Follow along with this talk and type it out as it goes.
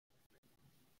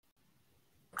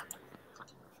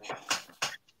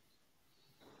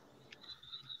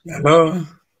Hello.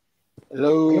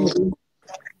 Hello.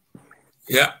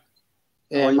 Yeah.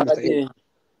 Makadini.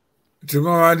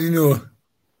 Tumawadino.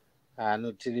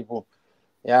 No tiripo.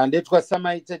 Yeah, ndetwa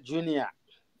Samaita Junior.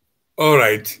 All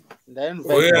right.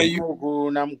 Where are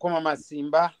you? Na Mukoma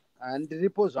Masimba.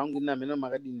 Ndiripo zvangu na meno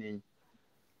makadini.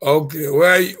 Okay.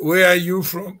 Where are you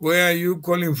from? Where are you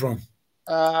calling from?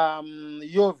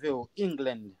 Yeovil,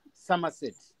 England,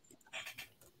 Somerset.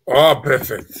 Oh,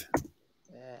 perfect.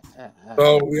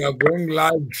 So we are going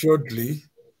live shortly.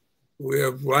 We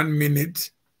have 1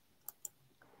 minute.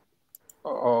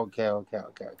 Okay.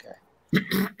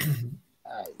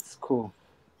 It's cool.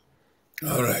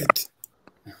 All right.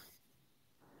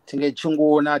 It's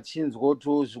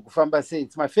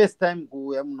my first time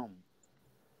kuya muno.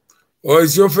 Oh,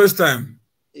 it's your first time?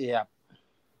 Yeah.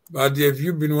 But have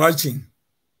you been watching?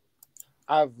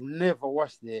 I've never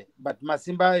watched it, but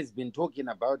Masimba has been talking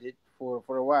about it for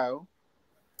a while.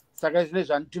 Saka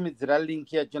zvinezvi anitumidzira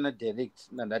link yachona direct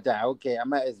nandati okay, I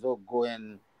might as well go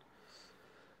and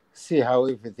see how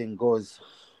everything goes.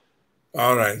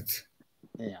 All right.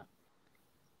 Yeah.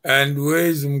 And where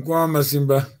is Mukoma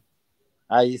Masimba?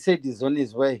 He said he's on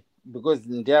his way because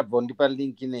ndiyabva ndipa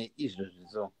link ine izvozvi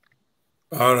so.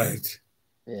 All right.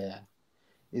 Yeah.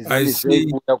 He's on his way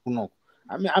kuda kunoko.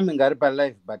 I'm ngari pa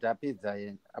live but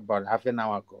apedza about half an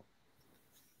hour ago.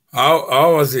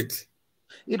 How was it?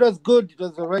 It was good. It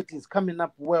was all right. It's coming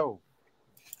up well.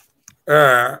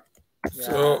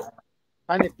 So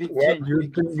what do you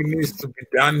think needs to be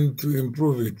done to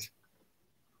improve it?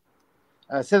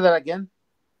 Say that again.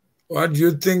 What do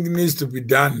you think needs to be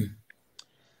done?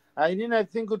 I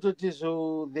think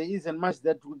there isn't much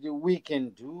that we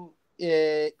can do.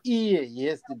 He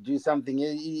has to do something.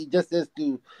 He just has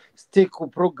to stick to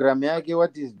program.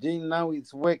 What he's doing now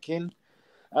is working.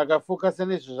 I got focus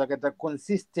on it. I got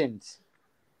consistent.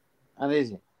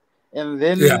 And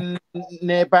then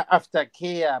never after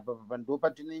care,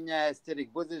 but in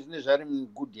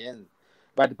good hands.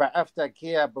 But by after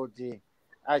care about the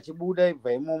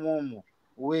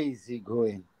where is he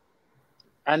going?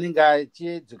 And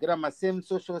same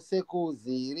social circles.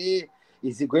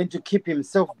 Is he going to keep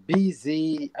himself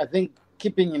busy? I think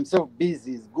keeping himself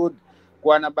busy is good.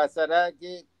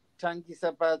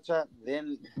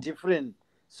 Then different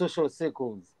social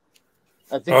circles.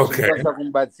 I think okay.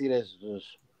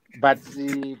 But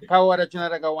the power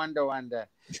rachona wanda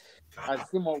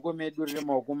asi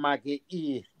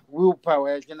willpower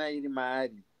yachona iri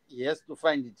maari. He has to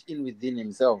find it in within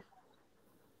himself.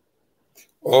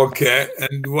 Okay,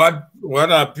 and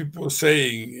what are people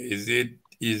saying?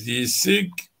 Is he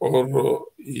sick or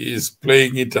is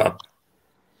playing it up?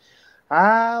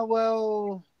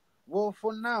 Well,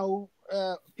 for now,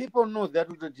 people know that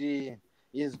he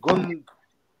is going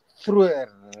through a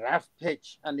rough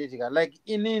patch and like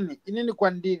inini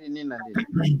kwandiri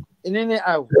inini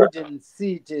I wouldn't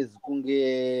see it as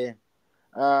kunge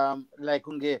like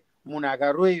kunge munhu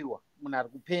akaroiwa munhu ari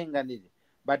kupenga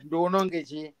but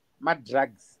ndoona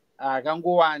madrugs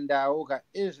akangowandawo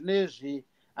ezvinezvi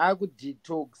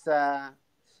akudetoxa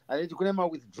anditi kune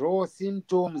withdrawal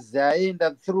symptoms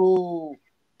aenda through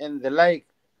and the like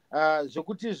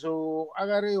zvokutizvo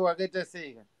akaroiwa akaita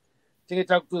seika tinge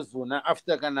takutozona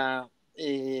after kana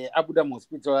abuda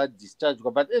muhospital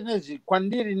adischargwa but ezvinezvi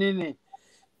kwandiri nini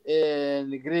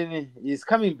he's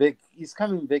coming back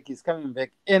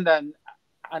and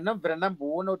anabvira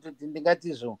namboona kuti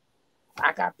ndingatizvo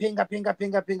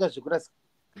akapenga zvikura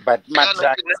but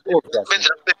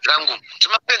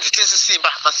timapenzi tese Simba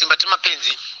Masimba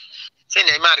timapenzi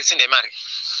sendai mari.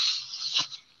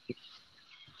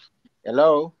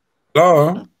 Hello.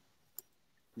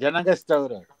 Jananga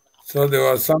Staura. So there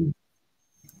was some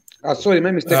sorry,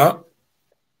 my mistake.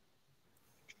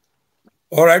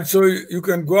 All right, so you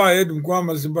can go ahead,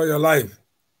 Mukoma Masimba, you're live.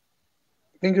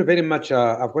 Thank you very much.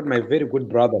 I've got my very good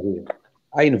brother here.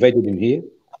 I invited him here,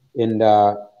 and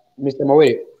Mr.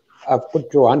 Mawe, I've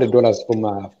put you $100 from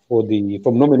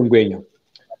Norman Ngwenya.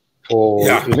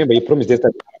 Remember, he promised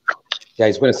yesterday. Yeah,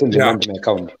 he's going to send the money to my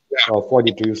account. I'll forward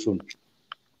it to you soon.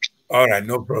 All right,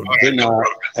 no problem. Then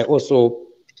I also,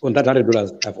 on that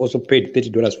 $100, I've also paid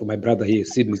 $30 for my brother here,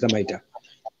 Sydney Samaita.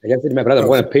 I just said to my brother, I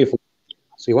want to pay for it.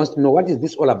 So he wants to know, what is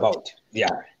this all about?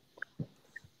 Yeah.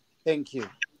 Thank you.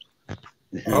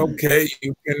 Okay,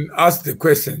 you can ask the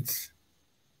questions.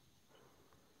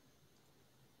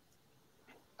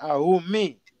 Who,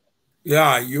 me?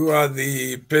 Yeah, you are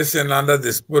the person under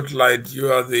the spotlight.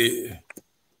 You are the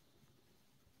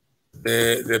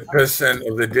person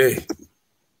of the day.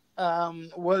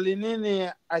 Well,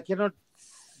 inini, I cannot.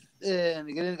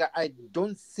 I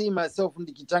don't see myself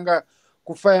ndichitanga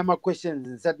kufaya my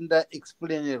questions and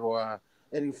explain it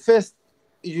and first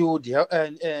you would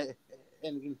and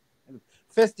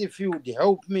first if you would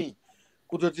help me,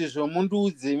 kutoti zvo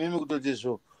mundiudze mimi kutoti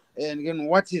zvo, and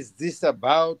what is this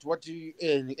about? What do you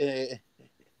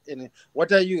and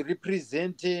what are you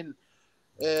representing?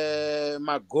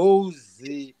 My goals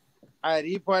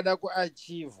aripo ada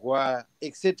kuachievwa,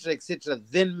 etc etc.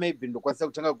 Then maybe ndokwanisa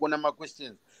kutanga kuona ma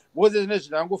questions. Okay,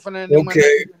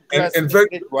 in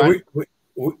fact,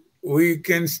 we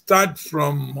can start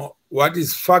from what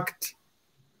is fact,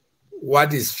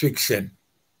 what is fiction.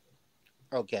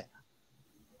 Okay.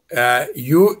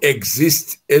 You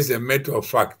exist as a matter of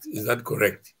fact. Is that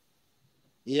correct?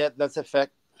 Yeah, that's a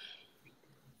fact.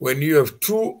 When you have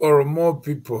two or more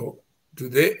people, do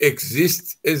they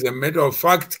exist as a matter of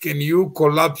fact? Can you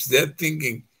collapse their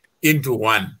thinking into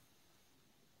one?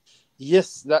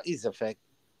 Yes, that is a fact.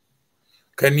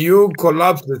 Can you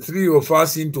collapse the three of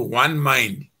us into one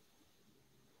mind?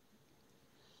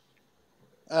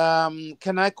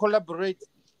 Can I collaborate?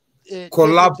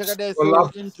 Collapse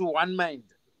into one mind.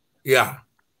 Yeah.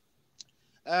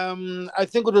 I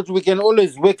think that we can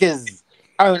always work as,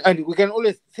 and we can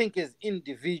always think as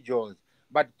individuals,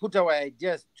 but put our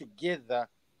ideas together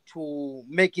to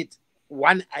make it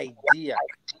one idea.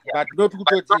 But not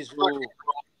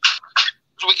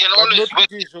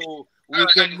we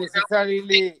can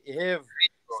necessarily have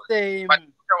same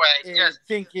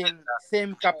thinking,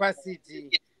 same capacity,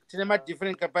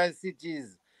 different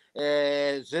capacities.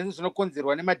 Zvenhu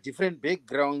zvinokonzerwa nema-different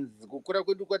backgrounds, kukura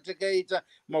kwedu kwatakaita,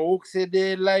 maworks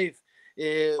edu life,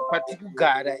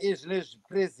 patikugara ezvino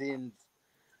present.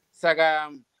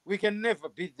 Saka we can never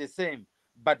be the same,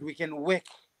 but we can work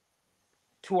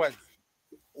towards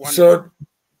one. So,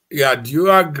 yeah, do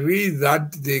you agree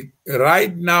that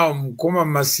right now Mukoma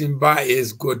Masimba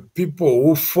has got people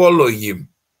who follow him?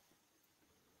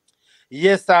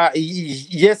 Yes,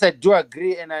 yes, I do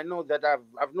agree, and I know that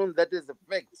I've known that as a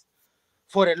fact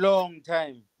for a long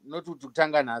time, not to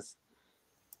Tanganas.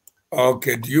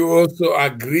 Okay, do you also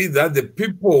agree that the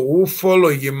people who follow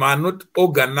him are not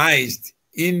organized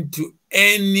into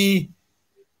any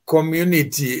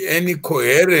community, any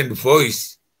coherent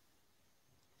voice?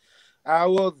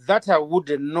 Well, that I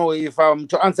wouldn't know. If I'm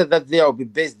to answer that, there will be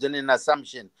based on an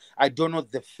assumption. I don't know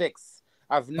the facts.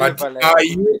 But are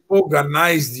you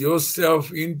organized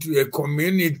yourself into a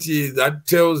community that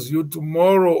tells you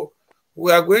tomorrow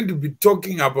we are going to be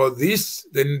talking about this,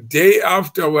 then the day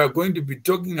after we are going to be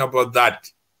talking about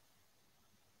that?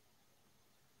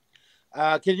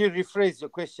 Can you rephrase your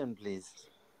question, please?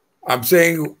 I'm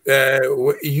saying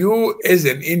you as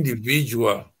an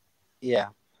individual, yeah,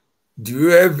 do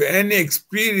you have any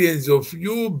experience of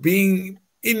you being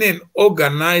in an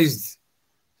organized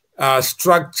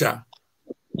structure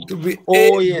to be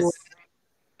able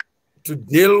to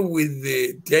deal with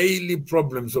the daily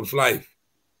problems of life?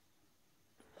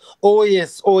 Oh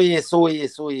yes.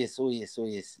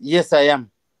 Yes, I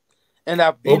am. And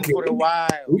I've been for a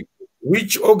while.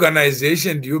 Which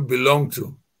organization do you belong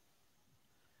to?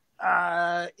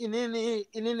 In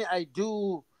any I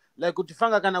do, like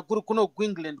kutifanga kana kuri kuno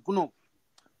England kuno.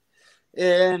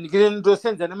 And to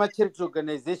send the charity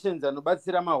organizations and about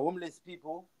homeless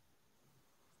people.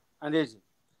 And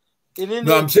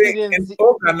no, I'm saying an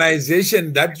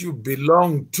organization that you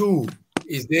belong to.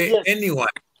 Is there anyone?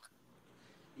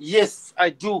 Yes,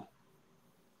 I do.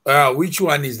 Which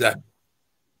one is that?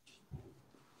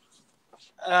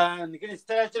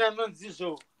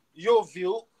 Your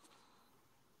view.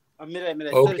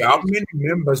 Okay, how many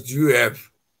members do you have?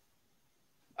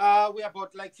 We're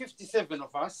about like 57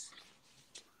 of us.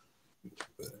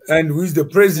 And who is the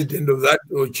president of that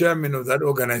or chairman of that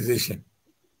organization?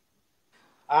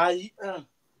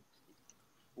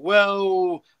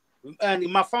 Well, and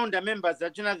my founder members,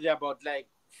 they're about like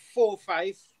 4 or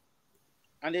 5.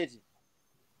 And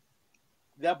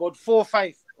they're about 4 or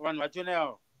 5.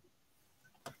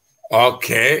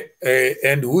 Okay.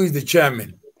 And who is the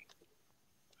chairman?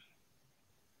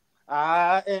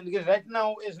 And right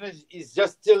now it's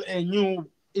just still a new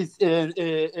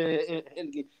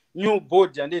new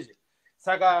board and it.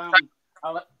 Saga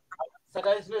hold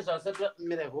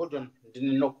on.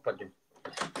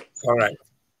 All right.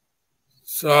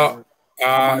 So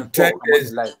 10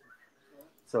 days.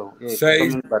 So he has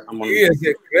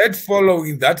a great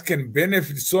following that can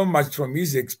benefit so much from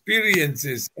his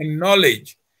experiences and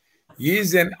knowledge. He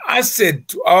is an asset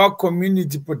to our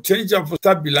community, potential for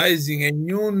stabilizing a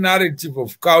new narrative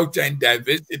of culture and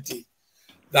diversity.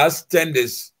 That's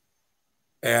Tendes.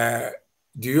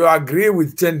 Do you agree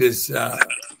with Tendes,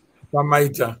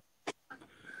 Samaita?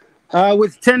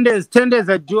 With Tendes,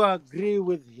 I do agree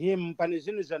with him.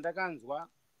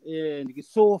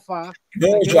 so far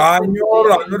No,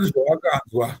 zvanyora not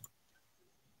zvawakanzwa.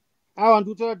 awa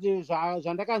ndikutaura kuti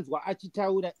zvandakanzwa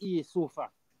achitaura iye so far,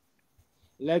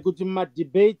 like kuti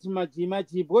madebate machi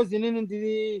because inini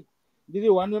ndiri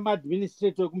one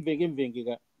wemadministrator wekumvenge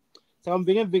ka, saka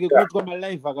mvenge kunoitwa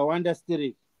malive akawanda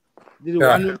stereki, ndiri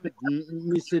one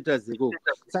wemadministrators ikoko,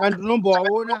 saka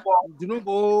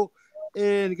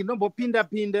ndinombopinda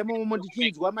imomo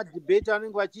ndichinzwa madebate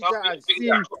anenge vachiita. I've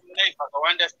seen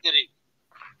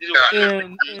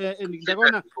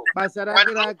ndakaona basa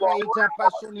rake rakaita,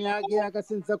 passion yake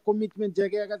yakasenzesa, commitment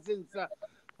yake yakasenzesa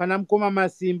pana Mukoma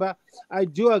Masimba. I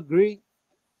do agree,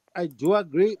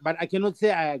 but I cannot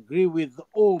say I agree with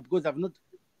all because I've not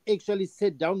actually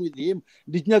sat down with him.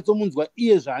 Ndichinatsomunzwa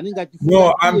iye zvaanenge achifunga.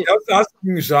 No, I'm just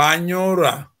asking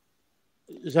zvanyora.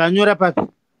 Zvanyora papi?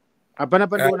 Hapana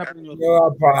pandiona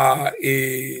panyora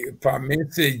pa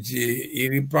message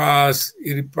iri pa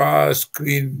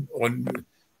screen on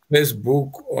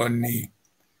Facebook, on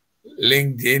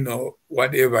LinkedIn, or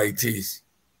whatever it is.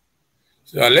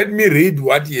 So let me read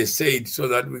what he said so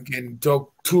that we can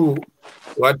talk to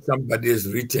what somebody has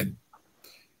written.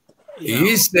 Yeah.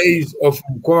 He says of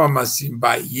Mukoma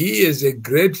Masimba, he has a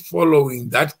great following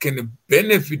that can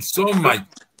benefit so much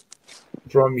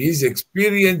from his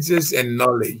experiences and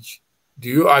knowledge. Do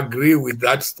you agree with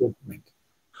that statement?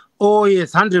 Oh,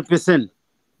 yes, 100%.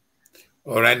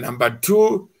 All right. Number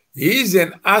 2, he is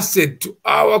an asset to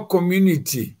our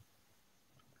community.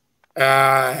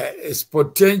 His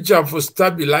potential for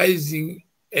stabilizing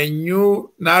a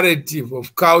new narrative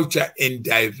of culture and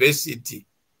diversity.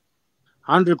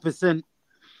 100%.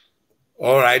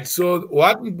 All right. So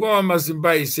what Mukoma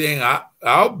Masimba is saying,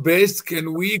 how best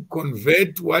can we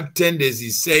convert what Tenders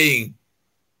is saying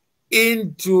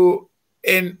into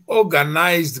an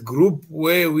organized group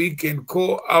where we can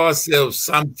call ourselves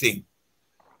something?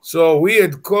 So we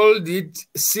had called it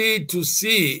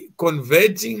C2C,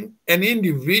 converting an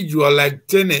individual like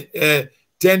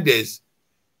Tenders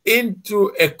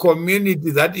into a community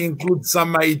that includes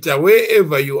Samaita,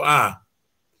 wherever you are.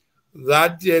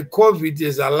 That COVID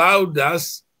has allowed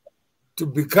us to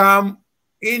become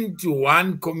into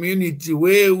one community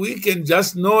where we can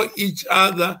just know each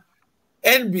other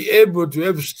and be able to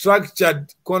have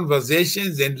structured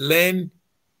conversations and learn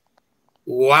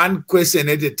one question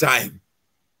at a time.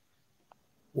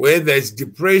 Whether it's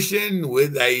depression,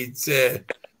 whether it's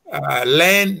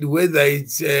land, whether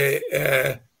it's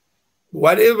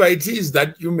whatever it is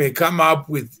that you may come up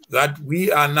with, that we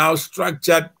are now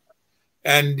structured.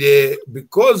 And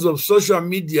because of social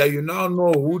media, you now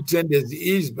know who Tenders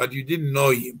is, but you didn't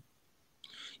know him.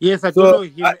 Yes, I don't know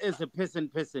him as a person.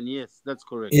 Yes, that's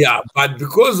correct. Yeah, but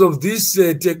because of this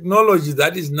technology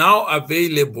that is now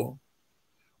available,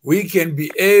 we can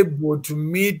be able to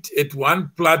meet at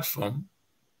one platform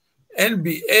and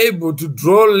be able to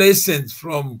draw lessons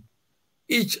from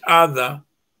each other,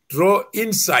 draw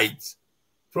insights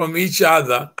from each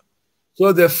other.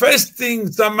 So the first thing,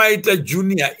 Samaita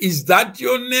Junior, is that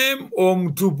your name or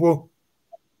Mtupo?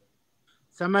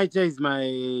 Samaita is my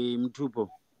Mtupo.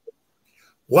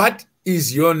 What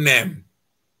is your name?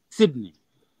 Sydney.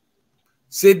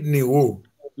 Sydney who?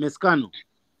 Mescano.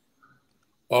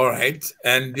 All right.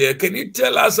 And can you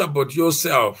tell us about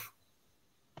yourself?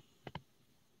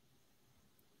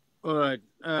 All right.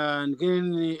 And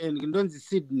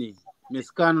Sydney.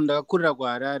 Mescano ndakakurira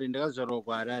kuHarare, ndakazvarwa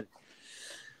kuHarare.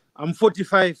 I'm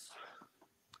 45,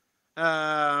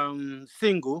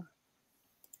 single.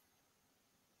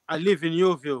 I live in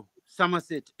Yeovil,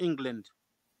 Somerset, England.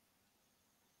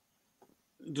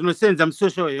 Do not sense I'm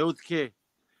social health care.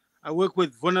 I work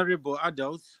with vulnerable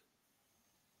adults.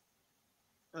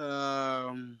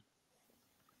 I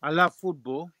love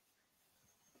football.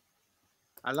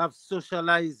 I love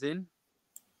socializing,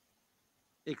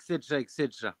 etc.,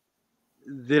 etc.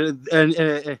 And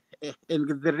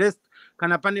the rest. No,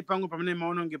 that's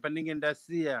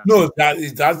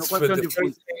for the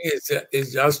first thing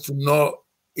is just to know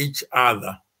each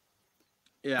other.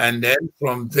 Yeah. And then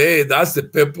from there, that's the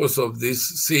purpose of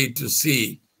this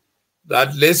C2C,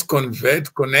 that let's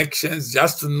convert connections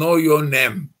just to know your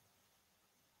name.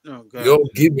 Okay. Your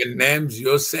given names,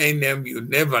 your saying name, you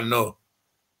never know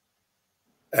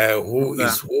who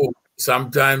is who.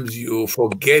 Sometimes you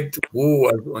forget who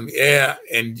was on air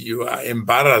and you are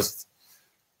embarrassed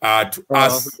to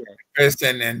ask the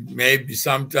person, and maybe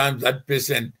sometimes that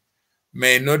person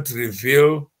may not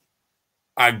reveal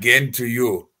again to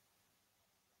you.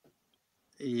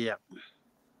 Yeah.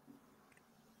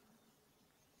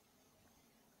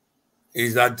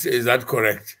 Is that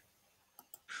correct?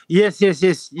 Yes.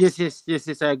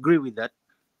 I agree with that.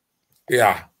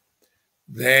 Yeah.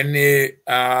 Then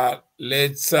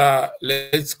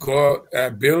let's go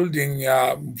building.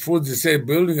 Food, say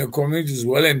building a community is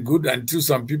well and good until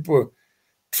some people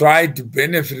try to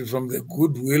benefit from the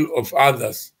goodwill of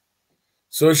others.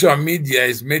 Social media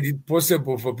has made it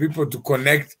possible for people to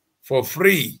connect for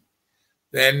free.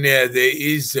 Then there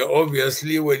is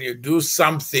obviously when you do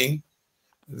something,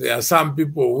 there are some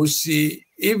people who see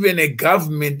even a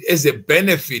government as a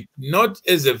benefit, not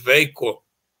as a vehicle.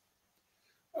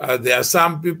 There are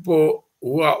some people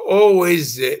who are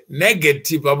always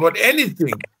negative about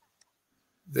anything.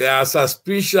 They are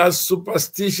suspicious,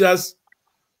 superstitious.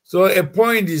 So a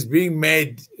point is being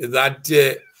made that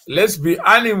let's be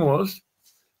animals.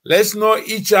 Let's know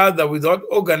each other without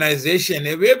organization.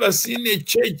 Have you ever seen a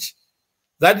church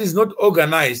that is not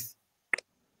organized?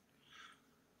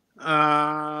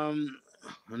 Not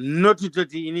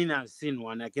totally. I've seen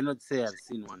one. I cannot say I've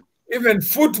seen one. Even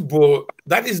football,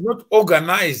 that is not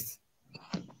organized.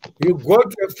 You go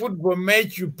to a football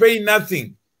match, you pay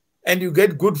nothing, and you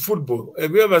get good football.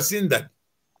 Have you ever seen that?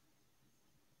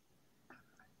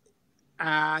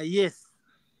 Yes.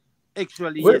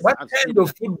 Actually, Well, yes. what kind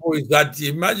of football is that?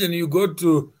 Imagine you go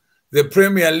to the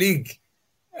Premier League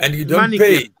and you don't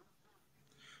pay.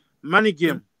 Money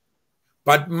game.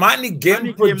 But money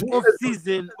game off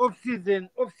season,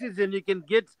 you can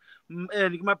get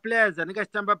my players and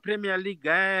Premier League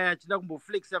flexa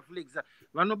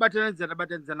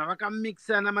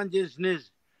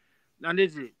and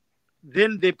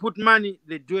then they put money,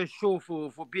 they do a show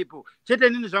for people.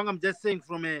 I'm just saying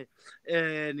from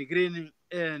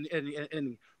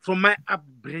from my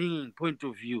upbringing point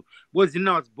of view, because I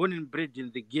was born and bred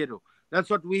in the ghetto. That's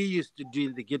what we used to do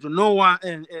in the ghetto. No one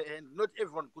and not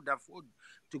everyone could afford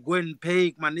to go and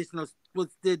pay my national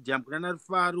sports stadium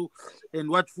and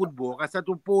watch football.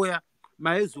 Kasatopoya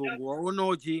maizongo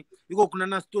waonoji iko kuna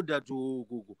na stoda to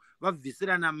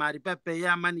vavisira na mari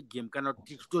papeya money game kana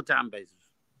tichitotamba izvo.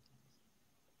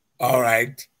 All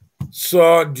right.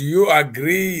 So do you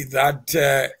agree that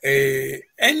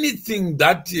anything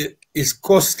that is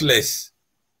costless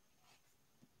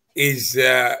is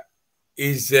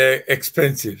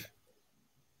expensive?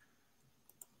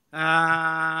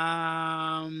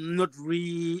 Not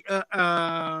really.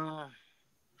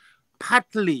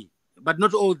 Partly, but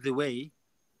not all the way.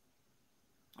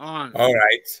 All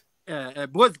right.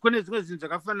 Because when it's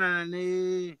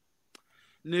zvakafanana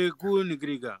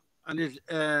nekunigriga, and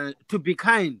to be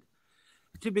kind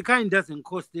doesn't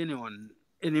cost anyone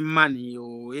any money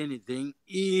or anything.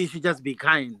 You should just be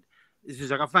kind. I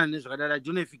don't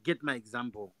know if you get my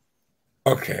example.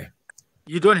 Okay.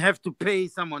 You don't have to pay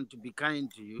someone to be kind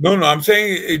to you. No, I'm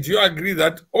saying, do you agree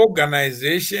that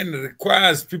organization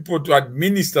requires people to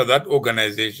administer that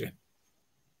organization?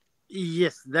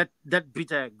 Yes, that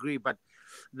bit I agree, but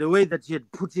the way that you had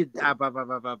put it no,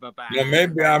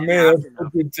 maybe I may have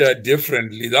put it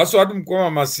differently. That's what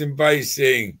Mukoma Masimba is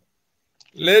saying.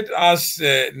 Let us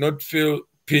not feel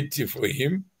pity for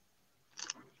him.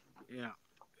 Yeah.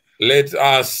 Let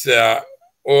us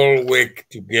all work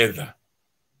together.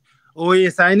 Oh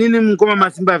yes, I need Mukoma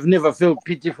Masimba. I've never felt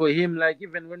pity for him. Like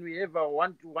even when we ever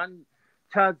one-to-one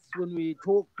chats, when we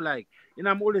talk, like,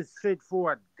 I'm always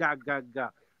straightforward. Ga.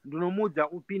 Do not move the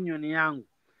opinion yangu.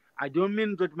 I don't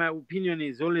mean that my opinion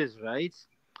is always right.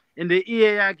 And the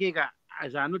EA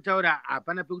as I not all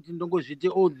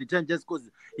the time just because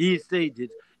he said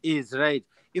it is right.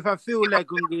 If I feel like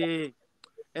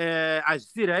I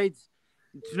see right,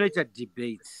 it's not a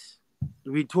debate.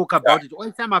 We talk about it.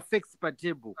 All time affects per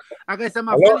table. Hello,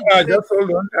 just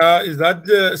hold on. Is that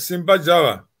Simba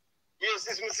Java? Yes,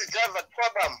 it's Mrs. Java.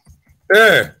 Problem.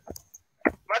 Hey.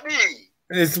 Madi.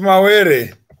 It's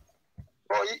Mawere.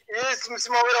 Oh, yes, Mr.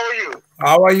 Mawere, how are you?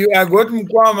 How are you? I got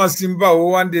Mukoma Masimba who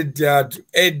wanted to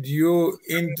add you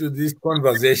into this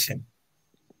conversation.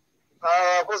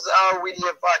 Because we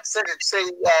have decided to say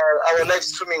our live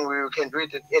streaming, we can do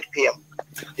it at 8 p.m.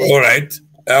 All right.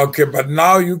 Okay, but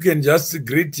now you can just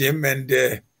greet him and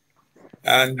then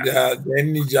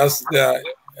you just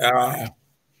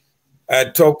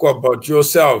talk about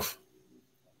yourself.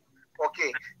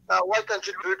 Okay. Now, why can't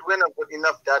you do it when I've got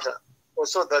enough data?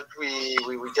 Also that we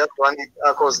just run it,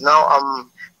 because now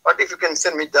but if you can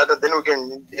send me data, then we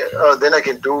can then I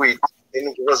can do it.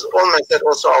 Then because on my side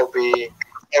also I'll be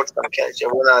out some cash. I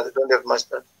don't have much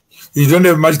data. You don't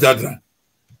have much data?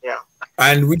 Yeah.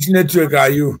 And which network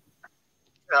are you?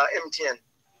 MTN.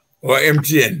 Or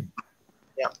MTN?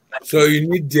 Yeah. So you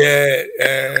need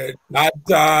data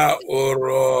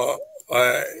or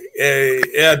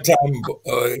airtime.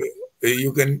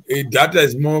 You can data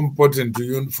is more important to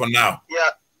you for now. Yeah,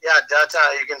 data.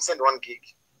 You can send 1 gig.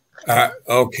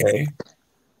 Okay.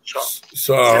 Sure.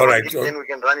 So, all right. Then we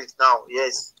can run it now.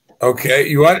 Yes.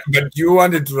 Okay. But you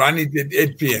wanted to run it at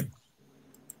 8 p.m.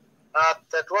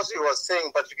 That was you was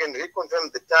saying, but you can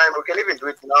reconfirm the time. We can even do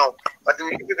it now. But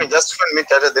if you can just send me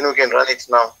data, then we can run it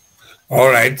now. All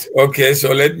right. Okay.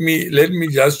 So let me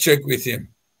just check with him.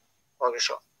 Okay,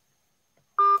 sure.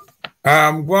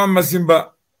 Mukoma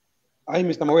Masimba. Hi,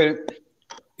 Mr. Mawere.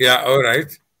 Yeah. All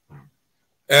right.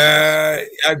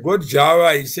 I got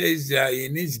Java. He says he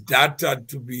needs data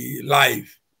to be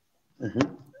live.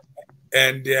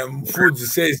 And Food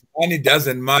says money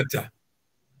doesn't matter.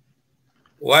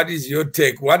 What is your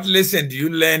take? What lesson do you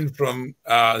learn from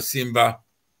Simba?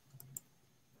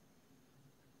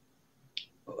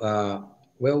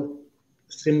 Well,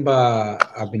 Simba,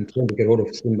 I've been trying to get hold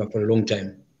of Simba for a long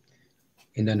time.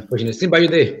 And unfortunately, Simba, are you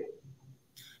there?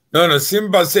 No,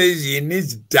 Simba says he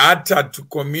needs data to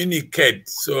communicate.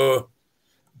 So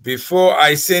before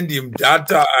I send him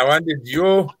data, I wanted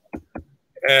your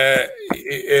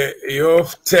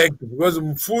take, because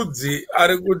Mfudzi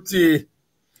Ariguti,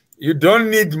 you don't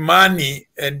need money.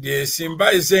 And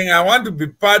Simba is saying, I want to be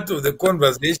part of the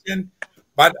conversation,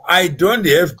 but I don't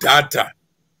have data.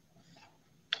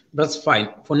 That's fine.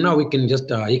 For now, we can just,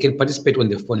 he can participate on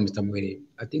the phone, Mr. Mwere.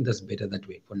 I think that's better that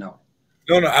way for now.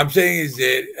 No, I'm saying is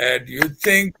that do you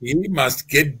think he must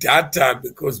get data,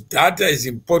 because data is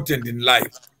important in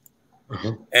life?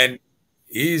 And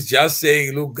he's just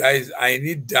saying, look, guys, I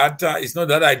need data. It's not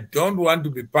that I don't want to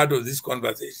be part of this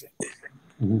conversation.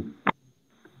 Do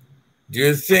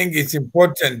you think it's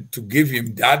important to give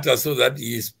him data so that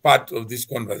he is part of this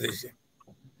conversation?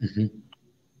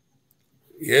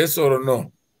 Yes or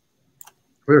no?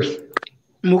 Yes.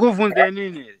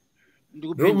 There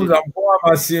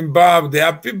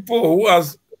are people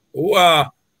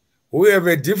who have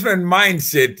a different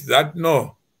mindset that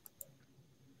no,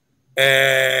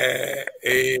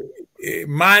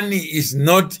 money is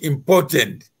not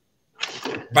important.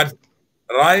 But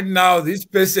right now, this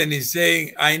person is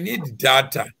saying, I need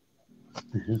data.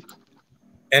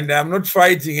 And I'm not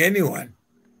fighting anyone.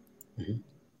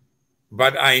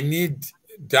 But I need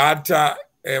data.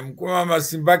 Mukoma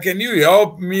Masimba, can you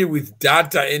help me with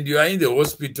data? And you are in the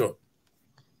hospital.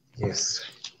 Yes.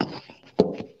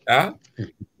 Huh?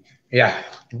 Yeah.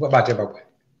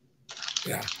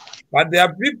 Yeah. But there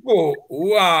are people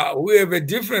who have a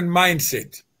different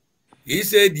mindset. He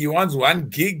said he wants 1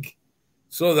 gig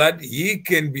so that he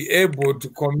can be able to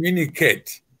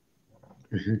communicate.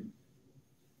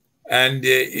 And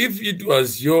if it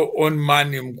was your own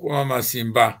money, Mukoma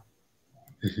Masimba,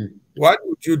 what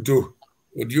would you do?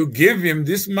 Would you give him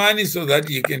this money so that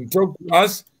he can talk to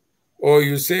us? Or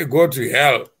you say, go to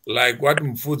hell, like what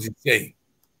Mfudzi is saying?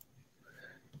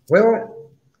 Well,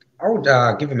 I would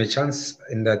give him a chance,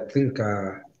 and I think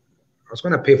I was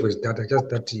going to pay for his data, just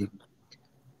that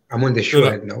I'm on the show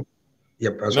right now.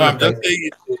 Yep, I'm just saying,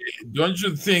 don't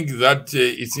you think that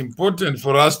it's important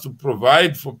for us to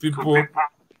provide for people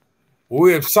who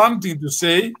have something to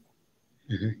say,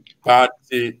 but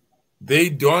they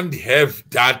don't have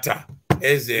data,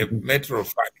 as a matter of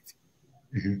fact?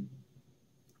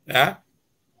 Yeah?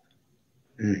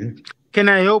 Can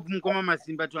I help Mukoma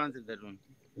Masimba to answer that one?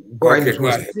 Okay,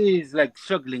 he is like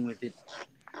struggling with it.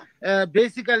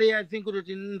 Basically, I think that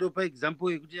in the example,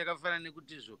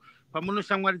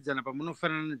 pamunoshamwaridzana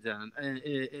pamunofananidzana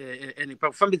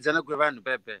pakufambidzana kwevanhu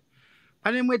pepe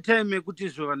pane imwe time yekuti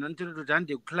izvo vanhu vanotoita kuti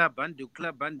hande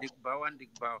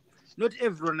kubawa. Not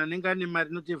everyone anenge ane mari,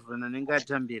 not everyone anenge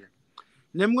atambira.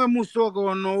 Nemumwe musi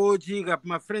wakaonawo chiika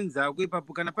pamafriends ako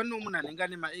ipapo, kana pane munhu anenge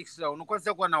ane maextra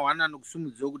unokwanisa kuwana 1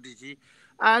 anokusumudziwo kuti chi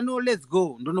no, let's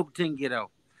go,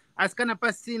 ndonokutengerawo. Asi kana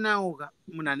pasinawo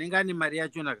munhu anenge ane mari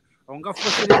yachonaka,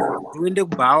 haungafoseredza kuti uende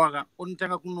kubhawa ka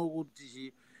unotanga kunokuti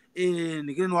chi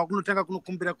nikeni wakunotanga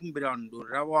kunokumbira vanhu doro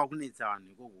ravo wakunetsa vanhu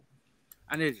ikoko.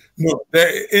 No,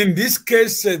 in this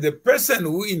case, the person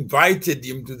who invited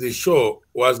him to the show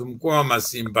was Mukoma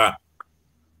Masimba.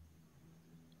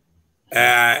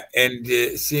 And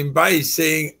Simba is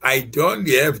saying, I don't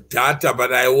have data,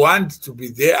 but I want to be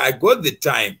there. I got the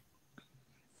time.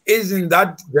 Isn't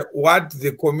that what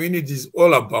the community is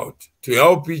all about? To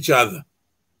help each other.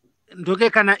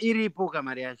 Even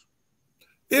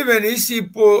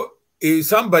if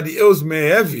somebody else may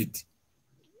have it.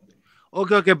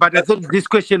 Okay, but I thought this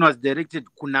question was directed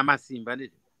to Masimba.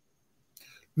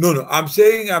 No, I'm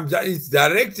saying it's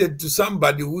directed to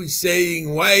somebody who is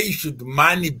saying, why should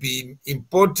money be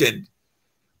important?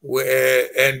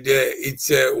 And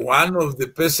it's one of the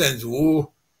persons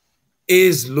who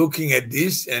is looking at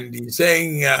this, and he's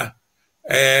saying,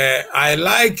 I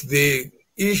like the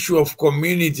issue of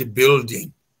community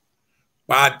building,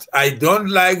 But I don't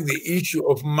like the issue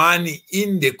of money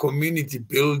in the community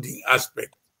building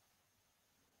aspect.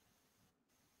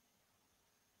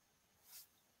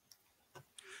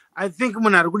 I think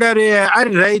munhu ari kudare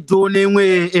ari raito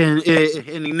neimwe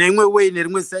way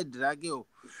nerimwe side rakewo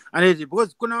aneti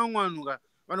because kuna vamwe vanhu ka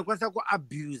vanokwanisa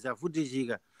kuabusa futi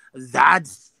chika that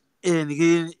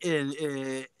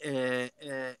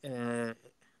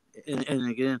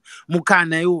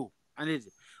mukana iwo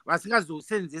aneti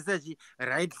vasingazosenzesa chi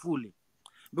rightfully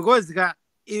because ka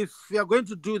if we are going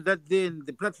to do that, then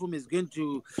the platform is going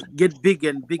to get big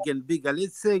and big and bigger.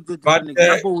 Let's say, for an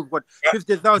example, we've got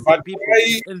 50,000 people,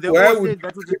 and they all say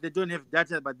that they don't have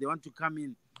data, but they want to come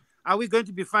in. Are we going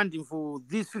to be funding for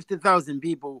these 50,000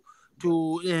 people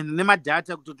to nema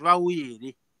data to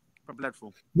for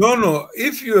platform? No.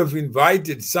 If you have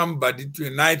invited somebody to a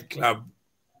nightclub,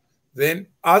 then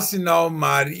as now,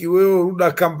 Mari, you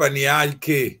will company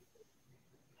IK.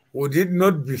 Would it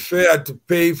not be fair to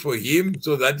pay for him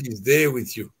so that he's there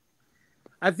with you?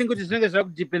 I think it is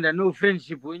not depend on no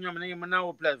friendship when you're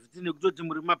now plus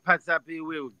parts up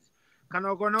world. Can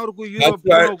I go now to Europe?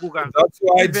 That's why but that's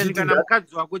why I didn't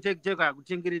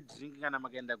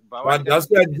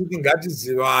get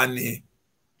Zivani.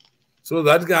 So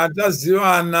that got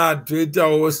Zivana, Twitter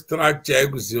or structure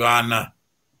Zivana.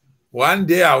 One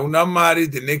day I will not marry,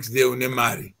 the next day I will not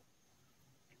marry.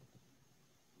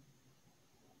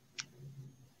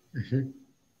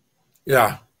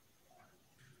 Yeah,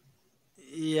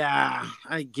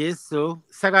 I guess so.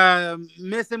 Saka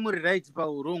mese muri right pa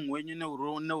wrong when you know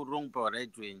wrong pa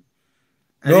right when.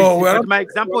 No, but my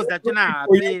examples that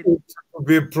to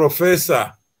be a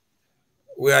professor.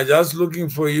 We are just looking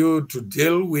for you to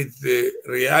deal with the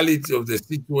reality of the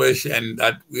situation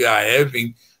that we are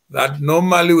having. That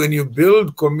normally when you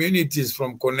build communities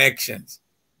from connections,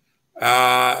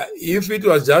 if it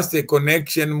was just a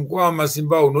connection, Mukoma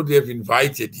Masimba would not have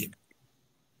invited him.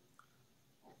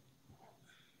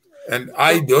 And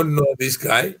I don't know this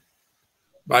guy,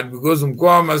 but because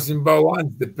Mukoma Masimba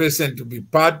wants the person to be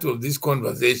part of this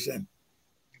conversation,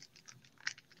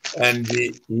 and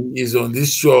he is on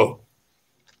this show.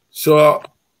 So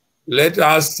let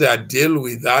us deal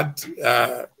with that.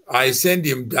 I send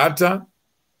him data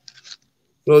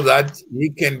so that he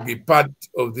can be part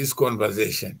of this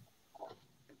conversation.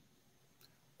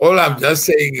 All I'm just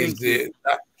saying is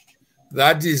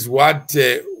that is what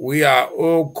we are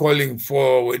all calling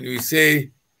for when we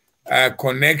say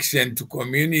connection to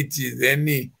community. Then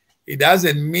it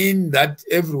doesn't mean that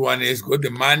everyone has got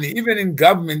the money. Even in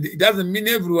government, it doesn't mean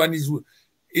everyone is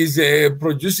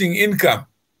producing income.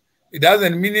 It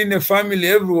doesn't mean in a family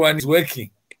everyone is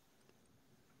working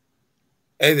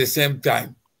at the same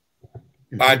time.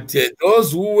 But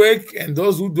those who work and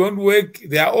those who don't work,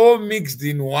 they are all mixed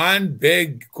in one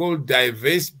bag called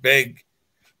diverse bag.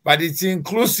 But it's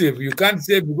inclusive. You can't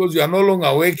say because you are no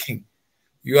longer working,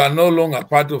 you are no longer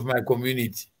part of my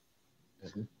community.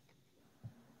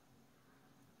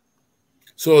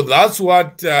 So that's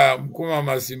what Mukoma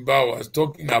Masimba was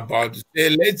talking about. Say,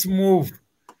 let's move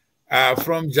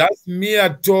from just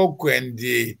mere talk and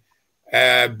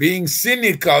being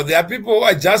cynical. There are people who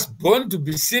are just born to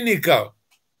be cynical.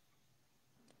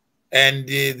 And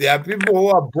there are people who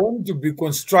are born to be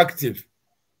constructive.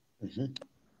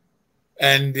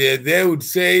 And they would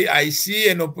say, I see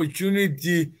an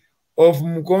opportunity of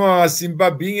Mukoma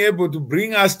Masimba being able to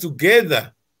bring us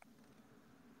together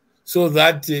so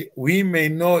that we may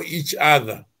know each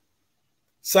other.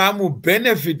 Some will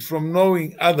benefit from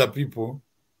knowing other people.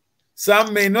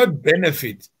 Some may not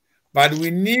benefit, but we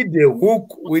need a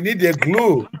hook, we need a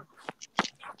glue.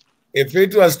 If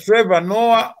it was Trevor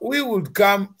Noah, we would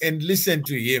come and listen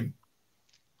to him.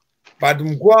 But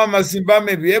Mukoma Masimba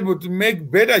may be able to make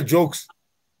better jokes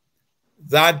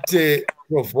that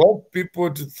provoke people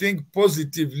to think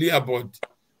positively about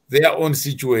their own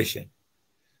situation.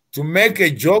 To make a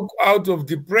joke out of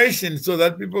depression so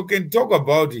that people can talk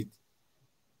about it.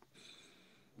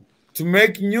 To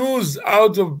make news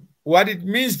out of what it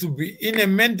means to be in a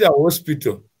mental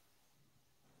hospital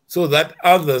so that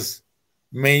others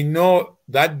may know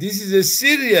that this is a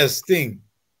serious thing.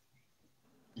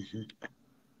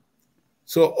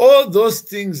 So all those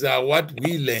things are what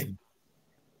we learn.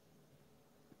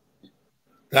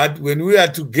 That when we are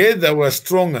together, we're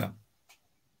stronger.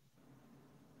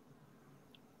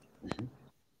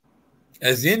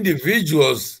 As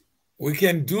individuals, we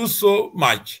can do so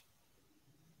much.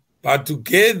 But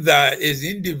together as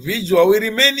individuals, we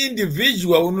remain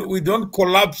individual. We don't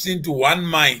collapse into one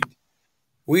mind.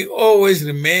 We always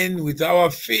remain with our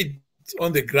feet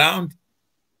on the ground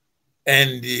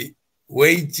and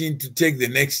waiting to take the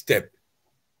next step.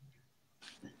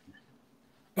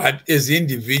 but as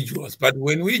individuals. But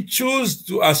when we choose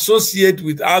to associate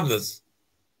with others,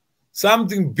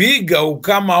 something bigger will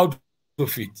come out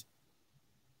of it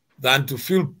than to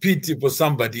feel pity for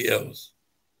somebody else.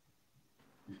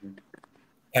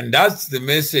 And that's the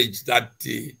message that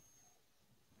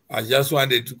I just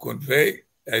wanted to convey.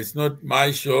 It's not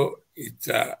my show. It's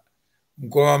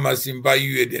Mukoma Masimba,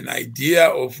 you had an idea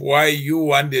of why you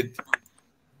wanted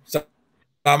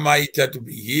Samaita to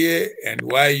be here and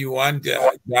why you want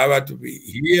Java to be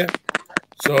here.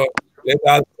 So let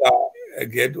us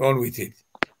get on with it.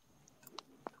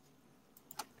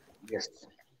 Yes.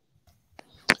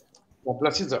 Well,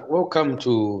 Blasiza, welcome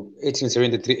to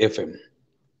 1873 FM.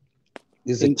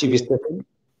 This is a TV station.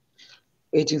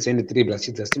 1873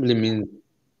 Blasiza simply means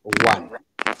 1.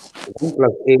 1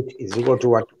 plus 8 is equal to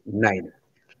what? 9.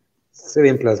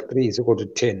 7 plus 3 is equal to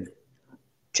 10.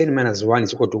 10 minus 1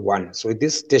 is equal to 1. So at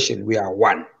this station, we are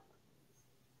 1.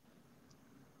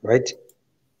 Right?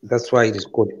 That's why it is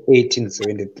called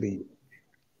 1873.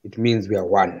 It means we are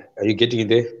 1. Are you getting it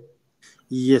there?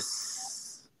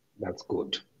 Yes. That's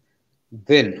good.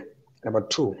 Then, number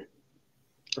 2,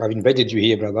 I've invited you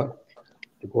here, brother,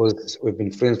 because we've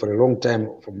been friends for a long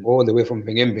time, from all the way from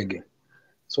Bengembenge.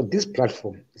 So this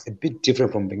platform is a bit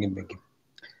different from Bengembenge.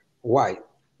 Why?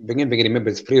 Bengembenge, remember,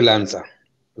 is freelancer,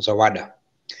 Zawada.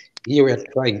 Here we are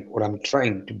trying, or I'm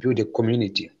trying to build a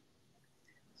community.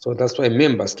 So that's why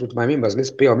members, to my members,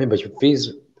 let's pay our membership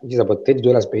fees, which is about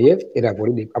 $30 per year. And I'm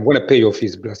going to pay your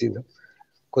fees, Blasiza,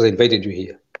 because I invited you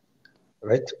here.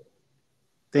 Right?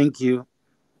 Thank you.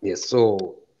 Yes,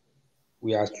 so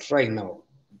we are trying now,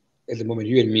 at the moment,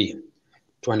 you and me,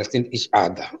 to understand each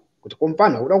other. That's why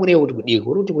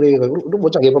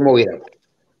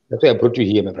I brought you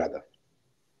here, my brother.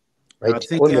 Right?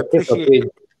 Thank you. I appreciate page,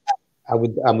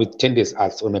 I'm with 10 days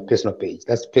arts on my personal page.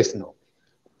 That's personal.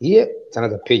 Here, it's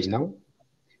another page now.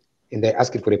 And they're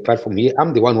asking for a platform here.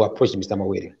 I'm the one who approached Mr.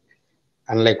 Mawere.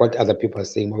 Unlike what other people are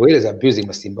saying, Mawere is abusing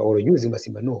Masimba or using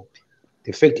Masimba. No.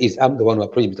 The fact is, I'm the one who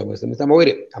approached Mr. Mawere. Mr.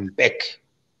 Mawere, I'm back.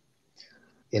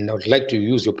 And I would like to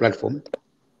use your platform.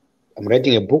 I'm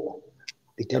writing a book.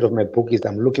 The title of my book is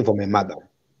I'm Looking for My Mother.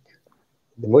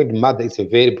 The word mother is a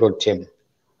very broad term.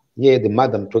 Here, the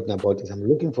mother I'm talking about is I'm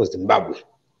looking for Zimbabwe.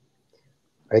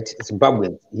 Right?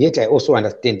 Zimbabwean. Yet I also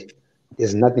understand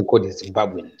there's nothing called a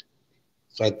Zimbabwean.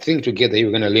 So I think together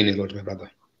you're going to learn a lot, my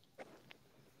brother.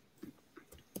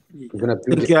 You're going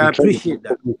to Thank you. I appreciate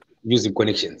that. Using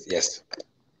connections, yes.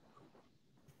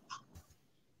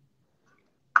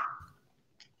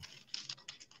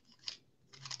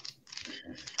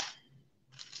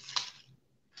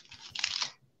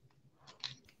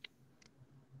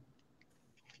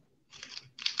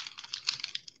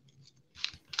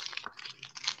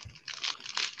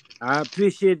 I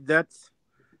appreciate that.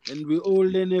 And we all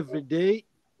learn every day.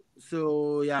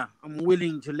 So yeah, I'm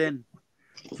willing to learn.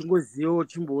 Say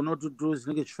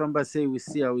we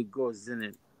see how it goes, isn't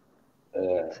it?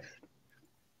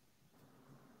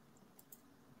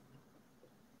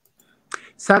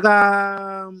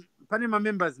 Saka pane ma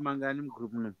members mangani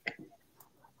group no.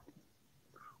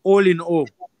 All in all.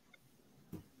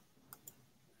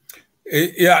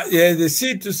 Yeah, the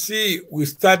C2C, we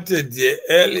started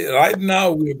early. Right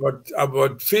now, we've got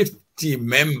about 50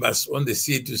 members on the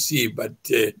C2C, but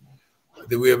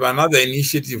we have another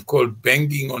initiative called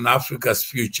Banking on Africa's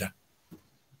Future.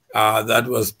 That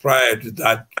was prior to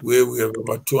that, where we have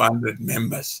about 200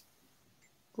 members.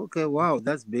 Okay, wow,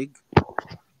 that's big.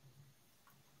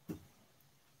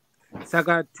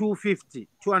 Saka 250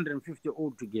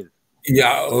 altogether.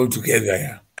 Yeah, altogether,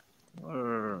 yeah.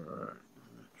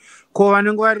 Ko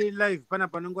vanenge vari live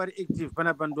panapa vanenge vari active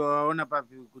panapa ndovaona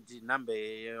papi kuti number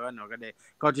yevanhu vakadai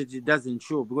kuti it doesn't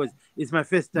show because it's my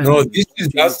first time. No, this is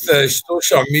just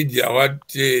social media. What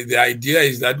the idea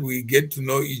is that we get to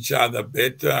know each other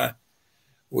better.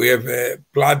 We have a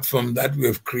platform that we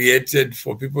have created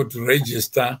for people to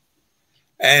register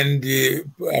and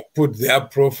put their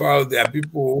profile. There are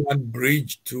people who want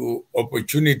bridge to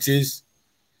opportunities,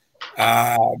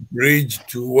 bridge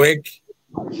to work.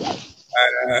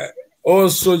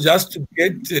 Also, just to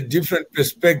get a different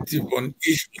perspective on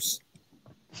issues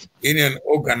in an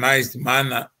organized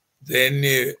manner,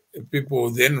 then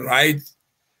people then write.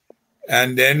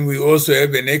 And then we also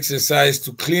have an exercise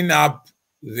to clean up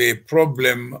the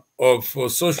problem of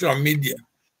social media.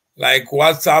 Like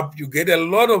WhatsApp, you get a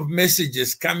lot of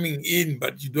messages coming in,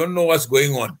 but you don't know what's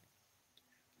going on.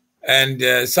 And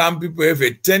some people have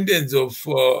a tendency of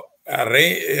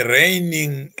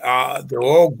reigning the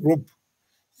whole group,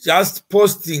 just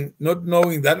posting, not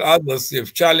knowing that others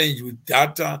have challenged with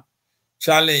data,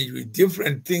 challenged with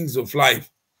different things of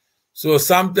life. So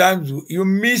sometimes you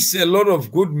miss a lot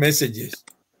of good messages.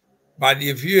 But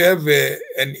if you have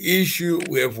an issue,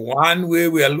 we have one where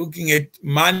we are looking at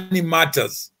money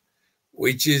matters,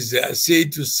 which is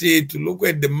to look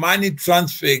at the money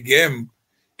transfer game.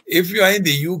 If you are in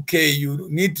the UK, you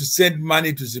need to send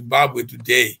money to Zimbabwe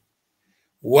today.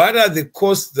 What are the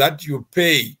costs that you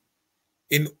pay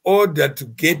in order to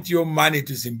get your money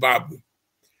to Zimbabwe?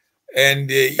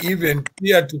 And even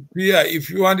peer-to-peer, if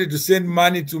you wanted to send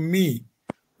money to me,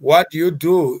 what do you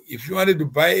do? If you wanted to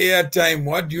buy airtime,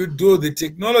 what do you do? The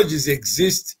technologies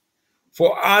exist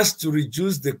for us to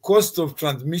reduce the cost of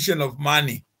transmission of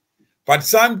money. But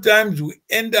sometimes we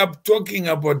end up talking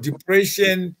about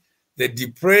depression, the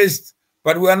depressed,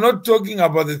 but we are not talking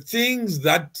about the things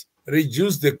that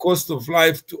reduce the cost of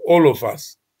life to all of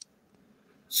us.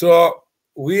 So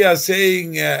we are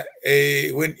saying,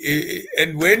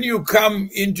 when you come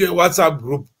into a WhatsApp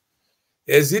group,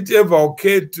 is it ever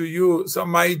occurred to you,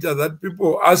 Samaita, that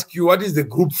people ask you, what is the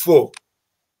group for?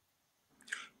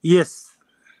 Yes.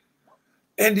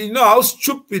 And you know how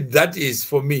stupid that is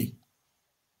for me.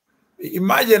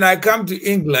 Imagine I come to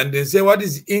England and say, what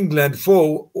is England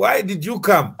for? Why did you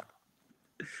come?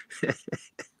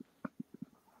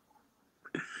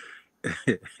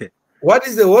 What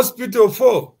is the hospital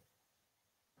for?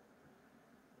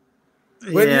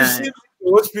 When you see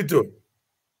the hospital,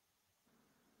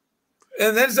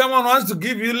 and then someone wants to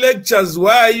give you lectures,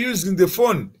 why are you using the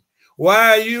phone?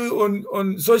 Why are you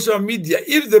on social media?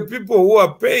 If the people who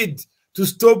are paid to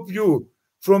stop you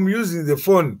from using the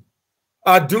phone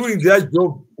are doing their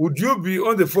job, would you be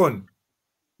on the phone?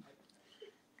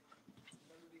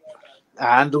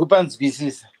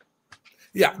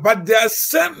 Yeah, but there are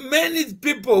so many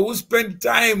people who spend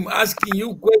time asking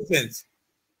you questions.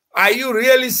 Are you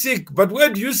really sick? But where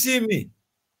do you see me?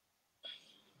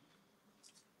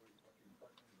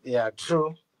 Yeah,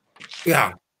 true.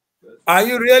 Yeah. Are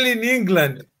you really in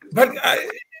England? But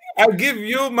I give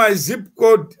you my zip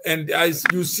code and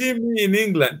you see me in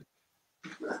England.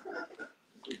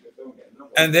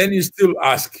 And then you still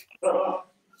ask.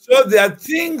 So there are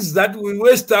things that we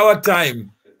waste our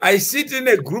time. I sit in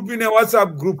a group, in a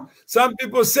WhatsApp group. Some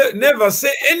people never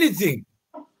say anything.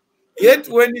 Yet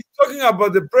when he's talking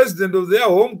about the president of their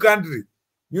home country,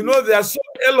 you know, they are so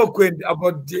eloquent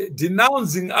about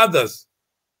denouncing others.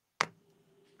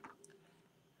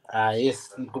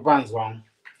 Yes, Nkupan's wrong.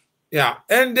 Yeah,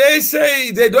 and they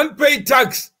say they don't pay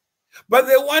tax, but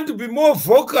they want to be more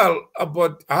vocal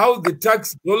about how the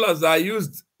tax dollars are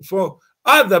used for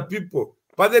other people.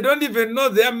 But they don't even know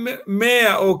their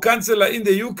mayor or councillor in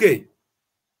the UK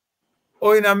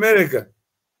or in America.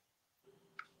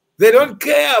 They don't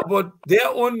care about their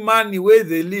own money where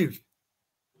they live.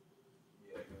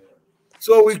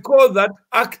 So we call that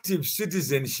active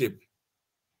citizenship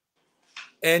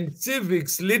and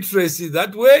civics literacy,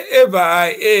 that wherever I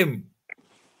am,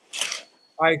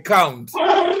 I count.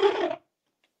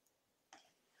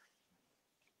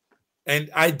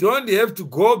 And I don't have to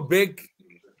go back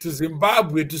to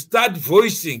Zimbabwe to start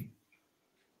voicing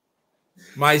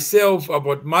myself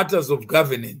about matters of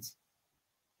governance.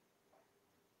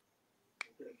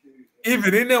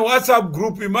 Even in a WhatsApp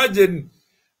group, imagine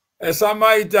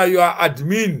Samaita, you are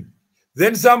admin.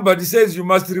 Then somebody says you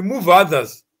must remove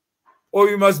others, or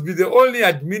you must be the only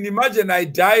admin. Imagine I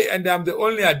die and I'm the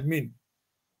only admin.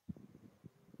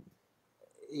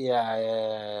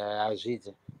 Yeah,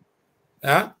 azvite.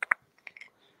 Huh?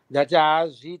 That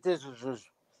azvite.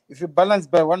 If you balance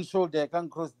by one shoulder, you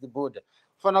can't cross the border.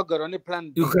 For now, got only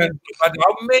plan. You can, but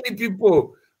how many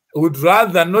people would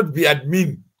rather not be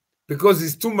admin because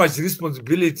it's too much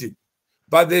responsibility?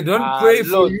 But they don't pray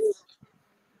for you.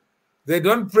 They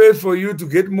don't pray for you to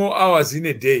get more hours in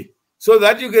a day so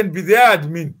that you can be their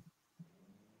admin.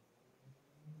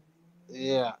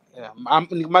 Yeah.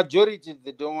 Majority,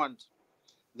 they don't want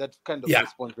that kind of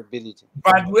responsibility.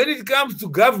 But when it comes to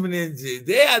governance,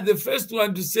 they are the first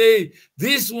one to say,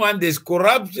 this one, there's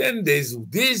corruption, there's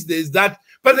this, there's that.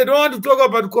 But they don't want to talk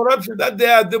about corruption, that they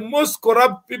are the most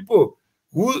corrupt people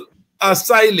who are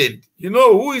silent. You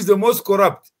know, who is the most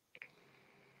corrupt?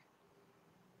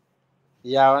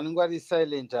 Yeah, one is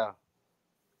silent.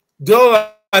 They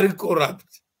are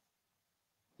corrupt.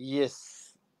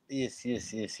 Yes.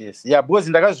 Yeah, because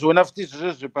ndakazviona futi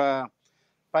izvozvo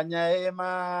panyaya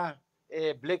yema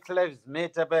Black Lives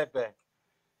Matter pepe.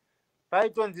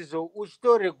 Paitonzizvo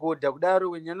uchitorekodha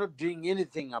kudaro when you're not doing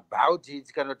anything about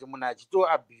it, kana kuti munhu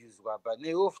achitoabuswa apa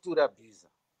neofutorabusa.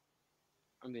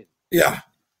 Yeah.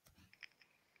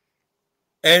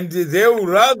 And they would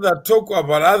rather talk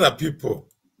about other people.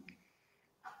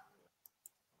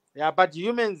 Yeah, but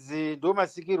humans ndo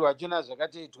masikirwo achona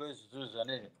zvakatoitwa izvozvo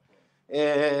zvanezvo.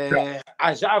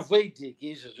 Avoid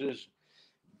issues.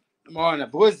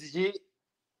 Because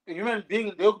human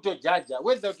being, they have to judge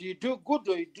whether you do good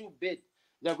or you do bad.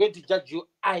 They're going to judge you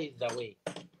either way.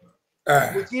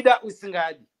 Uchida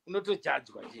usingadi, not to judge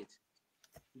what it.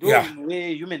 Don't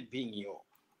way human being you.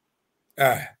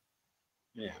 Yeah.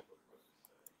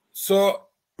 So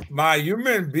my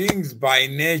human beings by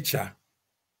nature.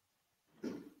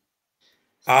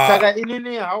 Saka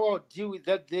inini how I'll deal with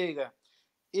that there.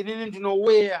 Inini to know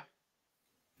where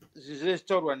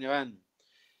zvizotorwa nevanhu.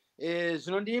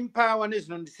 Zvinondimpower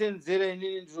nezvinondisenzera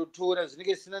inini ndinotora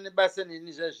zvinenge zvisina nebasa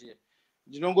neni zvazviya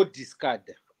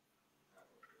ndinongodiscarda.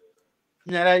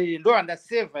 Nyara iyi ndo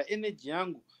handasevha energy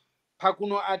yangu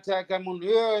pakunoataka munhu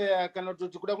iyoyo kana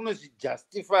kutoti kuda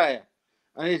kunozvijustifya.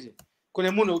 Aniti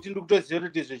kune munhu wekuti ndiri kutoziva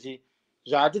kuti izvi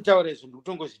zvaatotaura izvi ndiri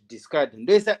kutongozvidiscarda.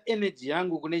 Ndoisa energy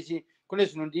yangu kune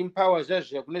zvinondimpower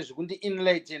zvazviya kune zvikundi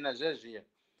enlightena zvazviya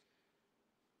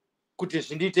kuti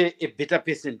zvindiite a better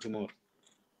person tomorrow.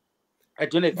 I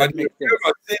don't know if that makes sense.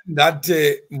 That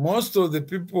most of the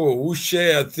people who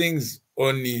share things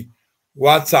on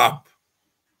WhatsApp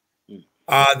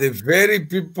are the very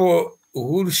people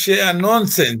who share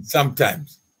nonsense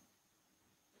sometimes.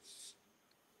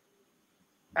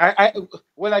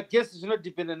 Well, I guess it's not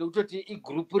dependent on a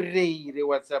group rei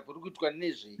WhatsApp.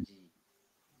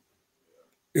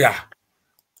 Yeah.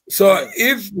 So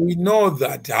if we know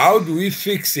that, how do we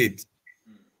fix it?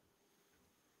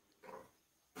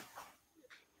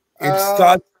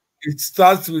 It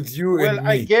starts with you and me.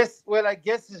 I guess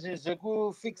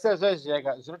zveku fixa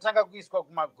zvazvaga zvinotanga kuiswa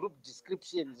kuma group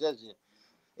description zvazvaga.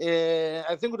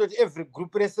 I think that every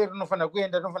group rese rinofana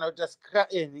kuenda rinofana kuita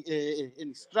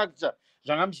in structure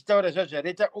zvanga muchitaura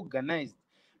zvazvareta organized.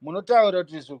 Munotaura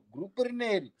kuti zo group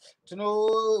rineri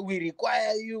we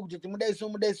require you kuti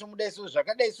mudaiso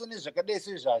zvakadaiso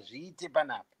nezvakadaiso zvazviite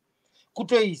panapa.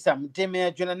 Kutoisa mutemo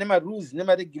yachona nemarules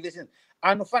nemaregulations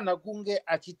anofana kunge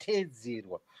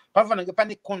achiteedzerwa. Pafana kunge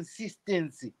pane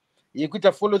consistency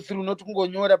yekuita follow through, not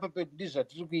kungonyora papekuti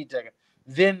zvatiri kuita,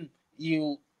 then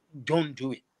you don't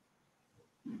do it.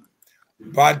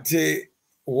 But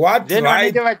what then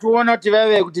right? Vationa kuti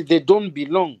vave kuti they don't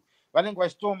belong. Vanenge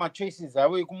vachitora machoices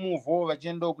avo ekumove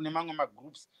vachiendawo kune mamwe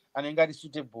magroups anenge ari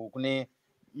suitable kune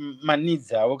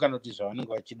maneeds avo kana kuti zvavanenge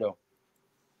vachidawo.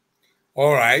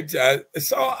 All right.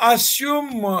 So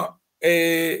assume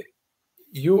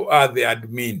you are the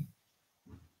admin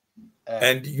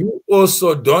and you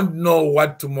also don't know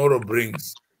what tomorrow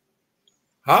brings.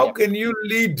 How can you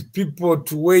lead people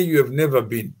to where you have never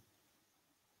been?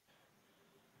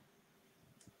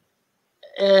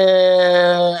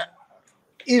 Inini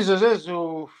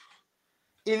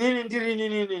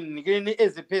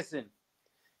as a person,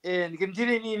 and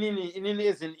inini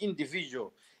as an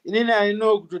individual. I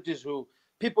know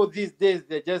people these days,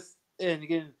 they're just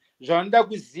already.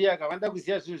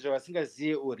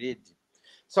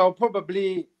 So I'll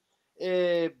probably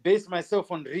base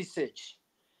myself on research.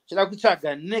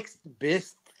 The next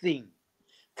best thing,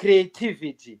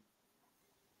 creativity.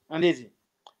 And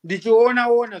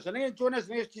ndichiona zvanenge chiona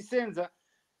zvinenge zvichisenza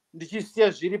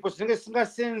ndichisiya zviripo zvinenge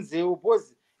zvisingasenzewo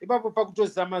because ipapo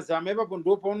pakutozama ipapo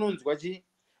ndo paunonzwa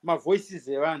mavoices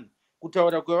evanhu,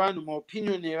 kutaura kwevanhu,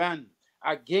 maopinion evanhu,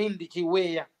 again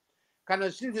ndichiweya kana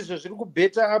zvinhu izvo zviri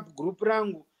kubeta up group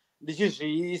rangu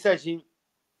ndichizviisa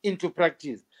into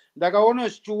practice. Ndakaona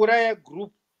zvichiuraya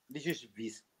group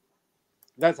ndichizvibvisa.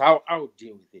 That's how I would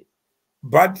deal with it.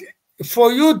 But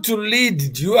for you to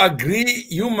lead, do you agree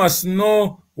you must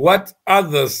know what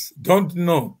others don't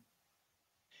know?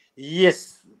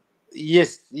 Yes.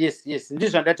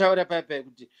 Ndizvandataura papa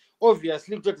kuti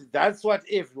obviously that's what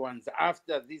everyone's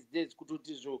after these days,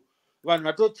 kuti vanhu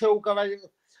vatoteuka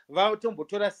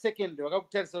vatombotora second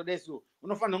vakakutarisa kudaiso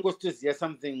unofanira kungoziva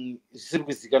something zvisiri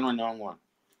kuzikanwa nevamwe vanhu.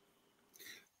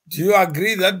 Do you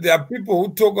agree that there are people who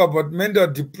talk about mental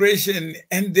depression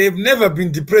and they've never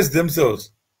been depressed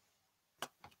themselves?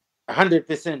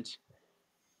 100%.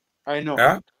 I know.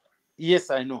 Yeah?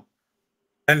 Yes, I know.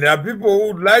 And there are people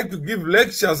who would like to give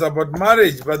lectures about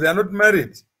marriage, but they are not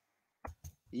married.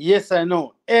 Yes, I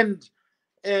know. And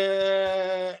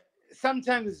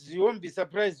sometimes you won't be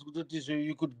surprised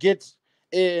you could get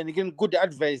good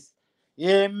advice.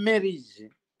 Marriage,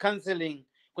 counseling.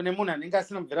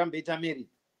 Okay.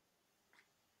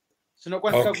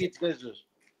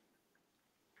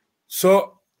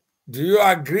 So, do you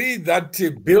agree that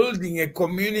building a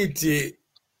community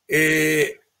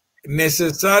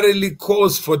necessarily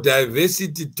calls for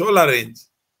diversity,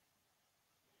 tolerance,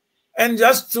 and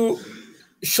just to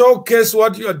showcase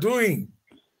what you are doing?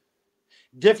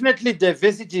 Definitely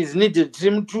diversity is needed.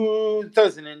 In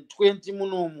 2020,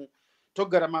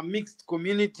 togara mixed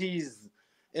communities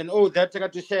and all that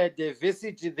to share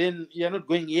diversity, then you're not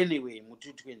going anywhere in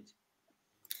 220.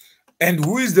 And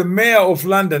who is the mayor of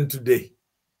London today?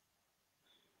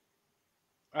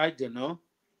 I don't know.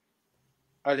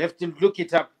 I'll have to look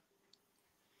it up.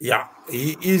 Yeah,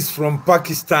 he is from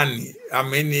Pakistani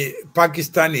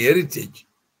heritage.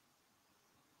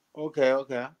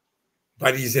 Okay.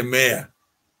 But he's a mayor.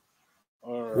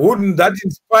 Right. Wouldn't that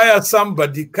inspire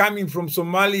somebody coming from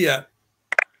Somalia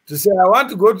to say, I want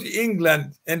to go to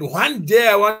England and one day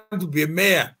I want to be a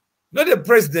mayor, not a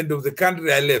president of the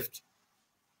country I left?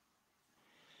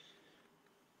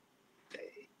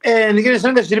 And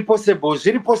very possible.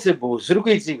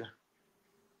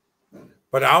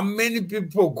 But how many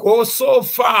people go so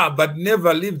far but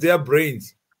never leave their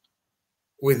brains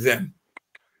with them?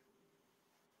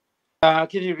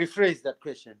 Can you rephrase that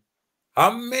question?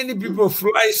 How many people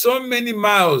fly so many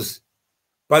miles,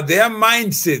 but their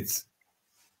mindsets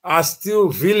are still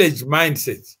village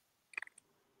mindsets?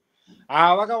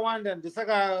 Wakawanda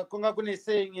ndisaka konga kune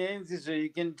saying you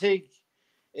can take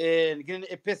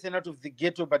a person out of the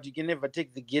ghetto, but you can never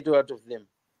take the ghetto out of them.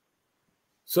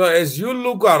 So as you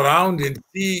look around and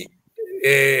see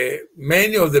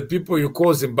many of the people you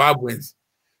call Zimbabweans,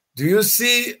 do you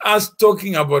see us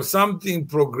talking about something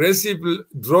progressive,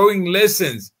 drawing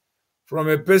lessons from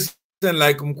a person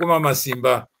like Mukoma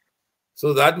Masimba,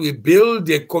 so that we build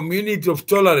a community of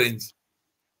tolerance,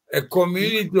 a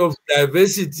community of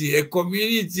diversity, a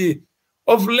community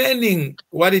of learning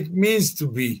what it means to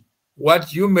be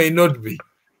what you may not be?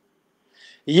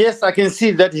 Yes, I can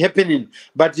see that happening,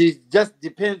 but it just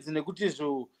depends on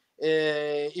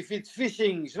if it's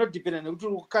fishing, it's not dependent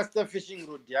on cast a fishing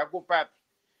road, go pap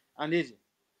and it.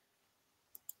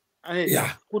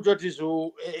 Yeah. Kutoti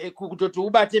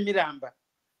ubate miramba.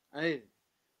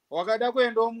 Wakada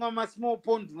kuenda umwa small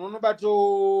pond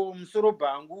unobato musoro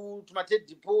bhangu tumate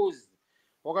depose.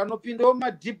 Wakanopinda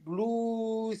ma deep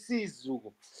blue seas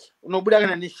uko unobuda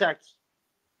kana neshaki.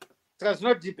 Saka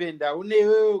not depend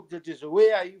unewe kutoti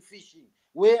where are you fishing?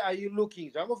 Where are you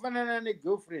looking? Zvakangofanana ne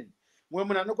girlfriend. Mwe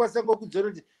munhu anokwanisa ngokudzora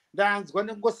kuti ndanzwa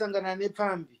ndingosangana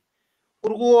nepfambi.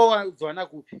 Uri kuwana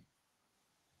kupi?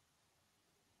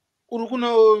 Uri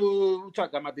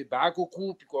kunotsvaga mabhebha ako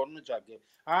kupi kwaunotsvaga?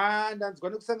 Ndanzwa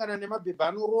nekusangana nemabhebha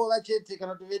anorova chete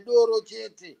kana kuti vedoro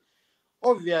chete.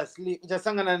 Obviously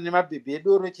uchasangana nemabhebha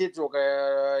edoro chete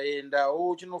ukaendawo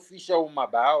uchinofisha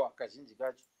mumabhawa kazhinji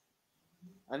kacho.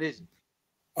 Andizvo.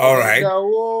 All right.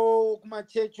 Ukaendawo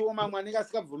kumachechi mamwe anenge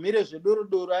asikabvumire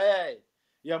zvedorodoro ayaya,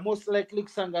 you're most likely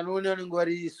kusanganawo nevanenge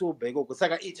vari sober ikoko.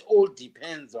 Saka it all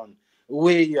depends on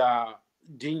where you are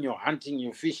doing your hunting,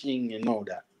 your fishing and all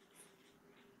that.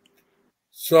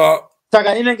 So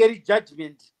Saka inenge iri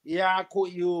judgment yako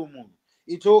iwe munhu.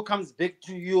 It all comes back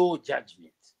to your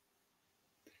judgment.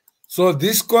 So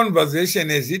this conversation,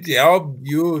 has it helped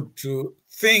you to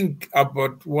think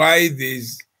about why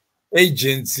there's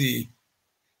agency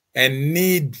and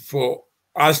need for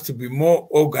us to be more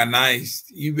organized,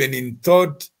 even in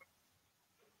thought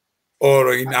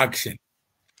or in action?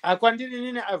 I've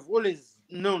always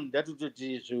known that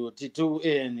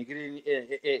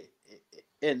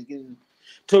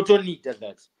total need of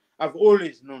that. I've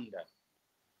always known that.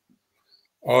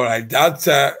 All right, that's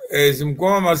is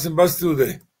Mukoma Masimba still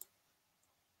there?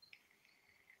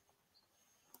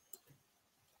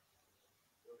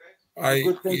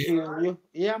 Good, thank you.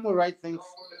 Yeah, I'm all right, thanks.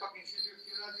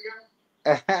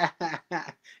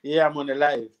 Yeah, I'm on the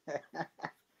live.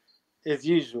 As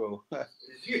usual.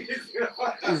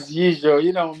 As usual,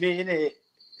 you know me, innit?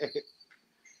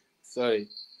 Sorry.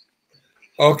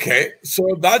 Okay,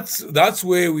 so that's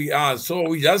where we are. So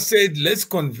we just said, let's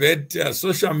convert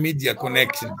social media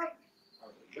connection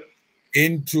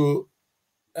into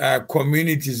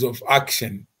communities of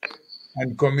action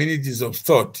and communities of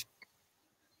thought.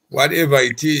 Whatever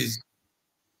it is,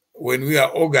 when we are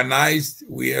organized,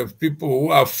 we have people who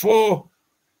are for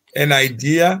an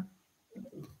idea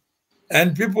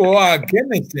and people who are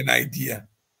against an idea.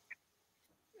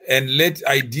 And let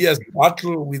ideas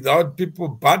battle without people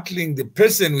battling the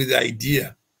person with the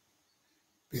idea.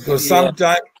 Because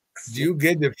sometimes you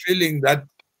get the feeling that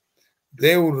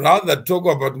they would rather talk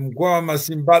about Mukoma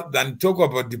Masimba than talk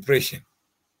about depression.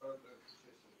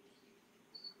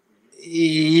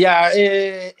 Yeah,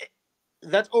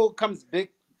 that all comes back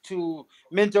to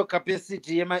mental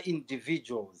capacity of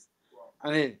individuals.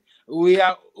 I mean, we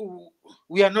are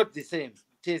not the same.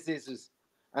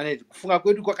 And kufunga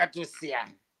kwedu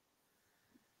kwakatosiyana.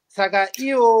 Saka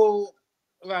iyo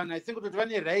vanhu I think kuti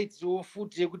vane right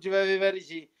futi yekuti vave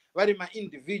vari ma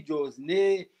individuals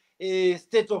ne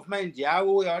state of mind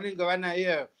yavo yavanenge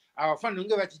vanayo avafanira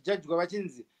kunge vachijajwa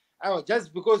vachinzi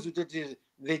just because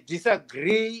they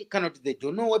disagree cannot, they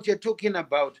don't know what you're talking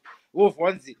about.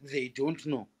 Ones they don't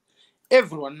know.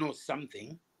 Everyone knows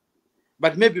something,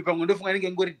 but maybe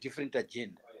a different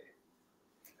agenda.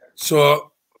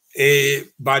 So,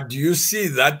 but do you see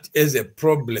that as a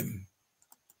problem?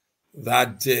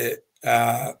 That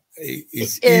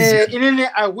it's easy.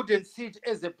 I wouldn't see it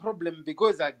as a problem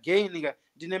because again,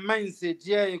 in a mindset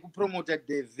here, you promote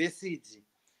diversity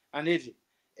and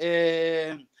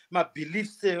my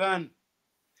beliefs,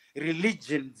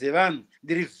 religion,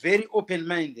 they're very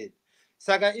open-minded.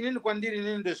 Saga in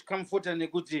kwandiri comfort and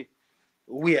kuti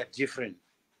we are different.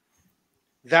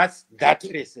 That's that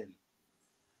reason.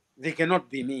 They cannot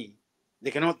be me.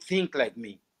 They cannot think like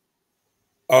me.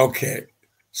 Okay.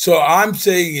 So I'm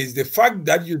saying is the fact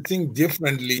that you think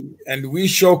differently and we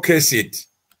showcase it,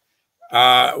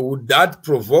 would that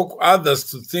provoke others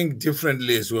to think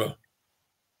differently as well?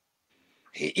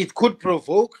 It could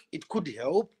provoke, it could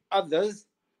help others.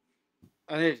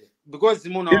 Because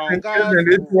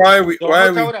why we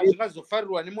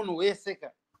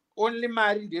only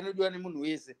married ndinodiwa nemunhu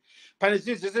wese. Pane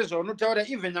zvinhu zvese zvaunotaura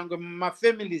even nyangwe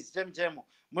mumafamilies chemo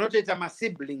munotoita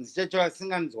masiblings chacho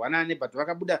vasinganzwanani but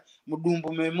vakabuda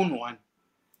mudumbu memunhu one.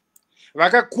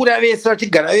 Vakakura vese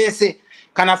vachigara vese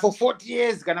kana for 40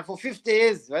 years kana for 50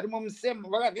 years varimo museme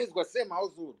vakavezwa same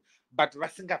household but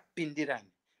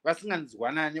vasingapindirani,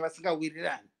 vasinganzwanani,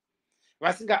 vasingawirirani,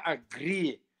 vasinga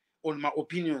agree on my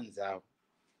opinions avo.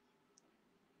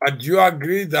 But do you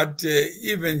agree that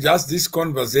even just this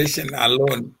conversation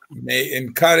alone may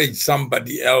encourage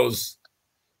somebody else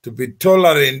to be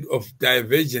tolerant of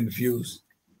divergent views?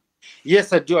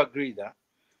 Yes, I do agree that.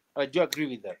 I do agree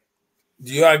with that.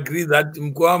 Do you agree that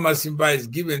Mukoma Masimba is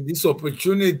given this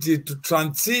opportunity to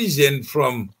transition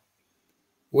from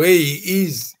where he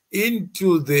is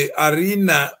into the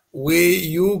arena where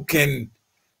you can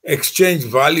exchange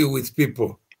value with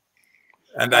people?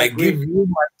 And I give you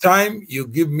my time, you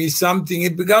give me something.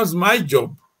 It becomes my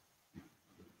job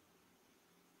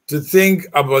to think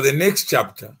about the next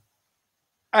chapter.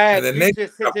 I agree to a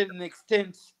certain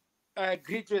extent. I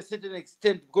agree to a certain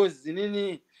extent because in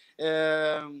any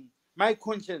my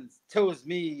conscience tells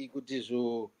me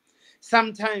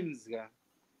sometimes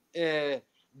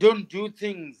don't do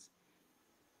things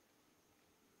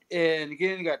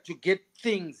to get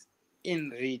things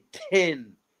in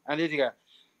return. And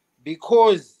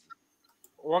because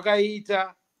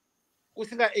wakaita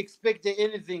usinga expect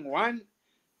anything, one,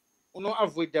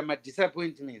 avoid my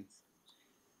disappointments.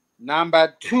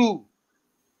 Number two,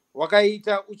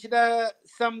 wakaita uchida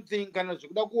something kana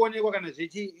zvikuda kuonekwa kana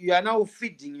zvechi, you are now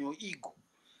feeding your ego.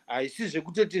 Haisi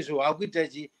zvekutoti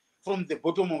zvakuita from the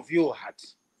bottom of your heart.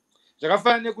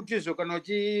 Zvakafanana nekuti kana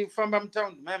uchifamba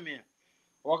mutown mame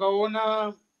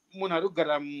wakaona munhu ari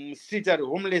kugara mustreet ari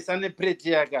homeless ane plate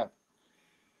yake,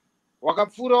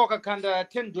 wakapfura wakakanda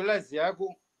 $10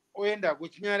 yako oenda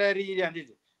kuchinyarariri,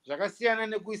 handiti zvakasiyana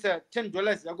nekuisa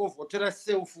 $10 yako vhotora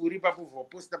self uri papo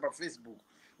vhoposta paFacebook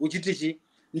uchiti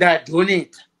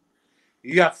ndadonate.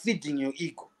 You are feeding your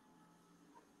ego.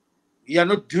 You are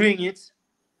not doing it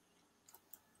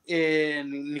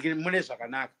mune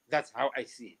zvakanaka. That's how I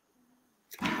see it.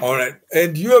 All right.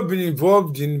 And you have been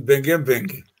involved in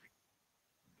Benge.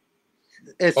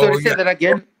 Sorry, say that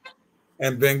again.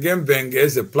 And Benge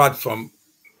as a platform.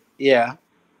 Yeah.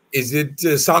 Is it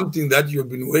something that you've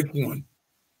been working on?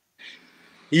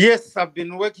 Yes, I've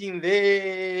been working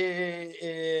there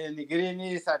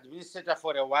as administrator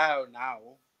for a while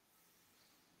now.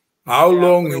 How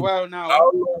long? For a while now.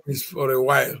 How long is for a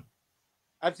while?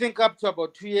 I think up to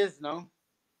about 2 years now.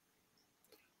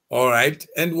 All right.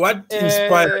 And what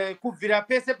inspired? Kubvira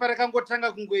pese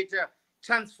parakangotanga kungoita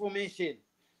transformation.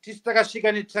 Tisi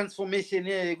takasvika netransformation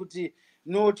yekuti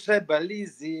no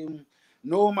tribalism,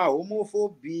 no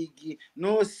homophobic,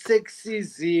 no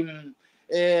sexism,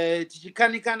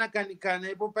 tichikanikana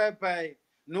ipo pai,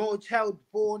 no child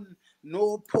porn,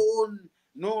 no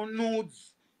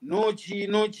nudes, no chi,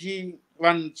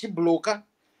 vanhu chibloka,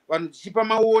 vanhu chipa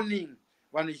mawarning,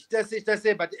 vanhu chiita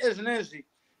sei, but ezvinezvi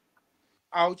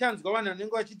auchanzwa vanhu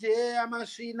vanenge vachiti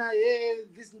amasvina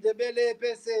this ndebele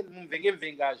pese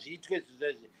mumvenge hazviitwe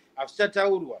zvizvezvi,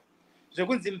 hazvichataurwa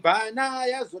zvekunzi mbana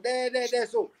yazodedede,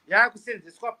 so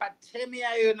yakusenzeswa patemi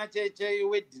yayona chaiyo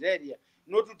wedhiraria,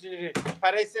 notuti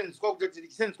paraisenzeswa kutoti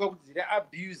richisenzeswa kuti dziri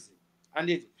abuse,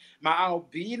 handiti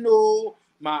maalbino,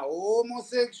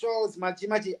 mahomosexuals,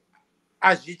 machi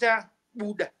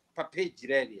hazvichabuda papeji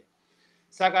raria.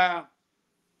 Saka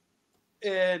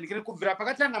kubvira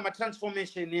pakatanga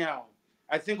matransformation yawo,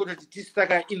 I think kuti tisi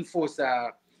takaenforce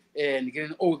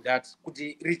all that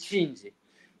kuti richinje.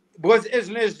 because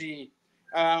ezvinezvi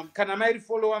kana mairi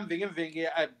follow mvenge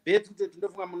I bet kuti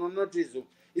tindofunga munonotizo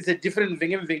it's a different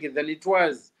mvenge than it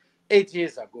was 8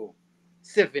 years ago,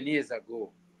 7 years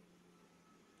ago.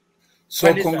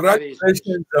 So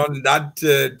congratulations on that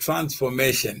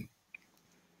transformation.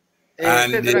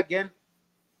 And say that again.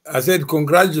 I said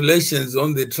congratulations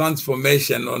on the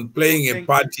transformation, on playing a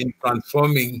part in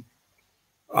transforming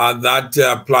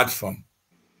that platform.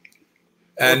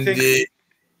 And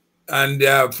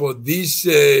for this,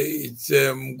 it's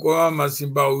Mukoma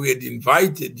Masimba, we had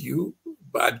invited you,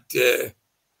 but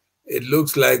it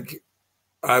looks like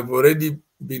I've already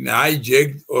been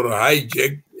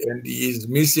hijacked, and he is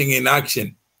missing in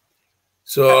action.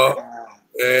 So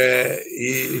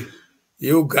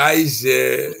you guys,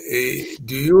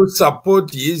 do you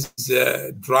support his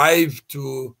drive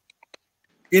to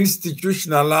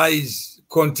institutionalize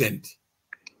content?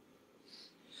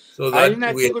 So that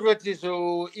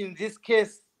so in this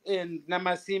case, in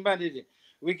Namasimba,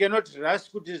 we cannot rush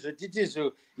to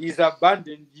is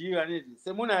abandoned you and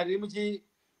Semuna Rimuchi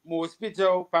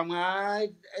hospital, Pama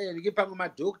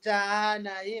doctor,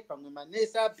 nae, Pama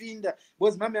Nesa Pinda,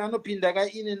 was Mamma Pinda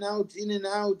in and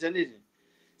out, and it.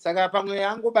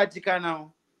 Sagapango Batica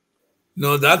now.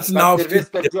 No, that's now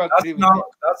fiction.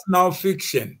 That's now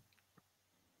fiction.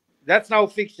 That's now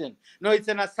fiction. No, it's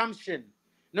an assumption.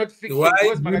 Not fiction. Why do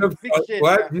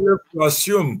you have to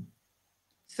assume?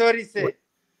 Sorry, sir.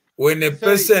 When a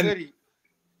person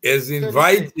has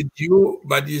invited you,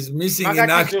 but is missing in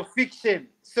action. Fiction.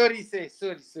 Sorry, sir.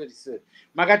 Sorry.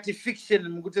 Magati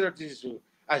fiction.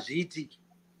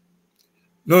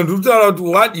 No,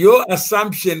 what your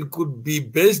assumption could be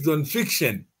based on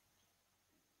fiction.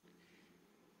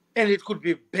 And it could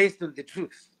be based on the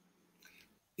truth.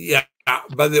 Yeah,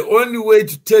 but the only way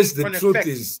to test the truth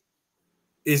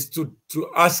is to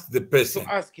ask the person.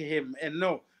 To ask him and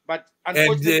no. But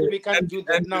unfortunately, we can't do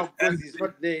that now because he's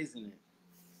not there, isn't it?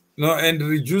 No, and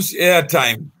reduce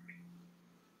airtime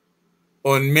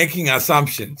on making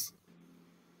assumptions.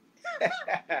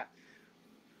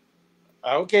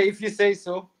 Okay, if you say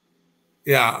so.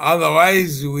 Yeah,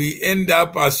 otherwise we end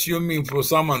up assuming for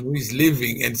someone who is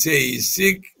living and say he's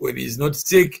sick when he's not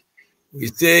sick. We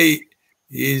say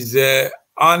he's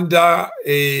under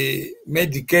a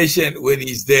medication when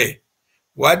he's there.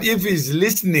 What if he's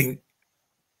listening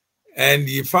and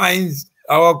he finds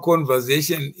our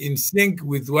conversation in sync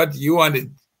with what you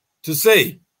wanted to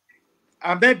say?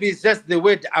 Maybe it's just the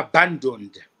word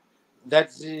abandoned.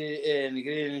 That's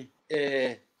it's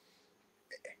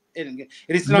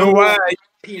not.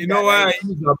 You know why I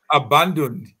use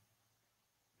abandoned?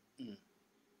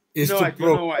 Is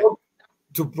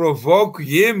to provoke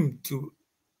him to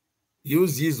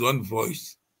use his own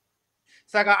voice.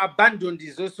 Saka abandoned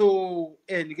is also,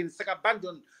 and Saka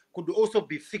abandoned could also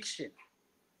be fiction.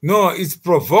 No, it's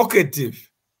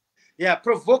provocative. Yeah,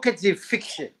 provocative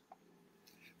fiction.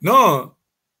 No,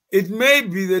 it may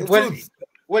be the truth.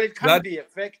 Well, it can be a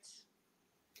fact.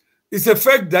 It's a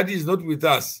fact that is not with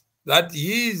us. That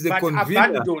he is the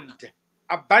convener.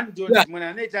 Abandoned when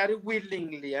I need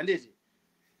willingly and it.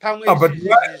 But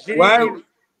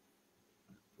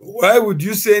why would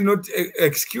you say not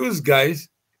excuse, guys?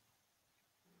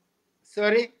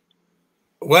 Sorry?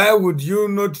 Why would you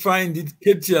not find it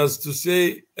courteous to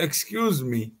say, excuse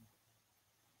me?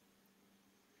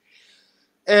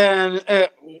 And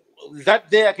that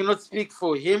day I cannot speak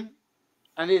for him.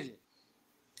 And if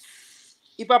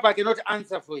Papa cannot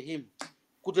answer for him,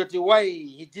 why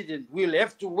he didn't, we'll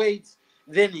have to wait,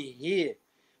 then he hear.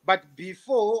 But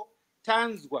before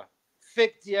Tanzwa,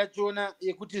 fact yachona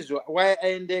yekutizwa why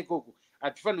aende koko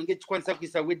atifanira ngechikwanisa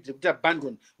kuisa with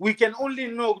abandoned. We can only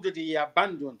know that he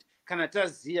abandoned kana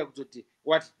taziya kuti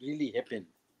what really happened.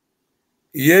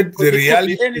 Yet the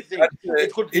reality could be anything.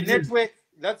 It could be network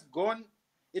that's gone.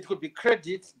 It could be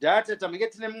credit, data.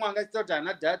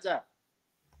 Data,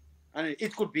 and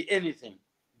it could be anything,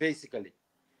 basically.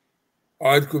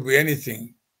 Or it could be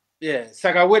anything. Yeah,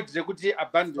 Saka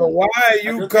abandoned. So why are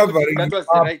you covering him up?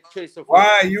 Right choice of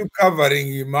why are you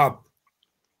covering him up?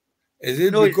 Is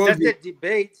it because it's just a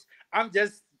debate? I'm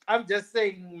just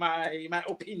saying my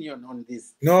opinion on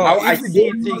this. No, how I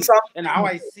see things and how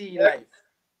I see life.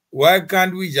 Why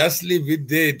can't we just leave it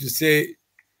there to say,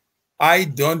 I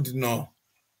don't know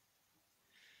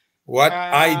what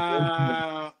I don't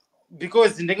know?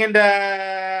 Because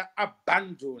ndengenda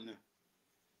abandon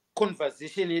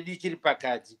conversation yedichiri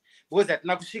pakati because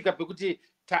atina kusvika pekuti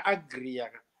taagree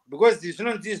because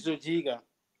zvinonzizochiika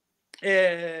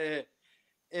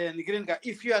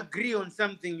if you agree on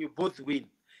something you both win,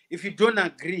 if you don't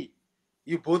agree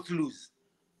you both lose.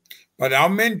 But how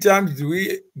many times do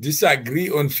we disagree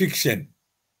on fiction?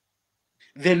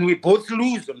 then we both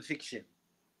lose on fiction.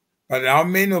 But how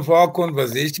many of our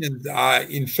conversations are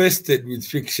infested with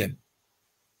fiction?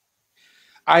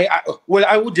 Well,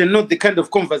 I wouldn't know the kind of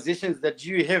conversations that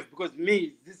you have, because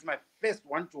this is my first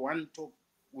one-to-one talk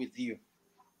with you.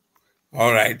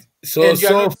 All right. So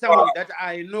you're not someone that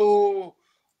I know,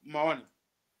 Mawana.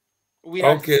 We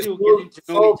are still getting to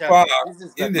know each other. This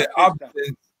is in the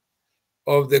absence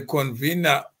of the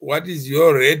convener, what is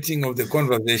your rating of the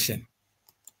conversation?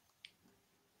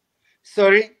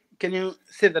 Sorry, can you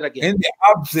say that again? In the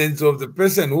absence of the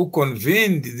person who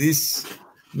convened this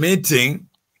meeting,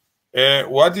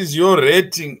 what is your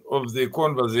rating of the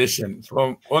conversation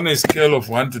on a scale of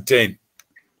 1 to 10? Me,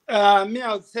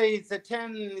 I would say it's a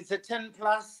 10. It's a 10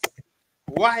 plus.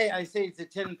 Why I say it's a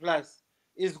 10 plus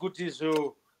is good.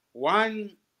 So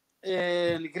one,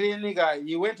 Nigga,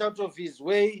 he went out of his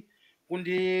way.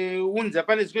 Unza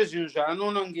pane zvinhu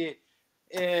zvaanoona kunge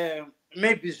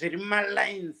maybe zviri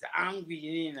malines angu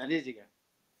inini handizika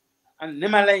and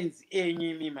nemalines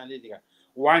enyu imi handizika.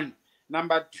 One.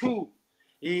 Number two,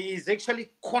 he is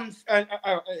actually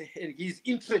he's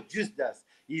introduced us.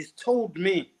 He's told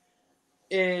me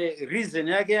reason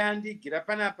yake yandigira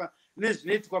panapa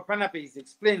nezvinoitwa panapa. He's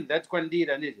explained that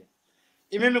kwandiri handizika.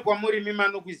 Imimi kwamuri mimi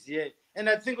anokuziya. And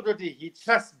I think that he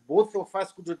trusts both of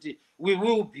us that we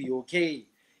will be okay.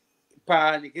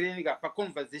 Pa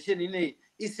conversation in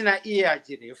isina iye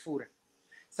achirefura.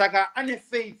 Saka ane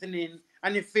faith name.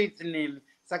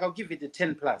 Saka I'll give it a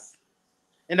 10 plus.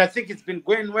 And I think it's been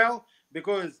going well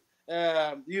because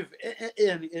you've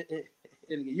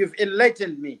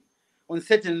enlightened me on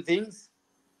certain things,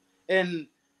 and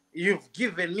you've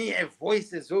given me a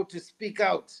voice as well to speak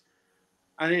out.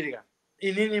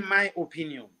 In my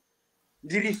opinion,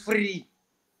 diri free.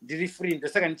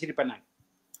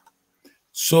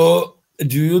 So,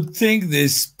 do you think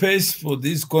there's space for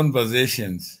these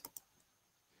conversations?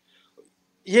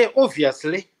 Yeah,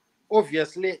 obviously,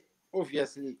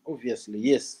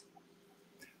 yes.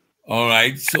 All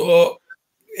right. So,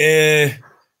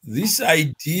 this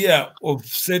idea of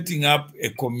setting up a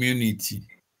community,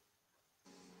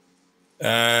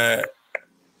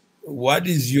 what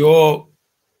is your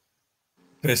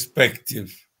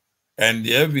perspective? And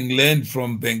having learned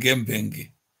from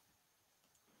Benge,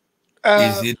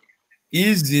 is it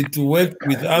easy to work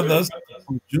with others to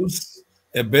produce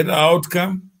a better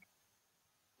outcome?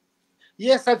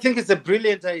 Yes, I think it's a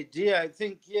brilliant idea. I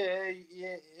think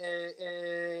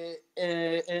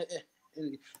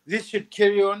this should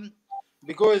carry on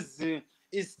because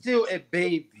it's still a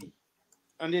baby,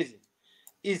 and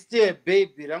it's still a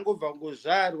baby.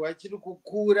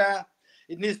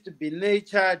 It needs to be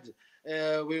nurtured.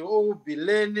 We all be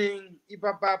learning.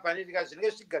 But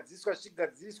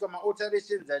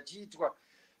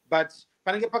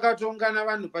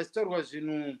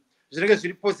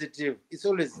positive. It's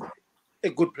always a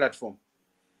good platform.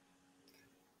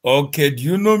 Okay. Do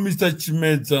you know Mr.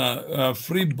 Chimeza,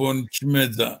 Freeborn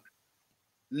Chimeza?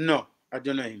 No, I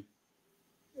don't know him.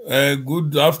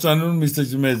 Good afternoon, Mr.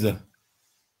 Chimeza.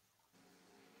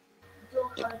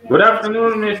 Good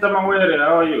afternoon, Mr. Mawere.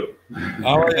 How are you?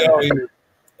 How are you?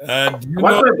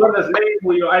 What's my brother's name?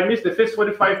 I missed the first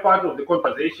 45 part of the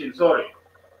conversation. Sorry.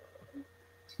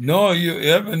 No, you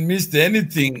haven't missed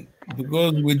anything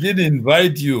because we did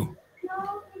invite you.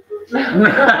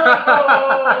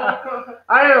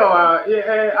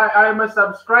 I'm a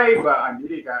subscriber,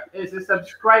 Angelica. As a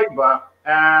subscriber,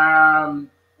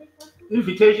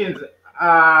 invitations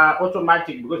are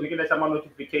automatic because we get some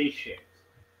notifications.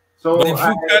 So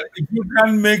but if you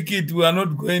can't make it, we are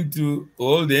not going to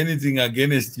hold anything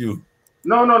against you.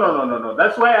 No.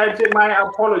 That's why I say my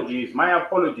apologies.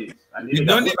 You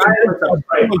don't even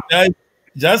apologize.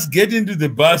 Just get into the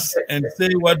bus and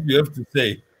say what you have to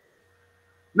say.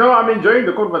 No, I'm enjoying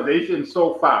the conversation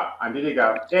so far,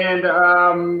 Angelica.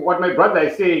 And what my brother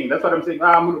is saying, that's what I'm saying.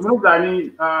 Darom,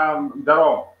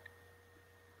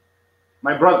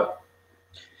 my brother.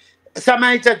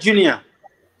 Samaita Jr.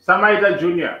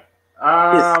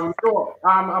 Yes. So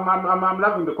I'm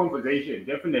loving the conversation,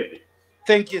 definitely.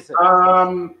 Thank you, sir.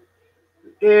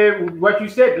 What you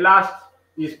said last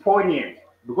is poignant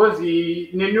because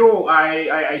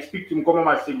I speak to Mukoma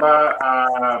Masimba,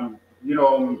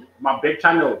 my back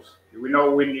channels,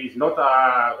 when he's not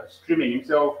streaming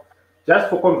himself, just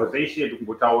for conversation,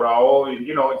 or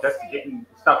just getting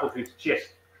stuff off his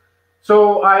chest.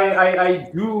 So I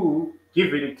do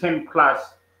give it a 10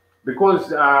 plus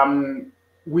because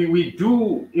we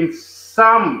do to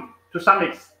some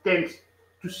extent,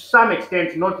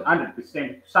 not 100%, to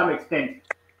some extent,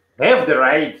 have the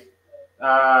right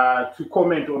to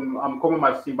comment on Mukoma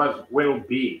Masimba's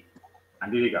well-being.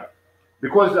 And there you go.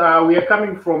 because we are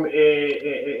coming from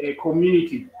a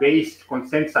community-based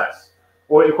consensus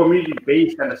or a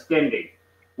community-based understanding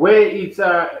where it's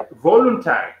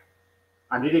voluntary.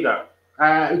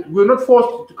 And we're not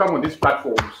forced to come on these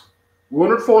platforms. We were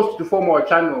not forced to form our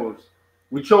channels.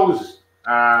 We chose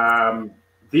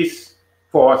this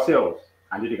for ourselves.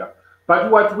 But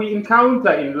what we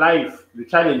encounter in life, the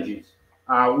challenges,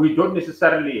 we don't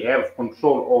necessarily have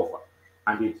control over.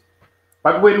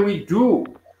 But when we do,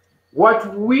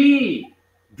 what we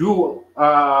do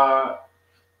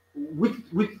with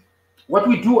what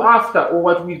we do after, or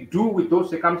what we do with those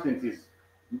circumstances,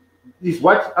 is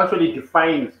what actually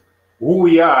defines who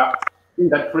we are in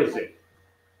that present.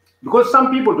 Because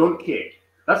some people don't care.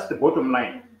 That's the bottom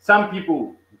line. Some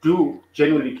people do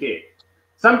genuinely care.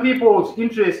 Some people's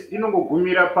interest,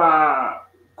 pa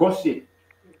gossip.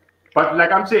 But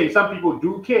like I'm saying, some people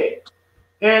do care.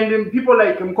 And people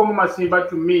like Mukoma Masimba,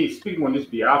 to me, speaking on his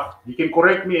behalf, he can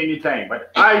correct me anytime.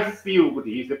 But I feel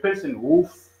he's the person who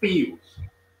feels.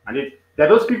 And there are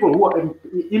those people who are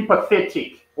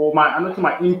empathetic, or not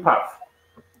my empath.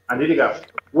 And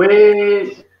where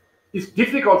it's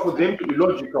difficult for them to be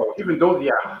logical, even though they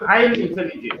are highly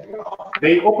intelligent.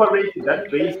 They operate that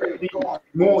base,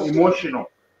 more emotional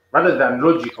rather than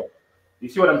logical. You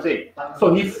see what I'm saying?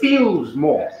 So he feels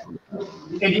more,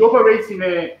 and he operates in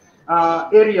a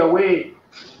area where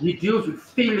he deals with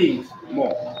feelings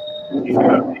more. You see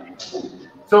what I'm saying?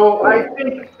 So I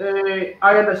think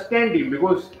I understand him,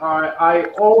 because I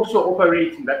also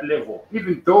operate in that level,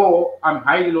 even though I'm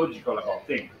highly logical about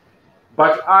things.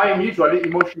 But I'm usually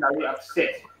emotionally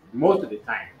upset most of the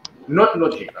time, not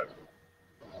logical.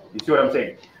 You see what I'm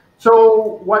saying?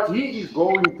 So what he is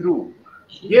going through,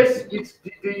 yes, it's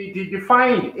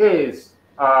defined as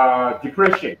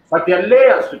depression, but there are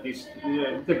layers to this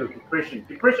type of depression.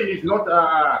 Depression is not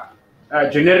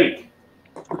generic.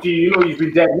 You've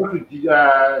been diagnosed with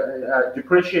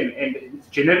depression and it's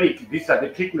generic. These are the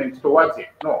treatments towards it.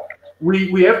 No,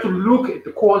 we have to look at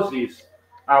the causes,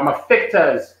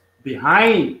 factors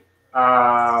behind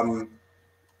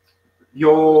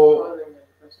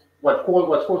what's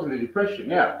causing the depression.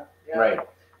 Yeah, right.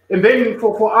 And then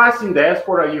for us in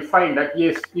diaspora, you find that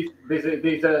yes, there's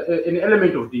an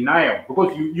element of denial,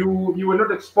 because you were not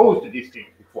exposed to these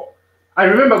things before. I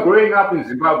remember growing up in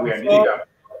Zimbabwe and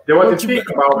there was a thing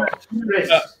about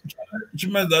stress.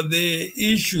 The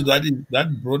issue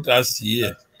that brought us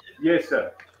here, yes,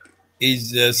 sir,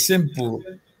 is simple.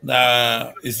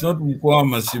 It's not Mukoma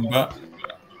Masimba.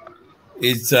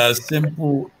 It's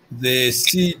simple. The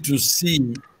C to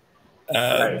C,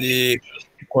 right. The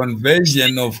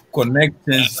conversion of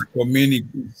connections to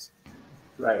communities.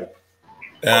 Right.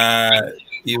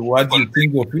 What you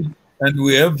think of it? And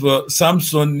we have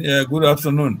Samson. Good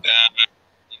afternoon.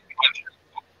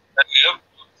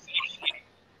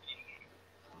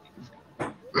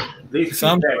 Yes,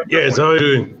 how are you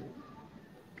doing?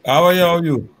 How are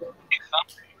you?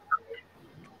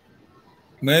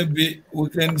 Maybe we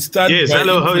can start. Yes,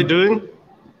 hello, how are you doing?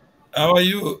 How are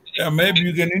you? Maybe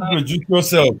you can introduce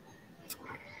yourself.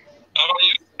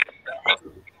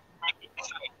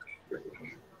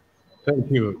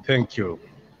 Thank you.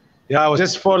 Yeah, I was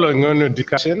just following on your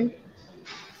discussion,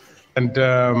 and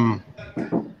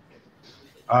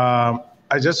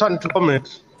I just want to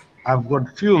comment. I've got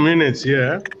a few minutes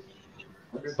here,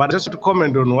 but just to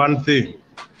comment on one thing.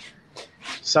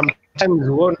 Sometimes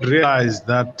you won't realize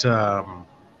that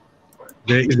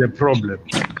there is a problem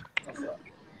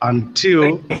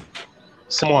until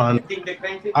someone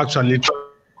actually tells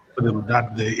them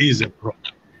that there is a problem.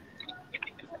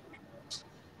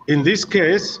 In this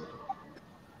case,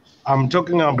 I'm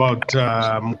talking about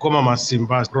Mukoma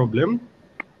Masimba's problem.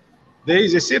 There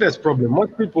is a serious problem.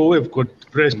 Most people who have got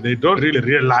depression, they don't really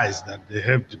realize that they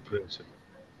have depression.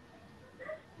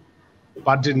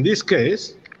 But in this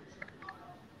case,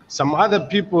 some other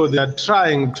people, they are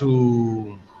trying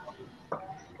to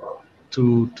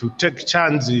take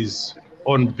chances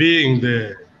on being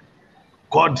the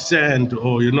God-sent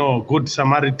or, good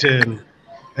Samaritan.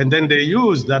 And then they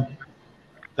use that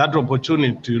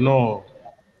opportunity to,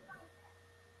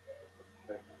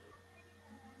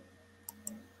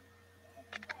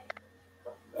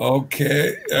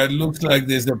 Okay, it looks like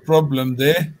there's a problem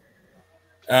there.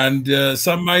 And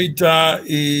Samaita,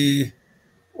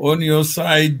 on your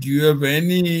side, do you have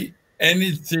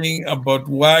anything about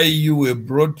why you were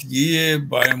brought here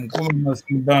by Mukoma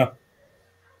Masimba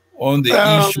on the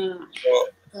issue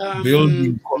of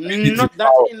building community not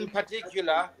that power? in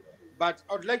particular, but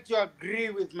I would like to agree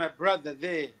with my brother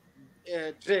there,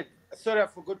 Dred. Sorry, I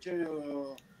forgot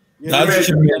to. I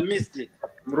missed it.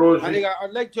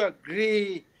 I'd like to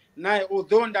agree naye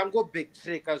although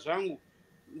ndangobacktracka zvangu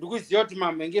ndikuziva kuti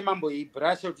menge mambo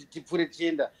eibrasha kuti tipfuure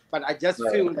tichienda, but I just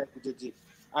feel like kuti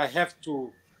I have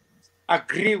to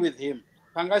agree with him.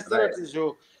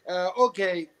 Pangasitaro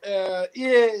okay,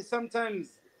 yeah,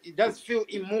 sometimes it does feel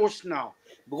emotional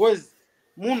because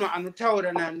munhu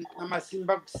anotaura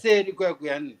naMasimba kuseri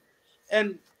kwekuyani.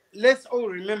 And let's all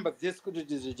remember this kuti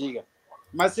tizochiga.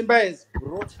 Masimba has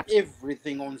brought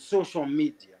everything on social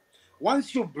media.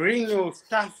 Once you bring your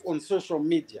stuff on social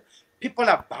media, people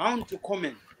are bound to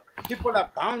comment. People are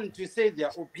bound to say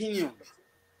their opinions.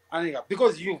 And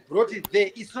because you've brought it there,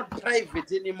 it's not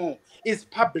private anymore. It's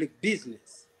public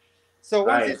business. So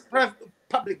once it's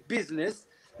public business,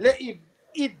 let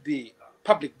it be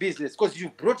public business because you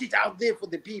brought it out there for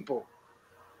the people.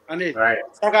 And yes,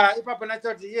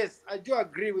 I do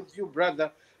agree with you,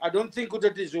 brother. I don't think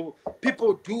that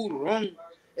people do wrong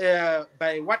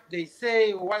by what they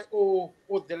say or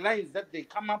the lines that they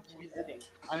come up with.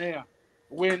 And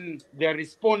when they're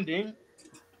responding,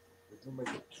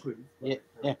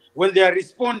 when they are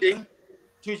responding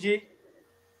to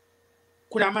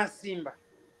Mukoma Masimba,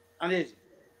 and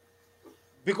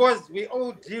because we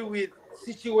all deal with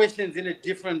situations in a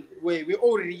different way, we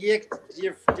all react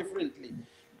differently.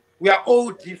 We are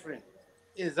all different,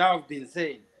 as I've been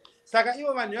saying. Saka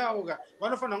ivo vanhu ivavo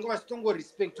vanofanira kunge vachitongo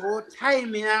respect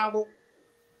time yavo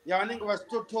yavanenge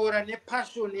vachitotora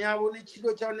nepassion yavo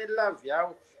nechido chavo nelove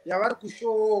yavo yavari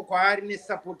kushowo kwaari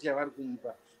nesupport yavari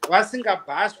kumupa,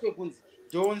 vasingabhashwe kunzi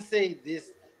don't say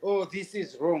this, oh this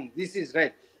is wrong, this is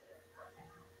right.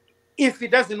 If he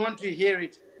doesn't want to hear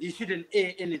it, he shouldn't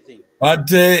air anything. But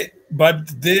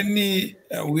then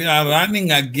we are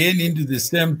running again into the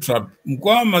same trap.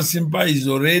 Mukoma Masimba is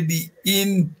already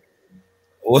in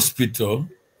hospital,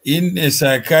 in a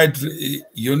psychiatry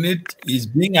unit, is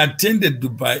being attended to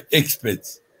by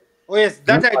experts. Oh yes,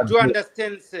 that I do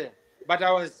understand, sir. But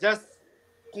I was just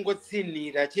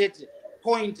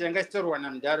point.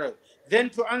 Then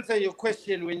to answer your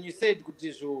question, when you said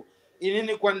Kutizu, in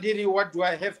Kwandiri, what do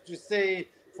I have to say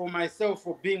for myself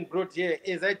for being brought here?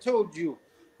 As I told you,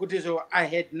 Kutizu, I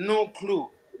had no clue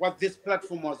what this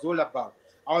platform was all about.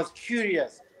 I was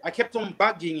curious. I kept on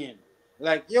bugging him.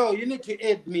 Like, yo, you need to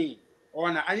add me. Or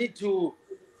I need to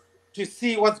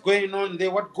see what's going on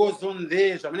there, what goes on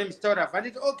there. So my name is Toraf. I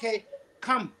did, okay,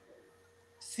 come.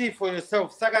 See for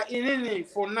yourself. Saga,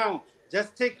 for now,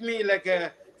 just take me like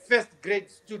a first grade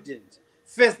student.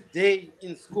 First day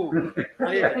in school.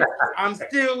 I'm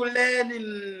still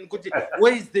learning.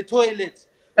 Where is the toilet?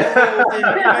 Oh,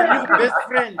 my new best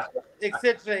friend,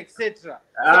 etc., etc.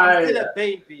 So I'm still a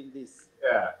baby in this.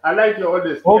 Yeah, I like your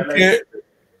honesty. Okay.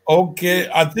 Okay,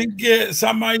 I think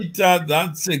Samaita,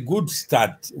 that's a good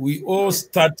start. We all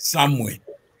start somewhere.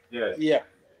 Yes. Yeah.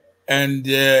 And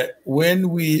when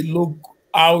we look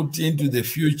out into the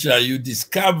future, you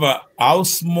discover how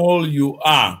small you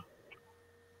are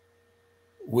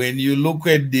when you look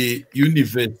at the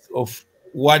universe of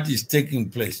what is taking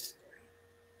place.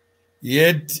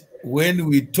 Yet, when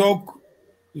we talk,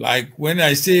 like when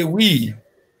I say we,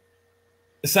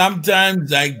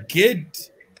 sometimes I get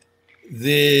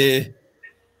the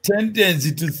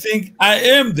tendency to think I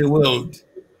am the world.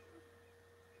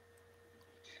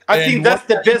 I think that's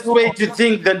the best way to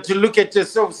think than to look at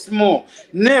yourself small.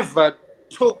 Never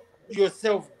talk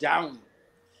yourself down.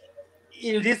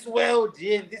 In this world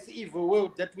here, in this evil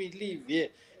world that we live here,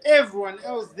 everyone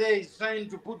else there is trying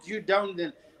to put you down.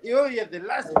 Then you're the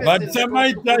last person. But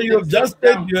Samaita, you have just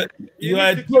said you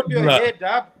are to keep your head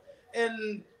up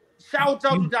and shout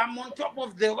out that I'm on top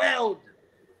of the world.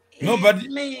 No, but it's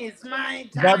me, it's my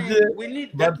time. We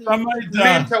need that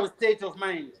mental state of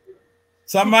mind.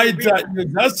 Samaita,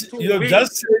 you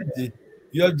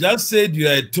have just said you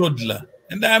are a toddler,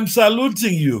 and I am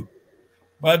saluting you.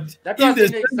 But that was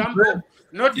an example,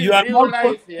 not in real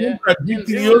life. Yeah, in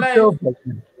real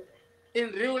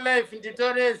life, in the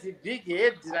Torres, a big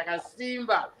head like a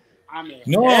Simba. I'm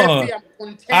happy. I'm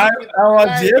content. I was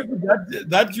happy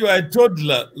that you are a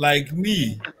toddler like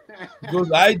me,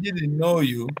 because I didn't know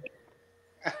you.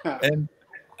 And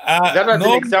that was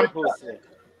an example, sir.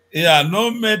 Yeah,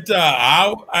 no matter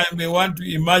how I may want to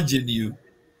imagine you,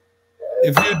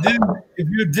 if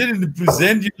you didn't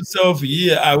present yourself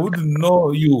here, I wouldn't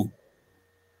know you.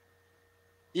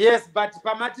 Yes, but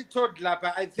Pamati toddler,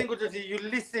 I think that you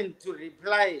listen to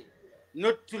reply,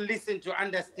 not to listen to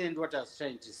understand what I was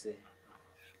trying to say.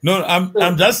 No, I'm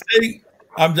just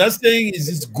saying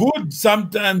it's good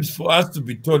sometimes for us to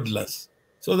be toddlers,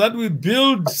 so that we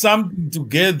build something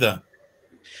together.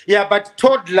 Yeah, but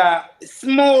toddler,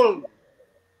 small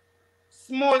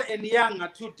and young are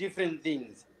two different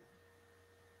things.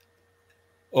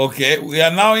 Okay, we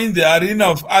are now in the arena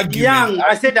of argument. Young.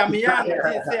 I said I'm young. I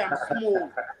didn't say I'm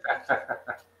small.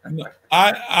 No,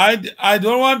 I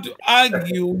don't want to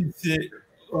argue with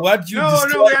what you No,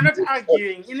 described. no, we are not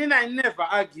arguing. I never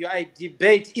argue. I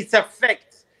debate. It's a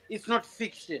fact. It's not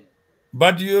fiction.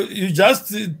 But you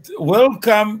just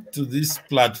welcome to this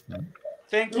platform.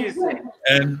 Thank you, sir.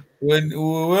 And when we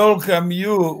welcome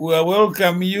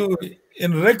you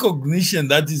in recognition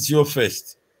that is your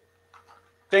first.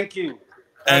 Thank you.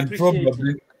 And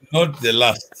probably not the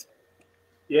last.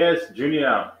 Yes,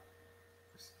 Junior.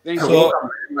 Thank you very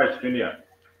much, Junior.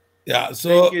 Yeah,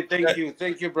 so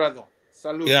thank you, brother.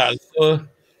 Salute. Yeah,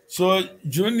 so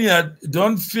Junior,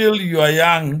 don't feel you are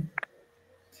young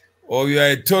or you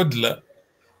are a toddler.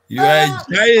 You are a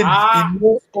giant in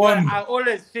your own. I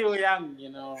always feel young, you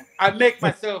know. I make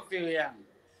myself feel young.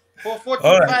 For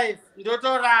 45, right.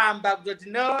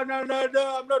 No, I'm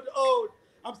not old.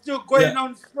 I'm still going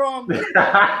on strong.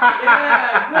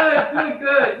 Yeah,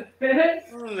 good.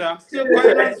 I'm still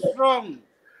going on strong.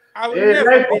 I will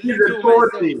never belittle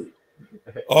myself.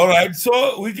 All right,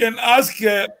 so we can ask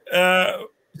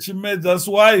Chimeda's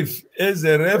wife as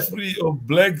a referee of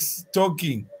blacks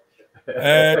talking.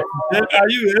 Are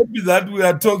you happy that we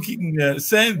are talking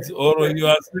sense, or you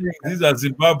are saying these are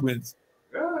Zimbabweans?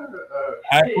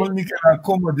 I only can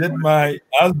accommodate my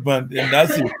husband, and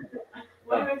that's it.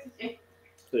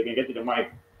 So you can get to the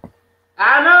mic.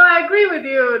 I know, I agree with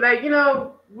you. Like, you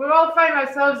know, we all find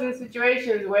ourselves in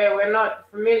situations where we're not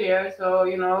familiar. So,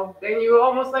 you know, then you're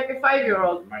almost like a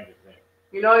 5-year-old.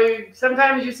 You know,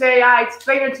 sometimes you say,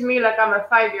 explain it to me like I'm a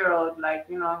 5-year-old. Like,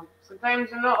 you know, sometimes,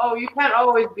 you know, you can't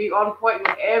always be on point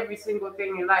with every single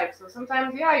thing in life. So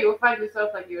sometimes, you'll find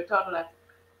yourself like you're a toddler.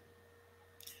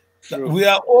 True. We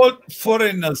are all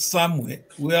foreigners somewhere.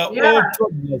 We are all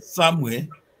toddlers somewhere.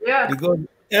 Yeah. Because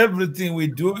everything we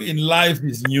do in life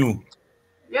is new.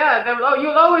 Yeah,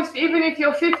 you'll always, even if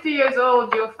you're 50 years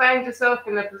old, you'll find yourself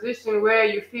in a position where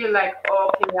you feel like,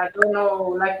 okay, I don't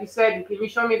know, like you said, can you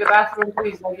show me the bathroom,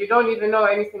 please? Like, you don't even know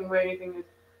anything where anything is.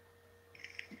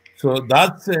 So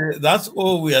that's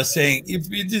all we are saying. If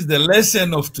it is the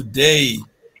lesson of today,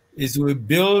 is we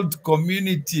build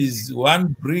communities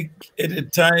one brick at a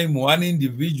time, one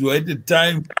individual at a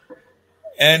time,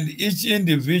 and each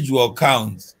individual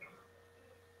counts.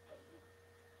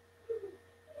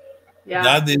 Yeah.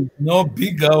 That there is no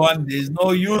bigger one, there is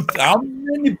no youth. How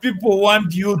many people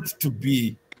want youth to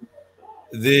be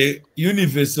the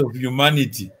universe of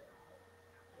humanity?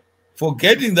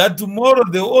 Forgetting that tomorrow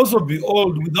they'll also be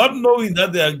old without knowing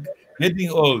that they are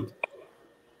getting old.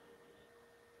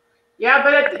 Yeah,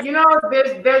 but you know,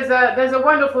 there's a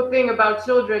wonderful thing about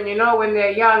children, you know, when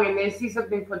they're young and they see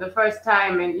something for the first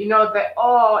time, and you know, the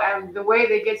awe and the way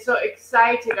they get so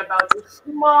excited about this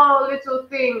small little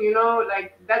thing, you know,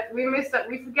 like that we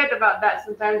forget about that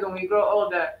sometimes when we grow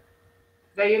older.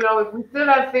 That, you know, we still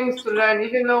have things to learn,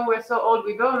 even though we're so old,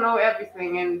 we don't know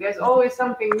everything, and there's always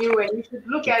something new, and you should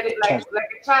look at it like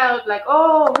a child, like,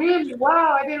 oh, really?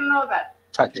 Wow, I didn't know that.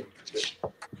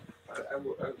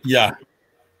 Yeah.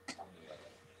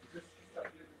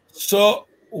 So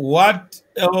what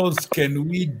else can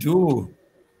we do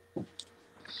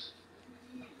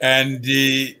and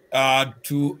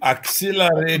to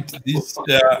accelerate this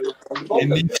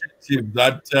initiative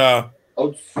that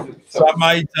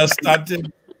Samai just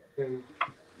started?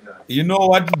 You know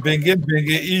what Benge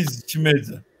Benge is,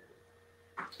 Chimeza?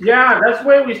 Yeah, that's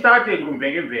where we started with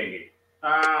Benge Benge.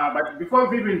 But before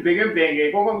we even Benge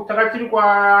Benge, go to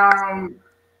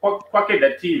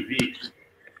the TV.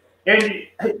 And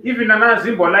even on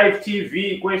Zimbo Live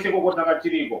TV, in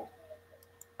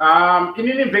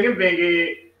Benge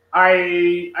Benge,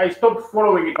 I stopped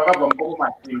following it Mukoma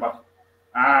Masimba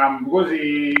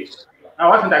because I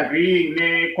wasn't agreeing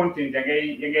with content.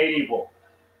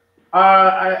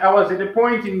 I was at a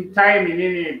point in time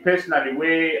personally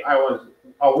where I was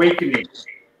awakening.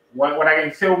 What I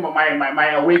can say,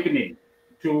 my awakening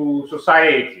to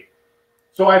society.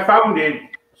 So I found it,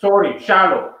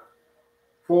 shallow,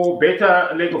 for better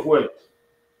lack of words.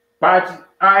 But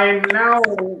I am now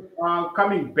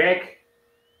coming back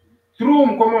through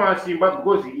Mukoma Masimba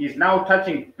because he is now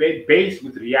touching base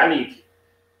with reality.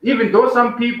 Even though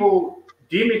some people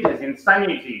deem it as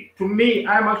insanity, to me,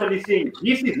 I'm actually saying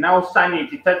this is now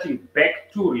sanity touching back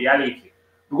to reality,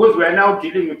 because we are now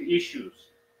dealing with issues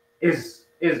as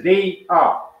they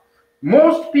are.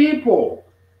 Most people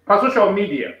on social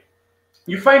media,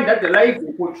 you find that the life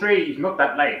they portray is not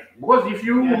that life. Because if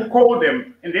you call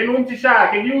them and then,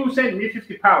 can you send me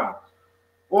 £50?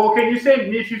 Or can you send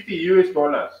me $50 US?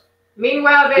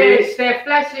 Meanwhile, they're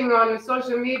flashing on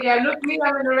social media. Look, me,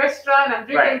 I'm in a restaurant. I'm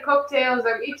drinking cocktails.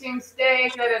 I'm eating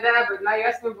steak. Da da da. But now you're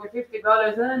asking for $50.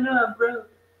 Oh no, I'm broke.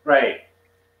 Right.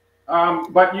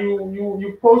 But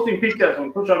you posting pictures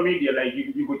on social media like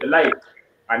you got the life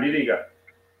and illegal.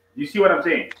 You see what I'm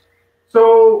saying?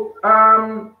 So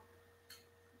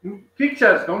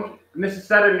pictures don't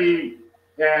necessarily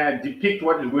depict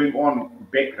what is going on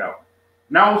background.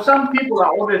 Now, some people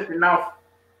are honest enough,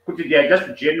 they are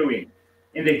just genuine,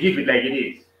 and they give it like it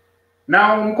is.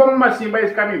 Now, Mukoma Masimba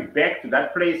is coming back to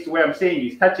that place where I'm saying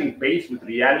he's touching base with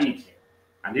reality.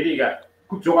 And then he got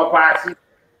kutoka pasi,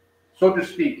 so to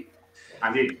speak.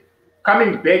 And then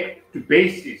coming back to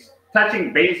basis,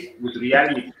 touching base with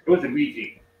reality, those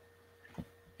meeting.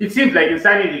 It seems like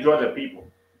insanity to other people.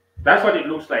 That's what it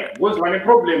looks like. Because when the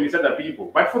problem is other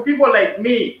people. But for people like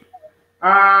me,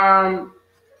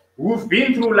 who've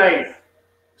been through life,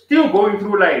 still going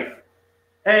through life,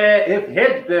 have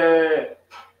had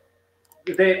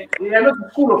they are not the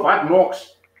school of hard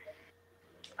knocks,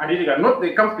 and they are not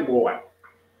the comfortable one.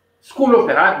 School of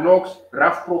the hard knocks,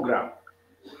 rough program,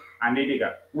 and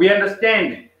we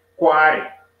understand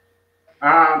Kware.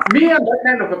 Me, I'm that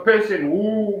kind of a person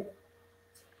who,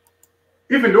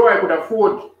 even though I could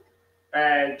afford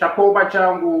Chapoba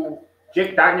Changu,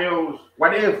 Jack Daniels,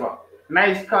 whatever,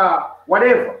 nice car,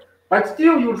 whatever, but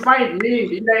still you'll find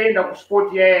me in the end of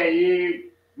sport,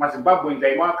 Mazimbabwe in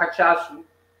the Kachasu.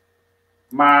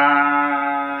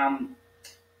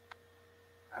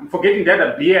 I'm forgetting the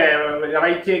other beer.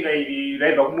 I think I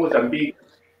read of Mozambique.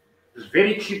 It's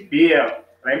very cheap beer.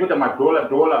 I got my dollar.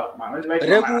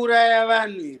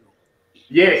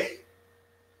 Yes,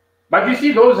 but you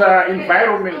see those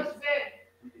environments.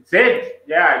 Z,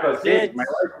 yeah, it was Z. My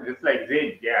wife is like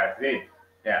Z, yeah, Z,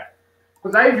 yeah.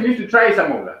 Because I even used to try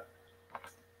some of that.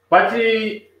 But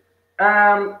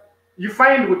you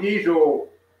find with these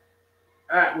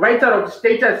right out of the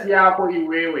status here for you,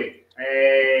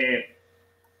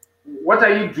 what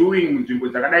are you doing?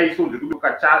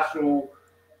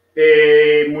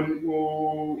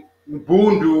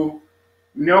 Mbundu,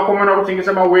 neokomana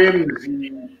kutengesa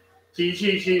mawemzi,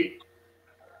 chichichi.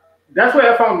 That's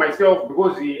where I found myself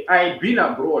because I'd been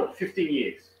abroad 15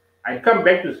 years. I'd come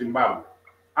back to Zimbabwe.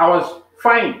 I was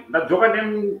fine. That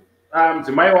Jokanem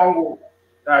Zimayo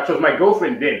she was my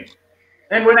girlfriend then.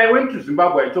 And when I went to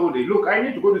Zimbabwe, I told her, look, I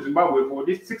need to go to Zimbabwe for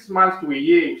this 6 months to a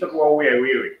year,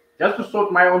 just to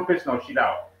sort my own personal shit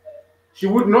out. She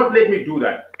would not let me do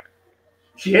that.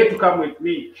 She had to come with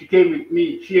me. She came with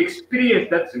me. She experienced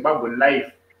that Zimbabwean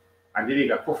life and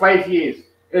for 5 years.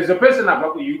 As a person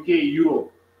about the UK,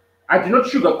 Europe, I did not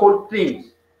sugarcoat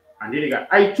things. And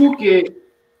I took a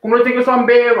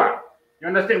you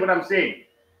understand what I'm saying?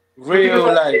 Real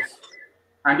life.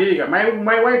 And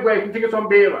my white wife can take some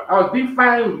beer. I was being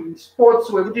fined in sports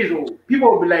where people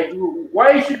will be like,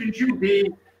 why shouldn't you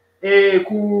be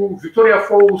Victoria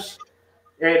Falls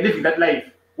living that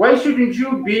life? Why shouldn't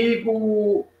you be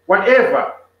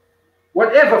whatever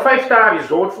 5-star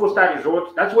resort, 4-star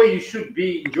resort? That's where you should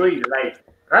be enjoying the life,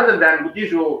 rather than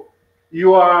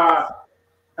you are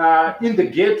in the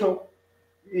ghetto.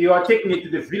 You are taking it to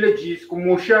the villages,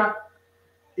 Kumusha.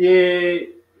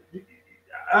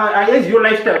 As your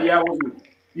lifestyle, yeah,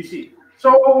 you see.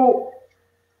 So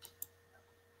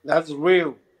that's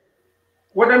real.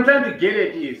 What I'm trying to get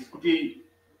at is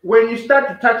when you start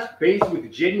to touch base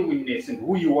with genuineness and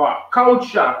who you are,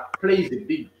 culture plays a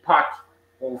big part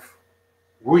of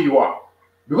who you are.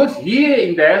 Because here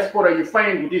in diaspora, you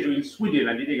find in Sweden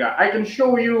and I can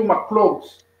show you my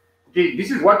clothes. Okay,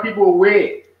 this is what people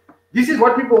wear. This is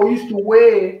what people used to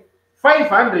wear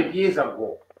 500 years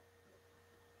ago.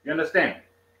 You understand?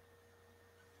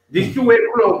 They still wear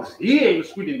clothes. Here in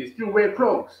Sweden, they still wear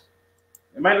clothes.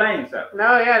 Am I lying, sir?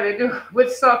 No, yeah, they do.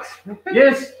 With socks.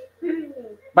 Yes.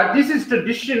 But this is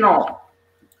traditional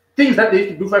things that they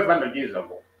used to do 500 years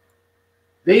ago.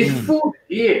 There is food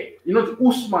here. You know, the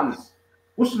Usman's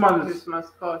blood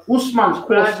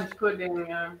pudding,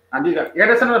 yeah. And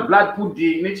there's another blood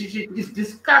pudding. It's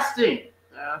disgusting.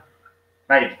 Yeah.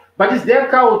 Right. But it's their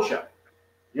culture.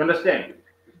 You understand?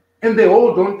 And they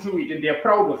hold on to it and they're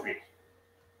proud of it.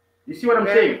 You see what I'm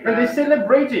saying? And they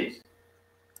celebrate it.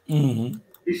 You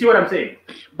see what I'm saying?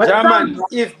 But German,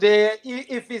 if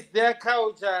it's their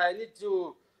culture, I need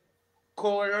to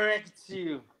correct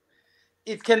you.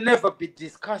 It can never be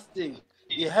disgusting.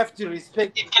 You have to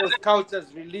respect those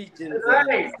cultures, religions,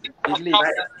 right. And beliefs.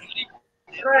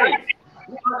 Right.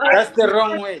 That's the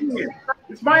wrong way.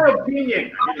 It's my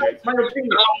opinion. It's my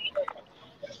opinion.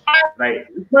 Right.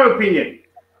 It's my opinion.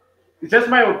 It's just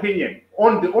my opinion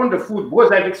on the food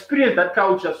because I've experienced that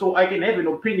culture, so I can have an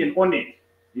opinion on it.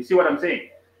 You see what I'm saying?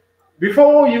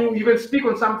 Before you can speak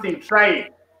on something, try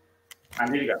it.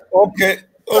 And here you go. Okay.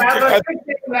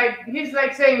 Like he's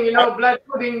like saying, you know, blood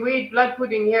pudding. We eat blood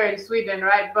pudding here in Sweden,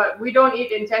 right? But we don't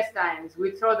eat intestines.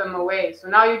 We throw them away. So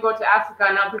now you go to Africa,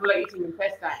 now people are eating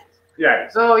intestines. Yeah.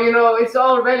 So you know, it's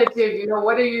all relative. You know,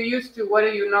 what are you used to? What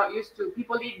are you not used to?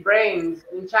 People eat brains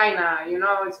in China. You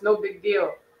know, it's no big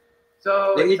deal.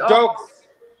 So they eat dogs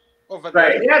over there.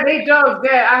 Right. Yeah, they dogs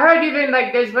there. I heard even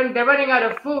like they're running out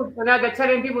of food, so now they're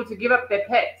telling people to give up their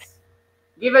pets.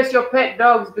 Give us your pet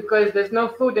dogs because there's no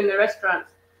food in the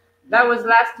restaurants. That was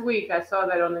last week. I saw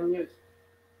that on the news.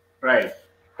 Right.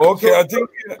 Okay, so,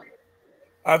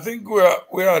 I think we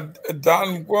are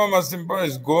done. Mukoma Masimba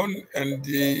is gone, and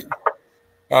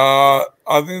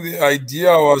I think the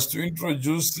idea was to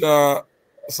introduce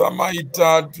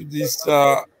Samaita to this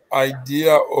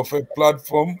idea of a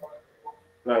platform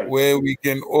where we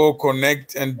can all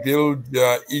connect and build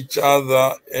each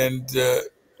other and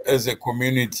as a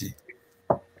community.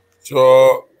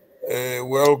 So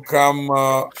welcome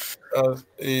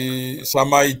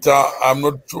Samaita. I'm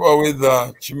not sure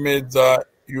whether Chimedza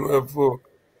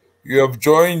you have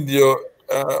joined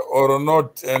or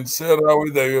not, and Sarah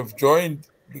whether you have joined,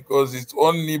 because it's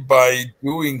only by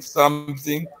doing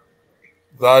something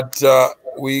that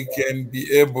we can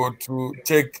be able to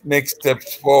take next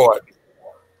steps forward.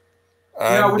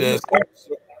 And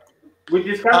we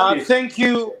discussed this. Thank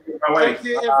you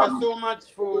Eva so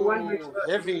much for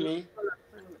having me.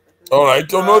 All right,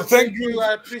 thank you.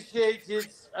 I appreciate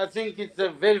it. I think it's a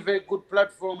very, very good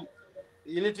platform.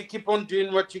 You need to keep on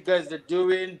doing what you guys are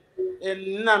doing.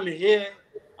 And I'm here.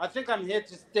 I think I'm here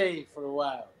to stay for a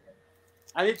while.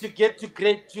 I need to get to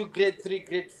grade 2, grade 3,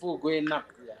 grade 4 going up.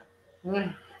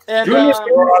 Yeah. And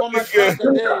for my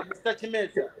brother there, Mr.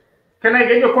 Chimeta. Can I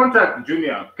get your contact,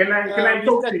 Junior? Can I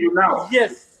talk to you now?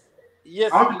 Yes.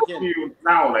 Yes, I'll talk to you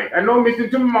now. Like, I know Mr.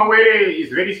 Tumawere is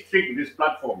very strict with this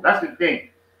platform. That's the thing.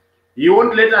 You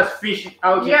won't let us fish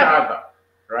out each other,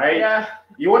 right? Yeah.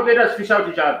 You won't let us fish out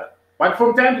each other. But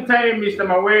from time to time, Mr.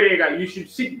 Mawere, you should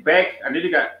sit back and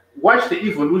watch the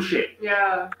evolution.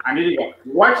 Yeah. And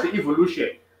watch the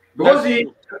evolution. Because he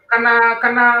can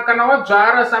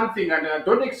something and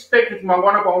don't expect it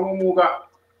mangwana kwa umuga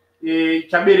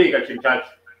chaberega chinchachi.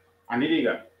 And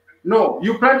no,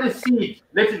 you plant a seed,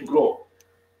 let it grow.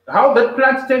 How that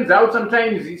plant turns out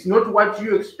sometimes is not what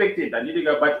you expected,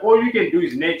 but all you can do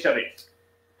is nurture it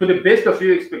to the best of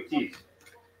your expertise.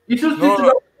 It's just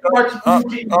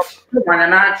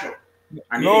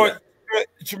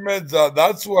Chimedza,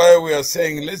 that's why we are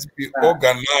saying let's be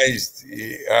organized.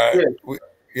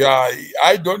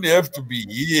 I don't have to be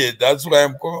here. That's why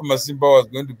Mukoma Masimba was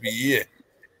going to be here,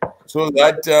 so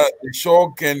that the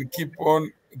show can keep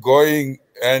on going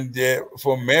and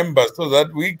for members, so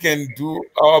that we can do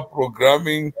our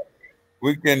programming,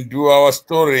 we can do our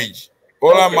storage.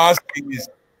 All I'm asking is,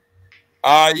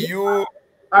 are you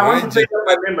registered?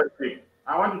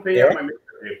 I want to pay up my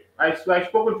membership. I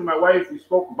spoken to my wife, we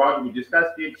spoke about it, we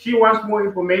discussed it. She wants more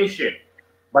information,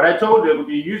 but I told her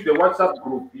we use the WhatsApp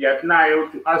group yet now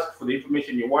to ask for the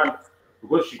information you want,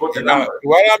 because she got the number.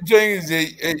 What I'm saying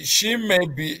is she may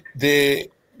be the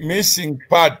missing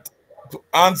part to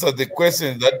answer the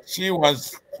question that she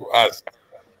wants to ask.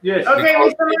 Yes. Okay,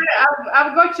 Mr. Mayor,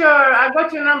 I've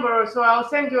got your number, so I'll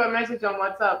send you a message on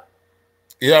WhatsApp.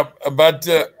 Yeah, but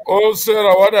also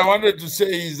what I wanted to say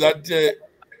is that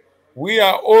we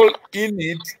are all in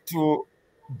it to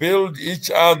build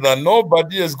each other.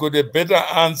 Nobody has got a better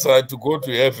answer to go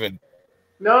to heaven.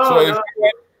 No, so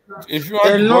if you want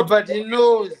and to nobody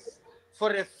knows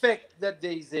for a fact that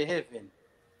there is a heaven.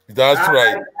 That's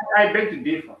right. I beg to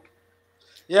differ.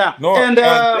 Yeah. No, and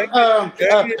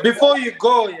before you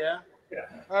go,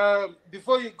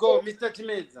 before you go, Mr.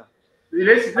 Chimedza,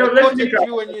 I quoted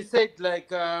you when you said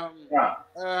like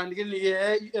and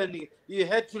you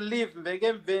had to leave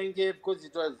because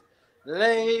it was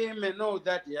lame and all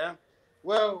that. Yeah.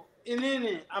 Well,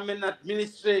 I'm an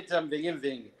administrator.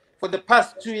 For the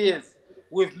past 2 years,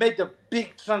 we've made a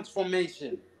big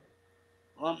transformation.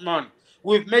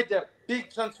 We've made a big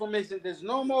transformation. There's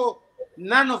none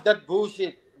of that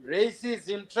bullshit.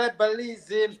 Racism,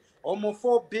 tribalism,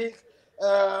 homophobic,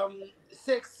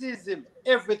 sexism,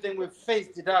 everything, we've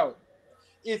phased it out.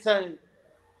 It's a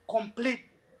complete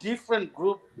different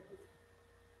group.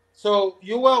 So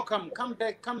you're welcome. Come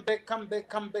back.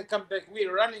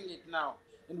 We're running it now,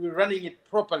 and we're running it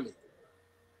properly.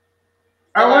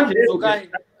 I want to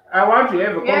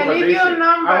have a conversation.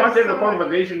 I want to have a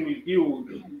conversation with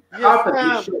you after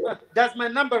this show. Does my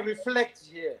number reflect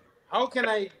here? How can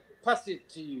I pass it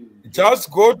to you. Just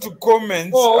go to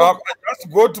comments. Oh. Just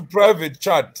go to private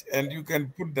chat, and you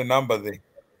can put the number there.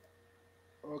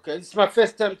 Okay, it's my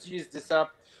first time to use this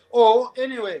app. Oh,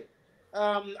 anyway,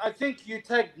 I think you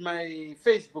tagged my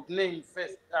Facebook name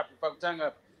first up,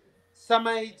 Pakutanga.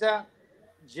 Samaita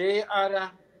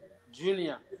JR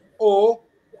Junior or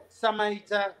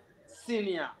Samaita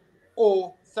Senior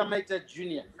or Samaita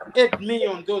Junior. Add me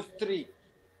on those three.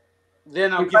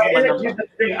 Then I'll give you my number.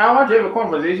 I want to have a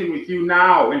conversation with you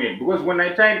now, innit? Because when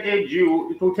I try and add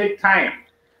you, it will take time.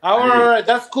 All right,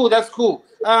 that's cool. That's cool.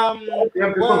 We have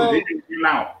the conversation with you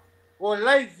now. Well,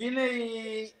 live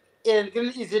is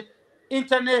it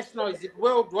international? Is it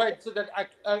worldwide? So that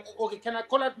okay, can I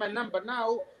call out my number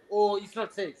now, or it's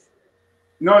not safe?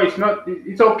 No, it's not.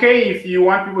 It's okay if you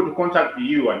want people to contact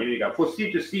you, Angelica, for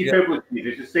C2C purposes.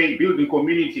 It's to say building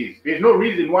communities. There's no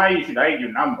reason why you should hide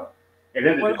your number.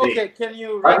 Well, okay, can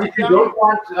you write but it if you down? don't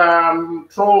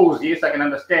want trolls, yes, I can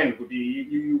understand.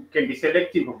 You can be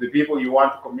selective of the people you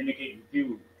want to communicate with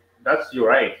you. That's your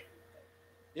right.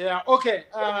 Yeah, okay.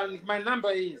 My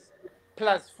number is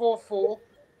 +44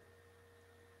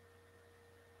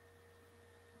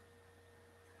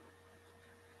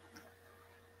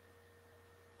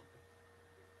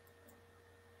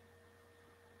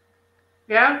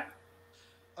 Yeah.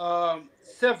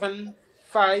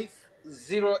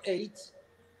 7508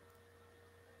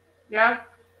 Yeah.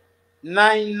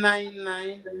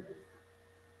 999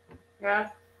 Yeah.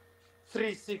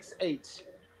 368.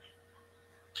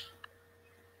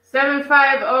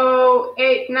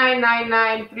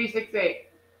 750-8999-368.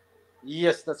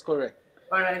 Yes, that's correct.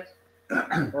 All right.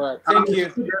 All right, thank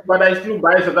you. But I still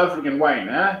buy South African wine,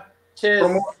 huh?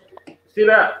 Cheers. See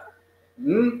that?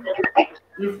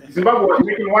 If Zimbabwe was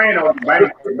making wine, I would buy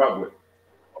it from Zimbabwe.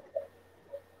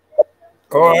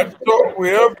 All right, so we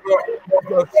have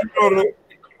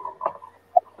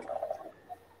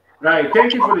Right,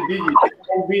 thank you for the digits.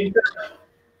 We'll be in touch.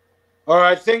 All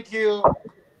right, thank you.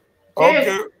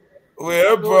 Okay, we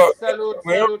have Salute.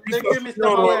 we have Thank you, Mr.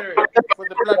 Mawere, for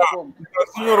the platform.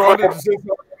 Mr. wanted to say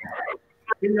something.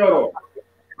 Signoro.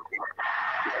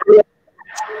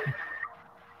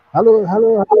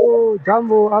 Hello,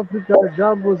 Jambo Africa,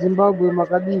 Jambo Zimbabwe,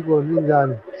 Makadiko,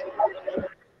 Linjani.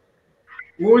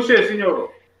 Mushe, Signoro.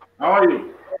 How are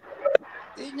you?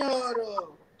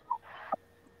 Signoro.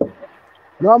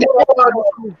 No, I'm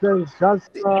thanks,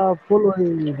 just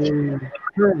following the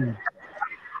trend.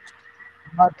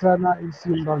 Matana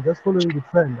Isimba, I'm just following the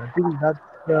trend. I think that's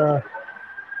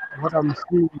what I'm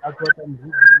seeing, that's what I'm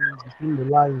reading between the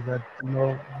lines, that,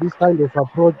 this kind of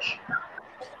approach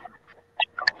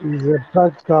is a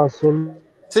practical solution.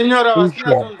 Signora,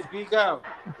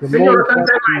 The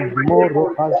more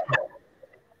robust,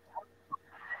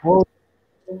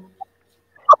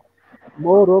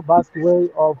 more robust way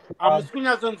of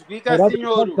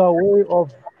practical way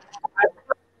of.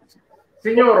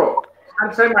 Signoro,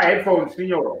 answer my headphones,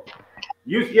 Signoro.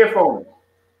 Use earphones.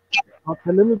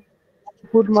 Okay, let me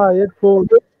put my headphones.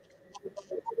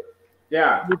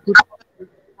 Yeah.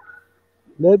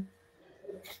 Let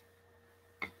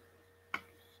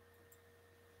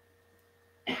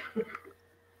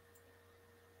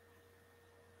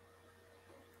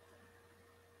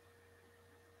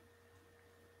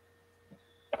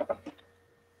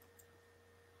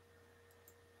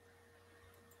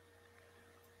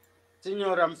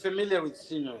Signor, I'm familiar with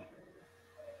Signor.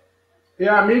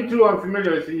 Yeah, me too. I'm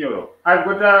familiar with Signor. I've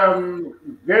got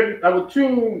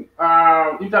two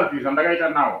interviews on the right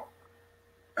now.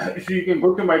 So you can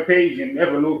go to my page and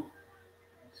have a look.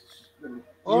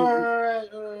 All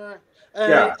right.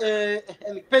 Yeah.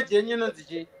 And page,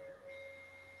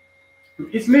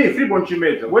 it's me, Fribon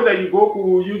Chimeta. Whether you go to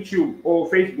YouTube or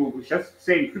Facebook, it's just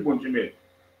saying Fribon Chimeta.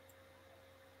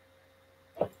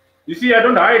 You see, I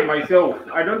don't hide myself.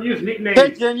 I don't use nicknames.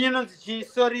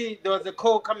 Sorry, there was a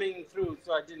call coming through,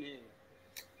 so I didn't hear you.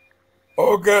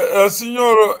 Okay,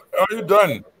 Signor, are you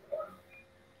done?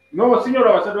 No, Signor,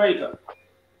 I said right.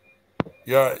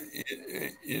 Yeah,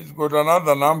 he's got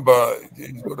another number.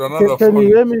 He's got another phone. Can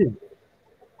you hear me?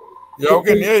 Yeah, we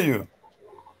can hear you.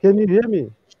 Can you hear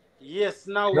me? Yes,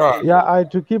 now. Yeah, I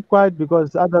had to keep quiet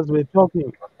because others were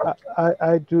talking. I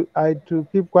had to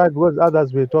keep quiet because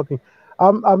others were talking.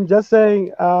 I'm just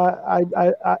saying. I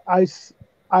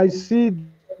see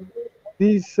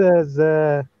this as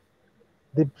the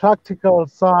practical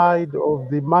side of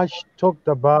the much talked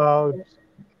about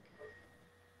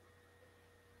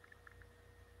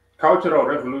cultural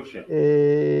revolution.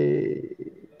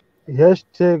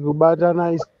 Hashtag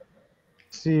Ubatana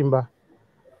Simba.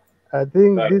 I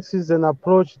think this is an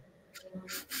approach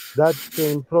that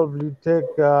can probably take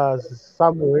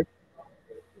somewhere,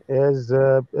 as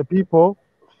a people,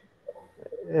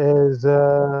 as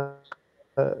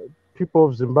people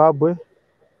of Zimbabwe,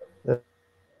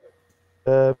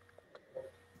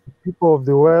 people of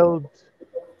the world,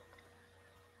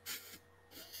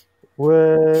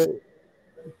 where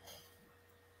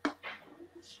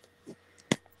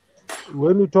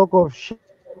when we talk of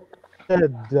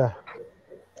shared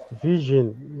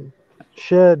vision,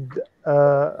 shared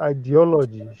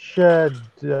ideology, shared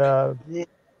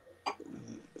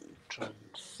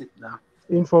Sit down.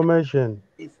 information,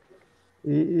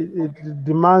 it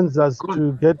demands us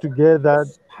to get together,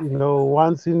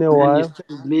 once in a And then you while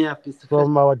started me up. It's the first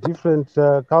from our different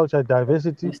culture you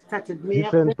diversity, started me up.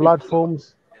 different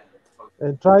platforms,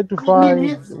 and try to find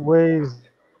Minutes. ways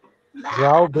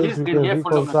how best He's we been can here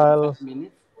for longer than reconcile 5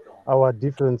 minutes. our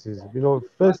differences.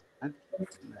 First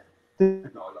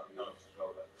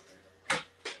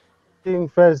thing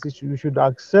first, we should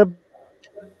accept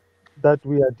that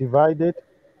we are divided,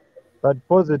 but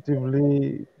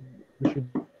positively, we should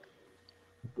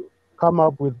come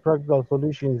up with practical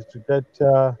solutions to get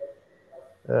to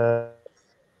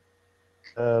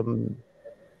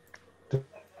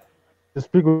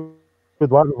speak with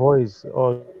one voice,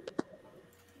 or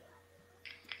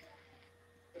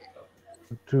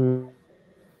to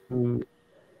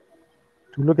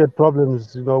look at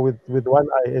problems, with one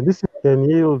eye. And this can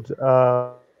yield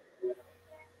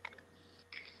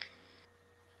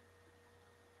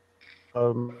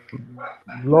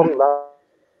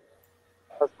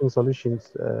long-lasting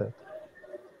solutions.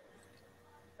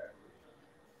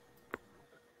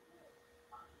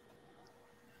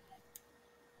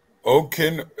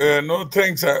 Okay, no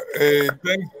thanks.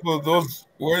 Thanks for those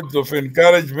words of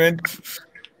encouragement.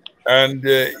 And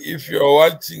if you are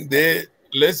watching there,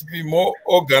 let's be more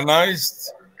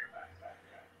organized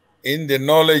in the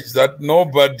knowledge that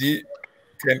nobody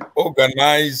can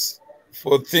organize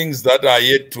for things that are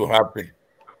yet to happen.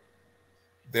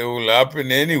 They will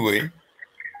happen anyway,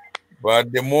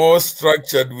 but the more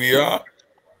structured we are,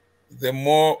 the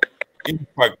more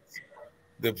impact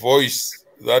the voice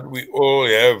that we all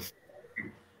have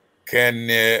can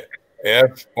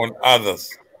have on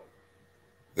others.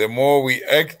 The more we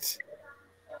act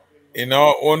in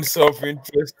our own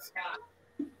self-interest,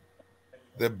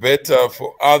 the better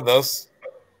for others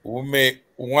who may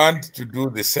want to do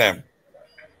the same.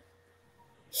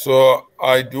 So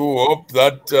I do hope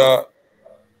that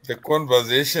the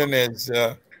conversation has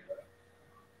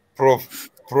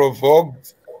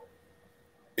provoked,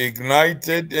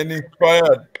 ignited, and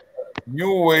inspired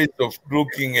new ways of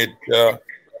looking at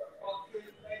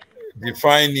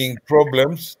defining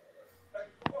problems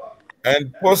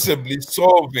and possibly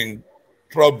solving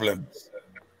problems.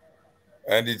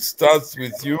 And it starts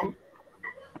with you,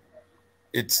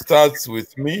 it starts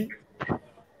with me,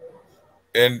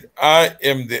 and I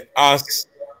am the us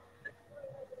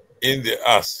in the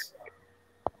us.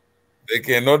 There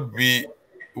cannot be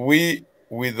we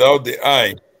without the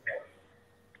I.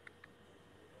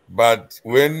 But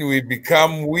when we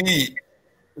become we,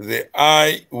 the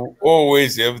I will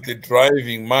always have the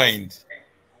driving mind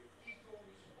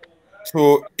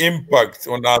to impact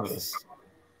on others.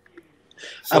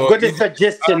 I've So got a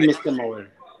suggestion, Mr. Mawel.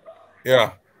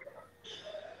 Yeah.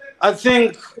 I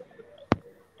think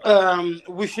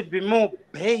we should be more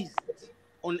based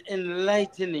on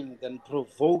enlightening than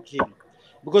provoking,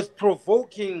 because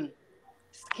provoking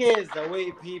scares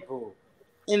away people.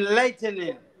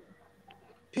 Enlightening,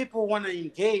 people want to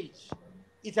engage.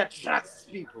 It attracts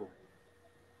people.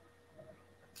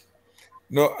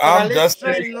 No, I'm just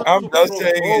saying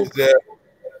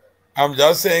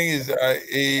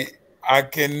I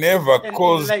can never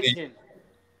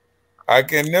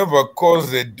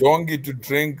cause a donkey to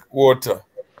drink water,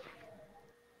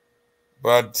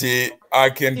 but I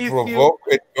can provoke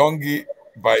a donkey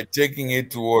by taking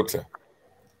it to water.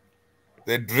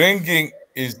 The drinking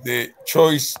is the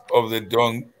choice of the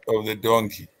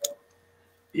donkey.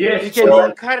 Yes, you can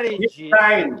encourage it. You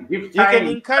can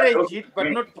encourage it, but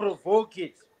not provoke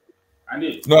it.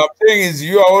 No, I'm saying is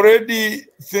you are already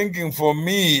thinking for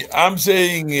me. I'm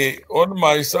saying on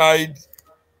my side,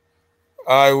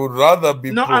 I would rather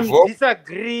be provoked. I'm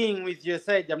disagreeing with your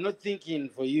side. I'm not thinking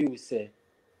for you, sir.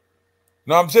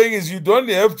 No, I'm saying is you don't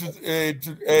have to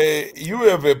you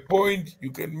have a point.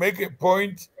 You can make a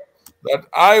point that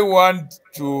I want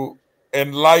to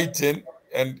enlighten,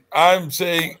 and I'm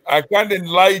saying I can't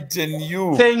enlighten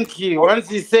you. Thank you. Once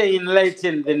you say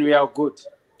enlighten, then we are good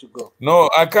to go. No,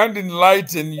 I can't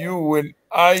enlighten you when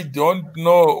I don't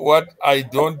know what I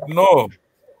don't know.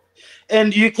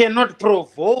 And you cannot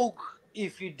provoke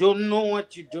if you don't know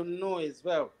what you don't know as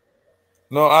well.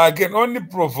 No, I can only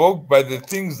provoke by the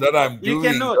things that I'm You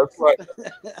doing. cannot. That's why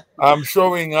I'm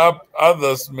showing up.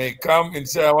 Others may come and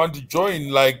say, I want to join.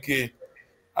 Like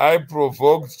I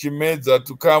provoked Chimedza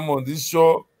to come on this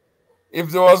show. If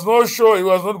there was no show, he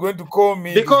was not going to call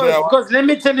me to say, Because let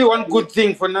me tell you one good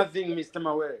thing for nothing, Mr.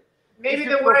 Mawere. Maybe If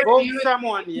the you word provoke you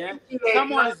someone, yeah,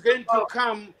 someone is going to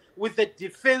come with a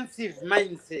defensive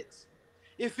mindset.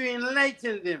 If you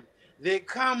enlighten them, they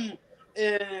come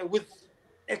with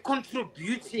a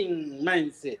contributing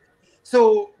mindset.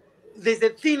 So there's a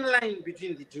thin line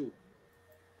between the two.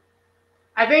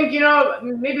 I think,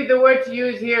 maybe the word to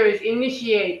use here is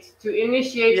initiate. To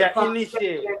initiate a conversation.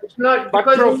 Initiate. It's not But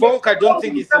because provoke, I don't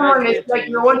think it's someone right is like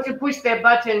you want to push their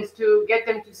buttons to get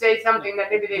them to say something that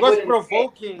maybe they because wouldn't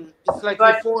provoking, say. it's like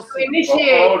But you're forcing. to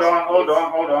initiate. Hold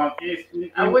on.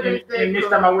 I wouldn't say In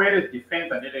Mr. Mawere's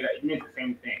defense, it means the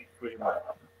same thing, pretty much.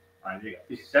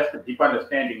 It's just a deep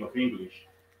understanding of English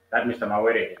that Mr.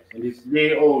 Mawere has. And it's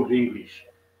day old English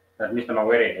that Mr.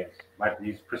 Mawere has. But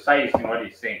he's precise in what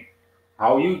he's saying.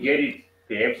 How you get it,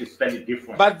 perhaps is slightly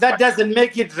different. But that doesn't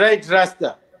make it right,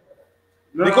 Rasta.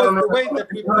 Because the way that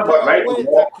we put our right, words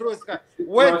across,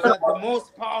 words are the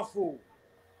most powerful.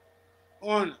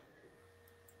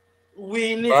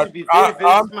 We need to be very, very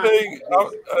I'm smart. saying,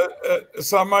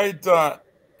 Samaita,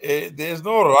 there's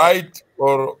no right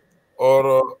or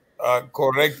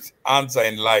correct answer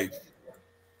in life.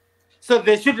 So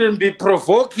they shouldn't be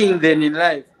provoking then in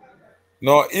life.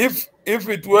 No, if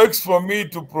it works for me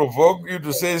to provoke you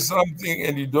to say something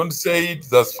and you don't say it,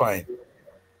 that's fine.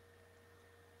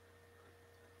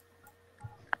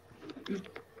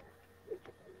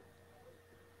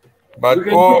 But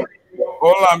all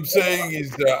I'm saying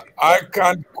is that I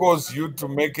can't cause you to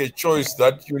make a choice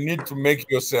that you need to make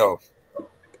yourself.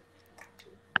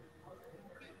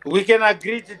 We can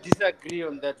agree to disagree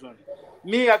on that one.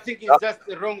 Me, I think it's just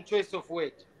the wrong choice of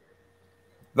word.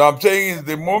 Now I'm saying is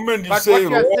the moment you But say what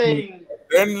you're wrong, saying,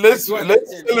 then let's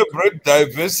celebrate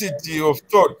diversity of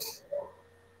thought.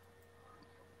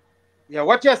 Yeah,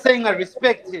 what you're saying, I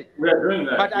respect it. We are doing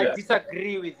that, but I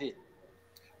disagree with it.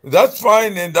 That's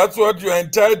fine, and that's what you're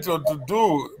entitled to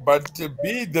do, but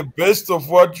be the best of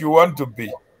what you want to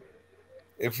be.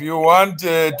 If you want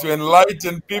to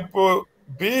enlighten people,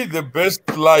 be the best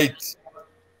light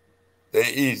there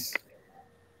is.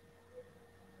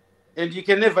 And you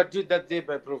can never do that there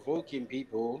by provoking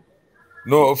people.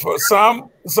 No, for some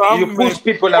you push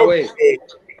people away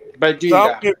by doing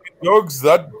that. Some dogs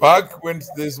that bark when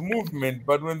there's movement,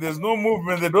 but when there's no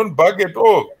movement, they don't bark at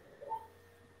all.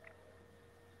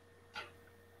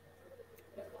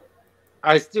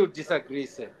 I still disagree,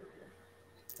 sir.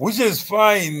 Which is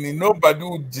fine. Nobody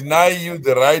would deny you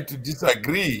the right to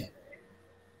disagree.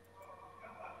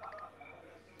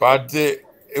 But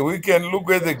we can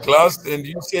look at the glass and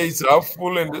you say it's half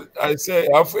full and I say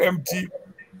half empty.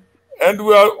 And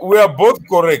we are both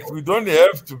correct. We don't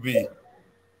have to be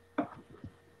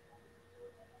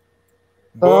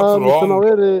both Mr. wrong.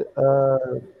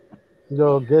 Mawere,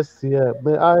 your guest here,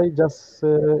 may I just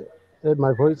add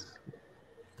my voice?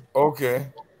 Okay.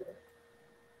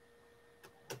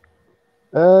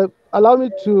 Allow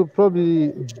me to probably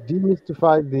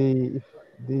demystify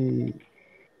the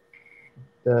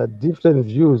different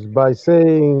views by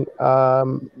saying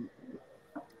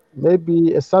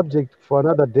maybe a subject for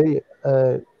another day.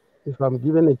 If I'm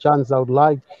given a chance, I would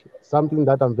like something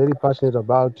that I'm very passionate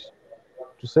about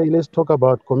to say, let's talk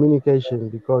about communication,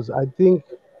 because I think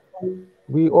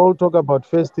we all talk about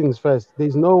first things first.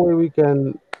 There's no way we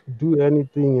can do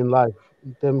anything in life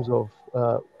in terms of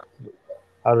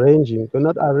arranging. You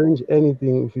cannot arrange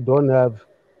anything if you don't have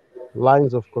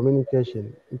lines of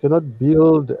communication. You cannot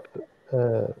build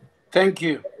thank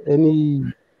you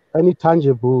any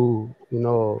tangible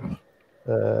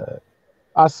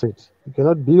asset. You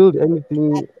cannot build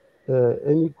anything,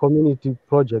 any community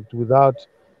project without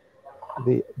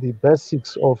the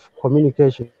basics of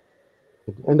communication.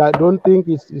 And I don't think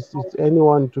it's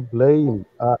anyone to blame.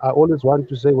 I always want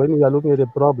to say, when we are looking at a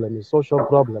problem, a social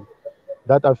problem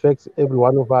that affects every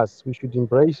one of us, we should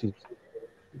embrace it.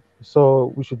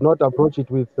 So we should not approach it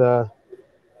with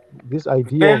this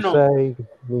idea of saying,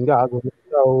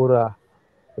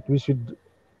 but we should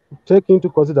take into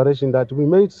consideration that we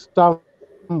may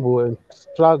stumble and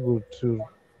struggle to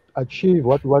achieve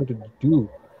what we want to do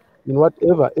in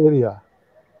whatever area,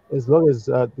 as long as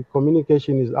the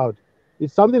communication is out.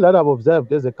 It's something that I've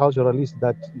observed as a culturalist,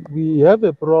 that we have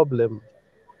a problem.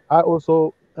 I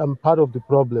also am part of the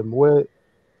problem, where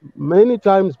many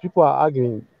times people are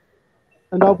arguing.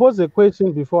 And I'll pose a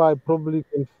question before I probably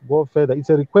can go further.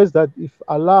 It's a request that, if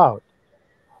allowed,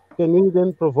 can we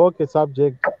then provoke a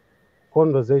subject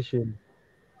conversation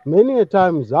Many a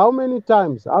times, how many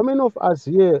of us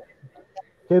here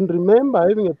can remember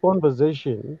having a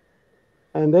conversation,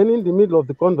 and then in the middle of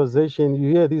the conversation,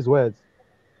 you hear these words,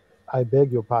 I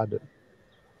beg your pardon.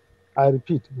 I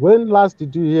repeat, when last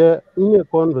did you hear in a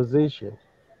conversation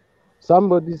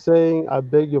somebody saying, I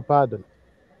beg your pardon?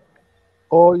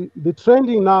 Or the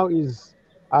trending now is,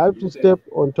 I have to step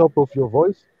on top of your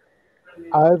voice.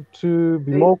 I have to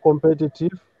be more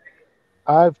competitive.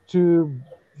 I have to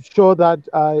show that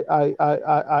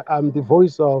I'm the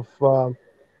voice of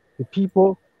the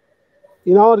people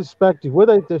in our respective,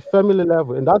 whether it's a family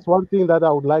level. And that's one thing that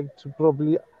I would like to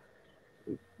probably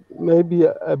maybe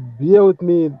bear with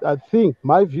me. I think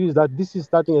my view is that this is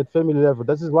starting at family level.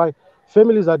 This is why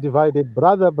families are divided.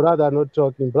 Brother are not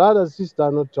talking. Brother, sister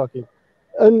are not talking.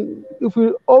 And if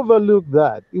we overlook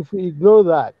that, if we ignore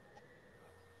that,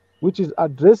 which is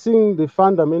addressing the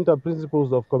fundamental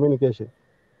principles of communication,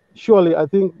 surely I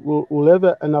think we'll have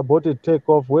an aborted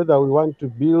takeoff, whether we want to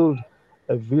build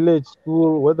a village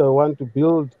school, whether we want to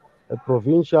build a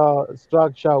provincial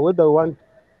structure, whether we want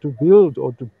to build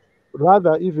or to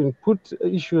rather even put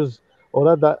issues or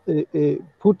rather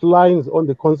put lines on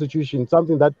the constitution,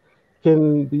 something that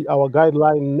can be our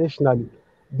guideline nationally.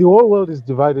 The whole world is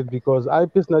divided because I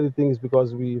personally think it's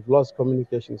because we've lost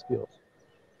communication skills.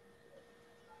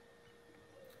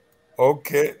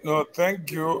 Okay, no,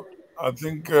 thank you. I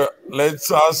think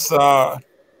let's us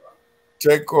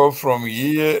take off from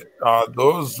here.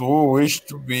 Those who wish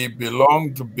to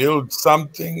belong to build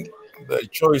something, the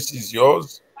choice is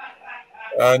yours.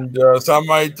 And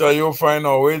Samaita, your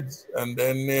final words, and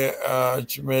then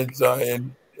Chimeza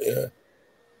and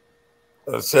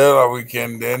Sarah, we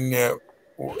can then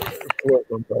close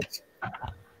on that.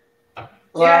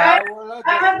 Well, I would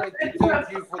just like to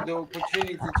thank you for the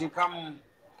opportunity to come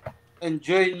and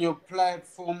join your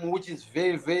platform, which is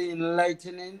very, very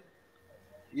enlightening.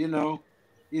 You know,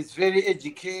 it's very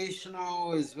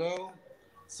educational as well.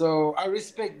 So I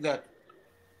respect that.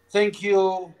 Thank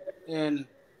you, and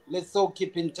let's all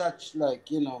keep in touch. This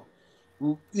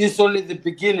is only the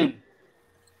beginning.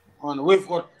 We've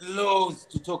got loads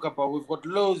to talk about. We've got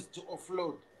loads to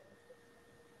offload.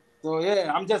 So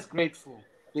yeah, I'm just grateful,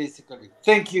 basically.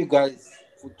 Thank you guys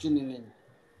for tuning in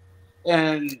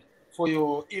and for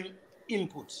your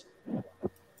input.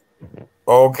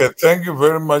 Okay, thank you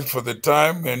very much for the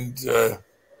time and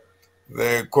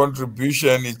the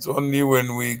contribution. It's only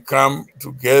when we come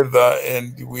together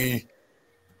and we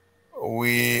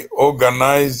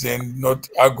organize and not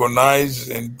agonize,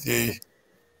 and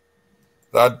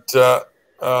that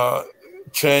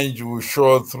change will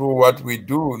show through what we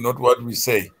do, not what we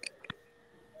say.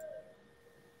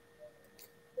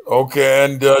 Okay,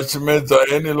 and Chimeza,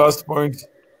 any last point?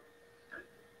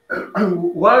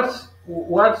 What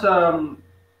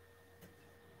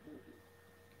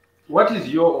is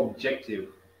your objective?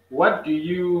 What do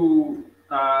you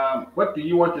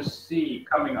want to see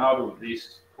coming out of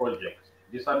this project,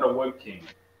 this underworking?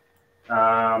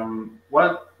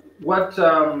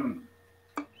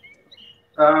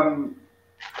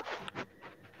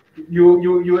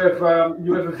 You have a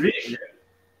vision.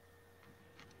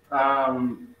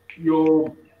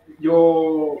 Your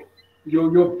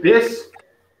best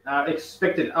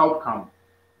expected outcome,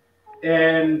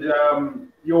 and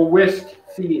your worst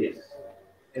fears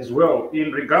as well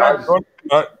in regards.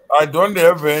 I don't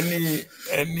have any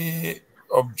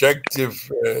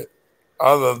objective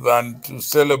other than to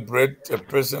celebrate a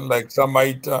person like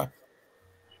Samaita,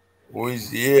 who is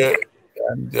here,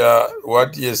 and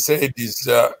what he has said is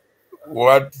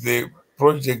what the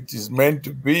project is meant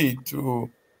to be, to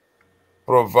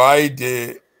provide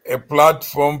a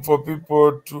platform for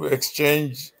people to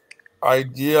exchange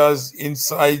ideas,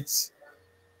 insights,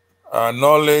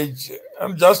 knowledge,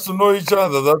 and just to know each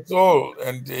other. That's all.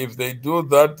 And if they do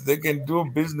that, they can do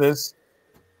business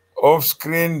off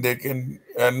screen. They can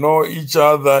know each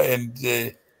other and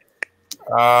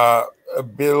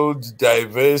build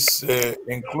diverse,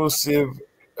 inclusive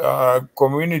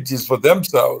communities for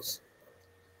themselves.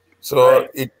 So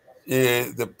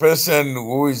the person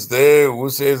who is there, who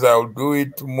says, I'll do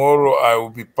it tomorrow, I will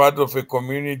be part of a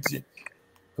community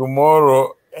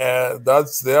tomorrow,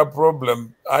 that's their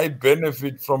problem. I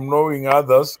benefit from knowing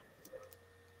others.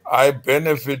 I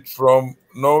benefit from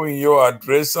knowing your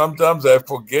address. Sometimes I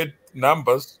forget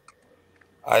numbers.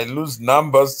 I lose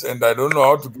numbers and I don't know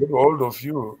how to get hold of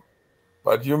you.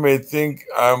 But you may think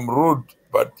I'm rude.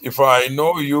 But if I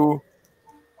know you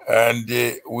and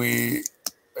we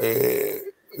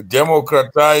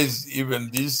democratize even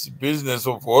this business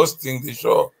of hosting the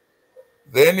show,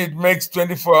 then it makes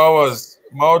 24 hours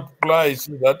multiply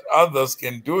so that others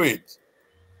can do it.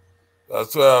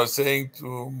 That's why I was saying to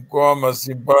Mukoma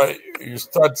Masimba, you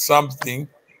start something,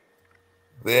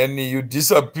 then you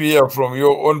disappear from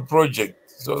your own project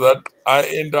so that I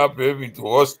end up having to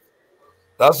host.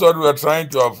 That's what we're trying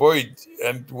to avoid,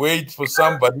 and wait for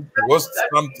somebody to host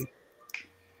something.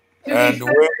 And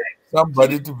wait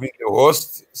somebody to be the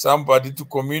host, somebody to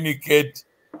communicate,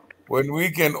 when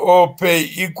we can all pay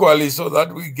equally so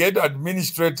that we get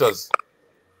administrators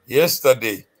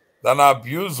yesterday than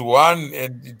abuse one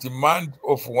and demand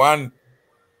of one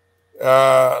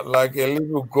like a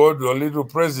little god or little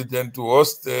president to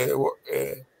host a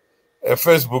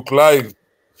Facebook Live.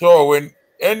 So when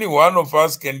any one of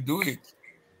us can do it,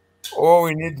 all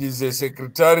we need is a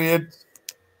secretariat,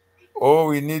 all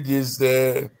we need is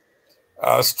the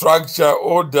structure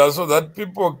order so that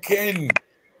people can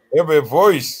have a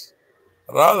voice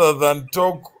rather than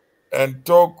talk and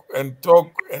talk and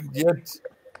talk, and yet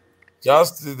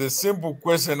just the simple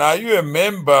question, are you a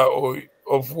member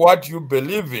of what you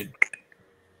believe in?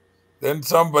 Then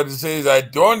somebody says, I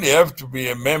don't have to be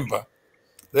a member.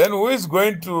 Then who is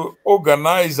going to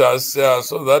organize us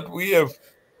so that we have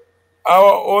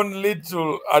our own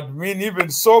little admin? Even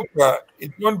soccer,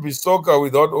 it won't be soccer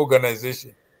without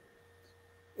organization.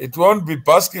 It won't be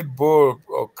basketball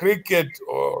or cricket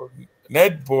or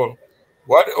netball,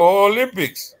 or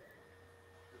Olympics.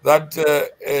 That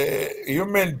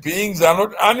human beings are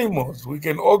not animals. We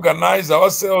can organize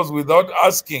ourselves without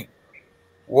asking,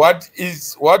 what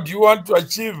do you want to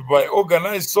achieve by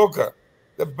organized soccer?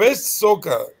 The best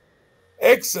soccer,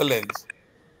 excellence.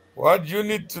 What you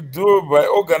need to do by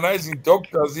organizing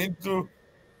doctors into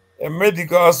a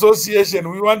medical association?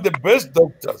 We want the best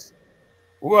doctors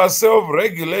who are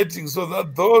self-regulating so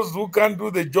that those who can't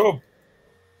do the job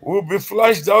will be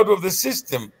flushed out of the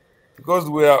system because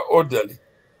we are orderly.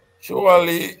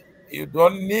 Surely you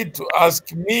don't need to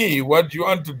ask me what you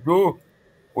want to do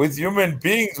with human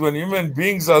beings when human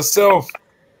beings are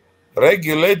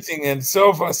self-regulating and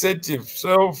self-assertive,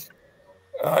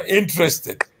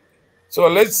 self-interested. So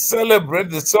let's celebrate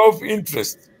the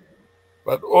self-interest,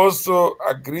 but also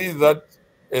agree that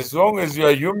as long as you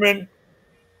are human,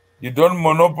 you don't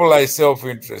monopolize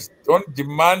self-interest. Don't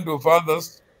demand of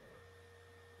others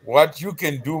what you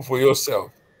can do for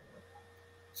yourself.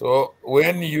 So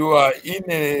when you are in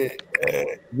a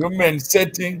human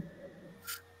setting,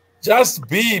 just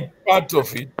be part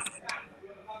of it.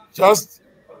 Just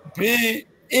be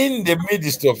in the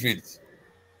midst of it.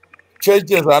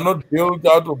 Churches are not built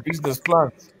out of business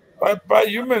plans, but by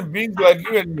human beings like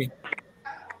you and me.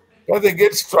 But they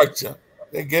get structure,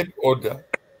 they get order.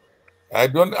 I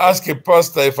don't ask a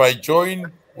pastor, if I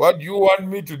join, what do you want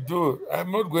me to do?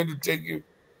 I'm not going to take you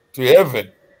to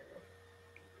heaven.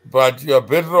 But you are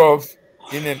better off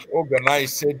in an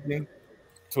organized setting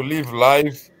to live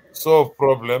life, solve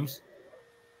problems.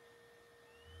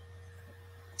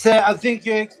 Sir, I think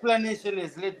your explanation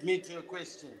has led me to a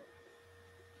question.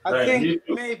 I think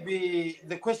maybe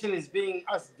the question is being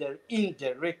asked there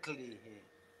indirectly here,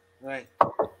 right?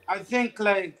 I think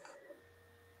like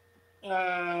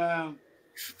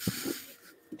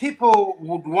people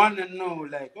would want to know,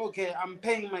 like, okay, I'm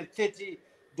paying my $30.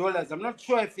 I'm not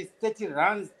sure if it's 30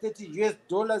 rands, 30 US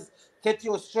dollars, 30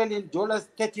 Australian dollars,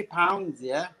 30 pounds,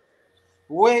 yeah?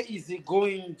 Where is it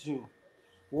going to?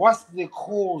 What's the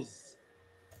cause?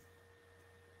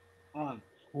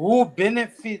 Who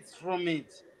benefits from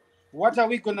it? What are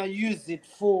we going to use it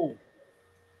for?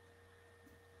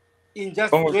 In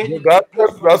just joining that's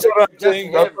what I'm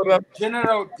saying. That's what I'm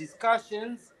general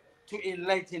discussions to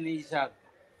enlighten each other.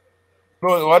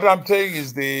 No, what I'm saying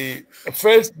is the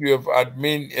first you have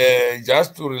admin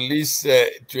just to release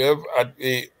to have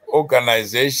a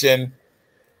organization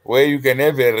where you can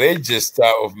have a register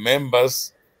of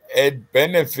members, add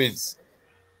benefits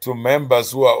to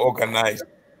members who are organized.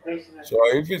 So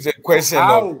if it's a question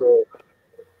of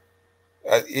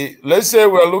let's say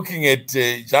we're looking at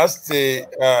just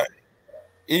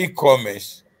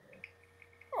e-commerce.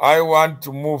 I want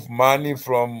to move money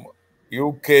from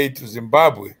UK to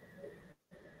Zimbabwe.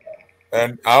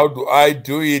 And how do I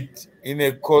do it in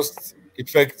a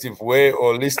cost-effective way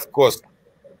or least cost?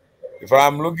 If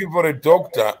I'm looking for a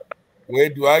doctor, where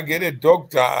do I get a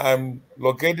doctor? I'm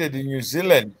located in New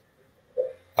Zealand.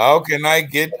 How can I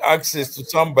get access to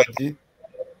somebody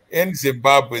in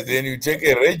Zimbabwe? Then you take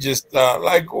a register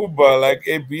like Uber, like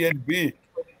Airbnb.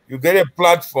 You get a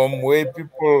platform where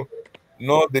people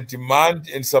know the demand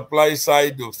and supply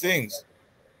side of things.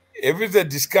 If it's a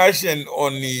discussion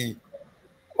on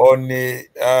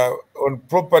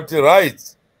property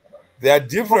rights, there are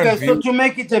different Okay, views. so to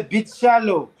make it a bit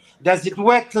shallow, does it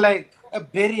work like a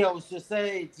burial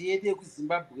society in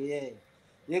Zimbabwe?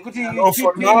 yekuti No,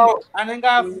 for now, anenge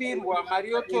afirwa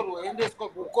mari yotorwa endeswa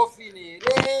kukofini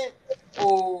here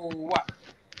owa.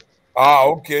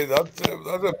 okay, that's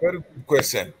a very good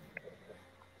question.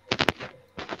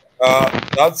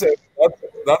 That's a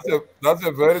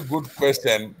very good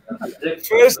question.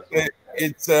 First,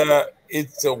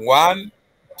 it's one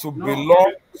to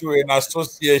belong to an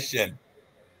association.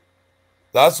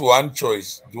 That's one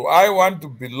choice. Do I want to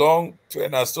belong to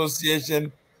an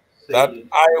association that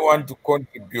I want to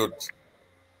contribute?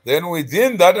 Then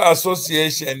within that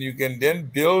association, you can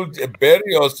then build a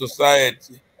burial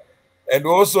society and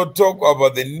also talk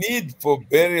about the need for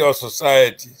burial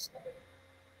societies.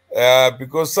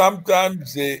 Because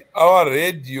sometimes our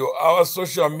radio, our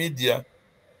social media,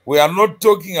 we are not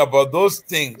talking about those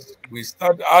things. We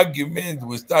start arguments,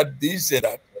 we start this and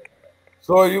that.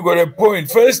 So you got a point.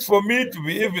 First, for me to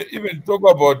be even talk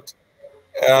about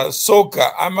soccer,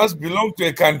 I must belong to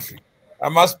a country. I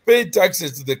must pay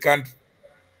taxes to the country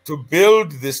to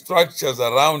build the structures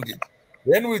around it.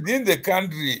 Then within the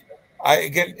country, I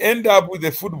can end up with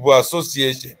a football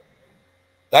association.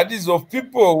 That is of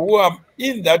people who are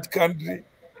in that country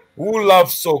who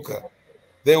love soccer.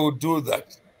 They will do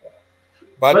that.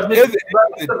 But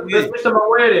Mr.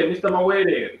 Mawere,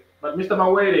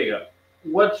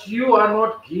 what you are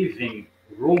not giving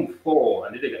room for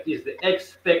is the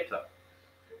X factor.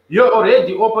 You're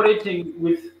already operating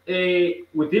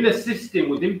within a system,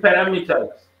 within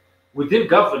parameters, within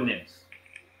governance.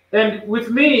 And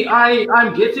with me,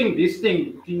 I'm getting this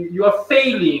thing. You are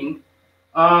failing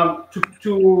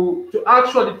to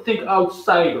actually think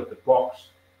outside of the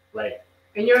box, right?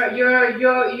 And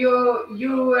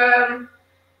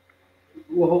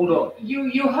well, hold on.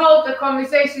 You hold the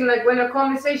conversation, like when a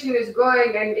conversation is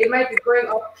going and it might be going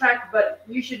off track, but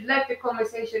you should let the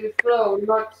conversation flow,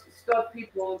 not stop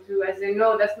people to as they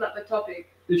know that's not the topic.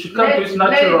 It should come to its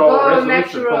natural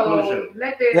resolution, conclusion.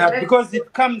 Because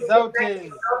it comes out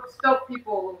as stop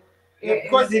people.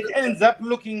 Because it ends up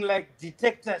looking like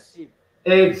dictatorship.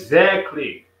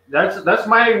 Exactly. That's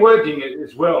my wording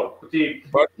as well. Mr.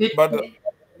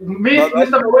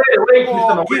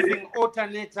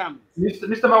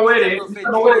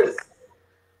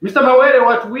 Mawere,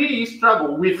 what we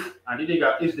struggle with,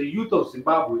 is the youth of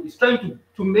Zimbabwe is trying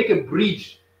to make a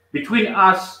bridge between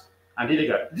us and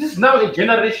this is now a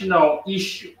generational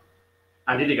issue,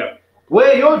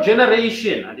 where your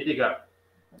generation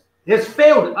has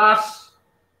failed us,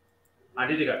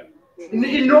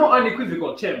 in no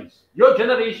unequivocal terms. Your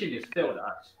generation has failed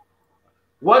us.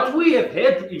 What we have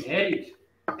had to inherit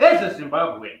as a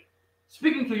Zimbabwean,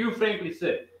 speaking to you frankly,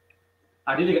 sir,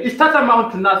 it starts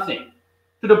amount to nothing,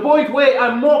 to the point where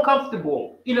I'm more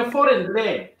comfortable in a foreign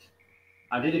land,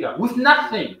 with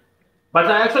nothing, but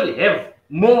I actually have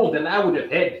more than I would have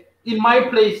had in my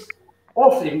place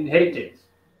of inheritance.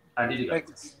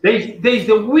 There's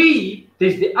the we,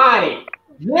 there's the I.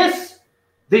 Yes,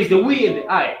 there's the we and the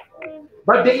I.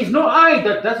 But there is no I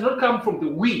that does not come from the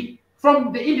we.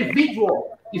 From the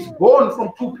individual is born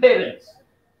from two parents.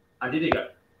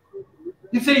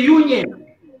 It's a union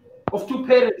of two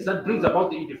parents that brings about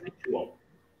the individual.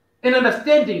 An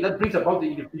understanding that brings about the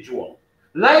individual.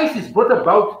 Life is brought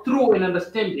about through an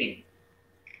understanding.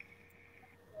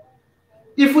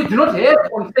 If we do not have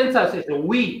consensus as a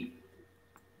we,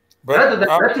 rather than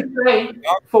ratifying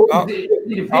for the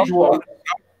individual.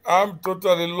 I'm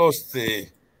totally lost there.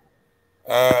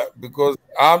 Because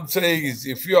I'm saying is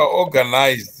if you are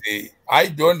organized, I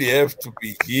don't have to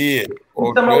be here.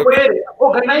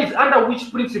 Organized under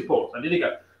which principles?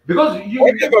 Because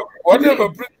whatever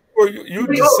principle you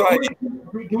decide.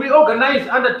 Do we organize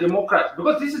under democracy?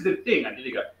 Because this is the thing,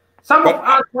 some of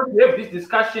us want to have this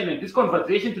discussion and this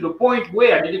conversation to the point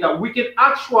where we can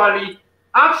actually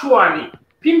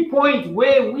pinpoint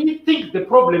where we think the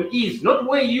problem is, not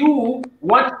where you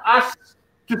want us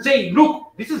to say,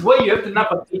 look, this is where you have to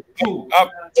navigate to.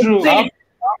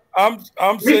 I'm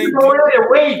saying,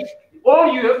 wait.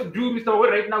 All you have to do, Mr.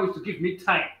 Wade, right now is to give me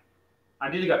time.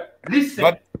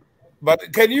 Listen.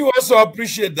 But can you also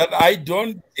appreciate that I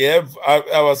don't have?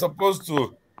 I was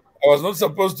not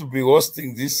supposed to be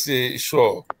hosting this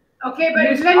show. Okay,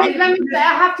 but let me. I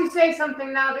have to say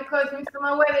something now because Mr.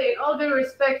 Mawele, in all due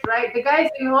respect, right? The guy's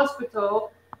in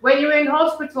hospital. When you're in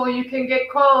hospital, you can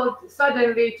get called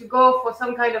suddenly to go for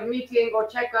some kind of meeting or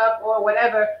checkup or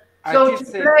whatever. So to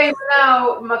blame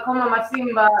now Mukoma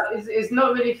Masimba is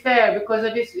not really fair because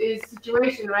of his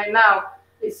situation right now.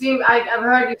 It seems I've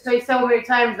heard you say so many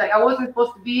times like I wasn't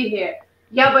supposed to be here.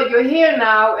 Yeah, but you're here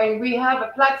now, and we have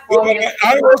a platform. Yeah,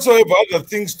 I also have other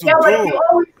things to do. Yeah, but you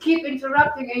always keep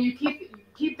interrupting, and you keep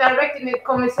keep directing the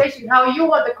conversation how you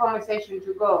want the conversation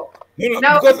to go. You know,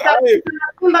 Now, because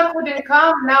Masimba couldn't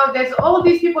come. Now there's all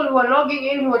these people who are logging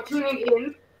in, who are tuning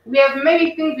in. We have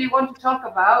many things we want to talk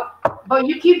about, but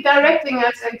you keep directing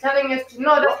us and telling us to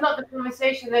no, that's not the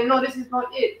conversation, and no, this is not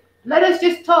it. Let us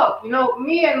just talk. You know,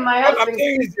 me and my what I'm husband.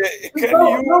 saying is,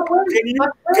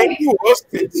 can you host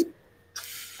it?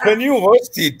 Can you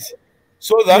host it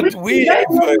so that we have,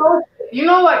 you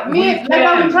know what? Like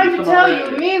I was trying to tell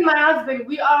you, me and my husband,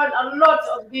 we are on a lot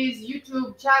of these YouTube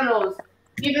channels.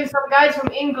 Even some guys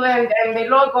from England, and they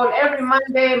log on every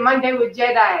Monday with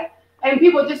Jedi. And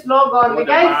people just log on. The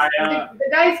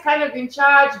guy's kind of in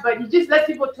charge, but he just lets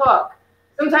people talk.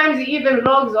 Sometimes he even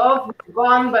logs off, he's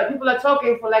gone, but people are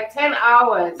talking for like 10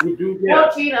 hours,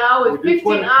 14 hours,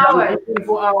 15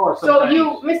 hours. So you,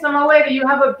 Mr. Mawede, you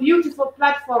have a beautiful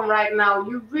platform right now.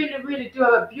 You really, really do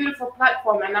have a beautiful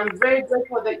platform, and I'm very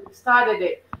grateful that you started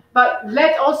it. But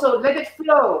let it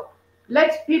flow.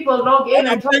 Let people log in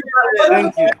and talk about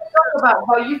what you talk about,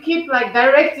 but you keep like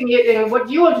directing it in what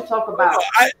you want to talk about.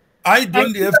 I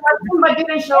don't have. Somebody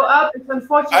didn't show up. It's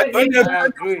unfortunate. I don't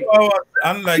have 2 hours,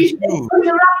 unlike you.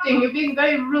 Interrupting. You're being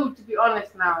very rude, to be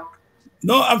honest. Now.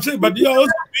 No, I'm saying, but you're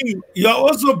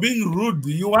also being rude.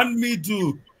 You want me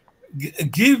to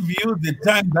give you the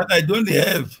time that I don't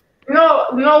have. No.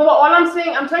 What I'm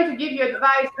saying, I'm trying to give you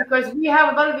advice because we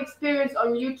have a lot of experience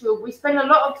on YouTube. We spend a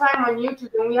lot of time on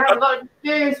YouTube, and we have a lot of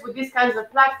experience with these kinds of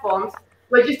platforms.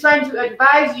 We're just trying to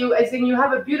advise you, as in you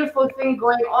have a beautiful thing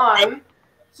going on.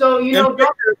 So, you know,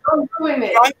 don't ruin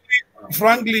it.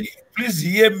 Frankly, please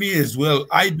hear me as well.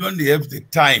 I don't have the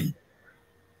time.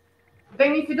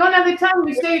 Then if you don't have the time,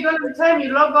 you say you don't have the time,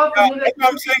 you log off. And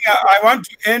I'm saying I want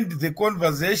to end the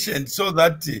conversation so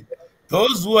that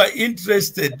those who are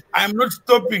interested, I'm not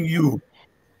stopping you.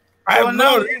 So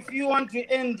now, if you want to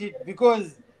end it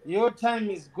because your time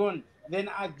is gone, then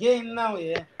again now,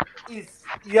 you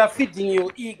are feeding your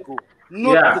ego.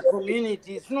 Not the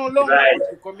community. It's no longer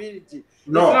about the community.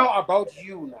 No. It's now about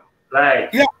you now. Right.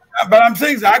 Yeah, but I'm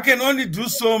saying I can only do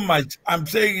so much. I'm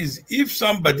saying is if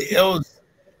somebody else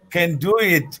can do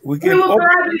it, we can.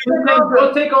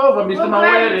 We'll take over, Mr.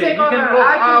 Mawede. You can go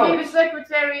out. I can be the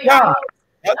secretary. Yeah.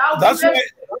 That's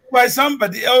why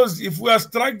somebody else, if we are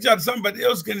structured, somebody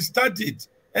else can start it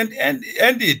and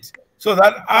end it. So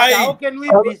that how can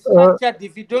we be structured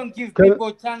if you don't give people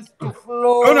a chance to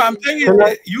flow? No, I'm saying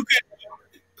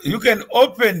you can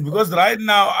open, because right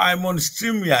now I'm on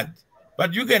StreamYard,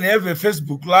 but you can have a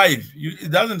Facebook Live. It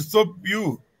doesn't stop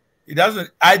you. It doesn't.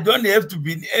 I don't have to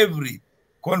be in every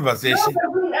conversation.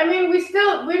 No, I mean,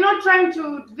 we're not trying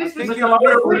to disrespect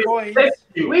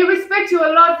you. We respect you a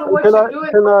lot for what you're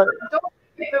doing. Don't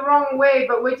take it the wrong way,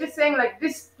 but we're just saying like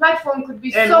this platform could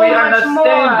be so much more. And we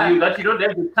understand you that you don't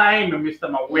have the time, Mr.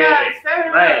 Mawede. Yeah, fair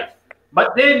enough. Right.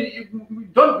 But then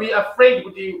don't be afraid.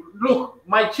 Look,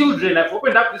 my children, I've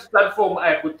opened up this platform. I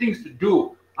have got things to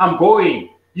do. I'm going.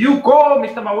 You go,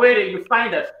 Mr. Mawede. You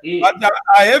find us here. But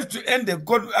I have to end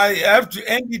I have to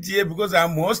end it here because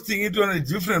I'm hosting it on a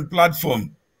different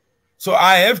platform. So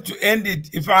I have to end it.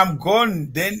 If I'm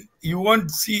gone, then you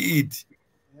won't see it.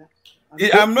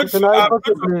 I'm not on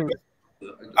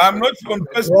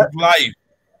Facebook Live.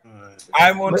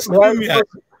 I'm on StreamYard.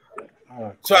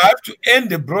 So I have to end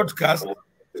the broadcast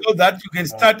so that you can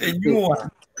start a new one.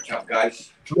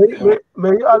 Guys. May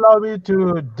you allow me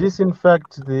to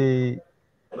disinfect the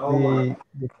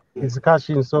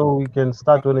discussion so we can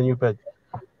start on a new page?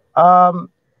 I'll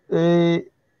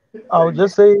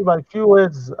just say my few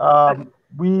words.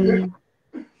 We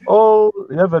all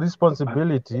have a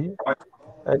responsibility,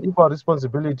 an equal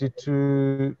responsibility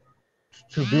to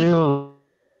build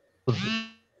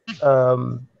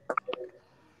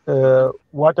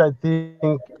what I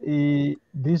think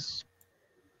this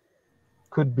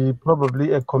could be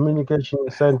probably a communication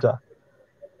center.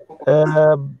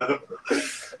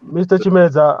 Mr.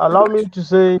 Chimeza, allow me to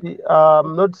say,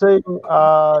 I'm not saying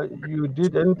you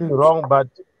did anything wrong, but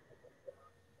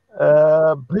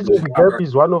bridging the gap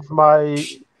is one of my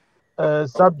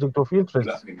subject of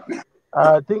interest.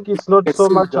 I think it's not so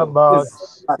much about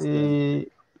the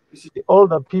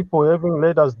older people having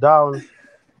let us down,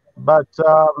 but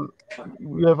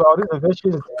we have our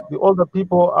reservations. The older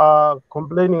people are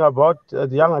complaining about the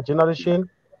younger generation,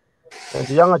 and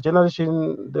the younger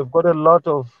generation, they've got a lot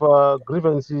of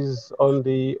grievances on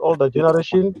the older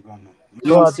generation.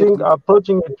 So I think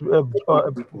approaching it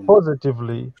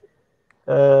positively,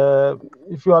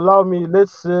 if you allow me,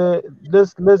 let's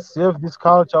have this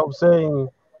culture of saying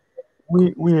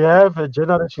we have a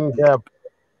generation gap,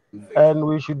 and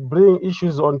we should bring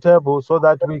issues on table so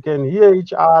that we can hear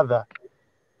each other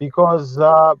because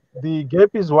the gap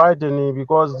is widening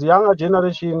because the younger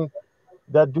generation,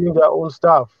 they're doing their own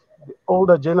stuff. The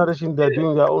older generation, they're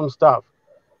doing their own stuff.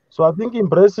 So I think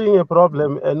embracing a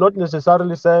problem and not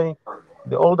necessarily saying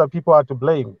the older people are to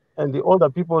blame and the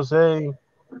older people saying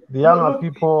the younger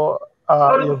people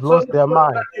have lost their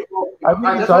mind. I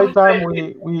think it's high time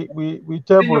we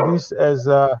table this as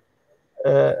I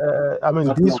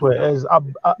mean this way as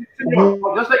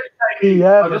we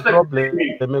have a problem,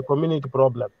 a community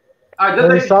problem.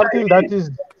 There is something that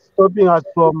is stopping us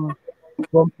from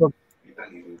Mr.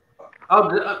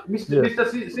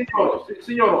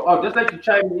 Signoro, I'd just like to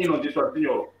chime in on this one,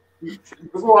 Signoro.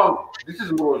 This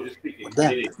is Moro speaking.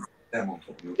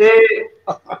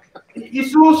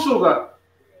 Isusuga,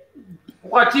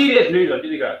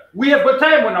 we have got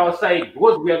time on our side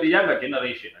because we are the younger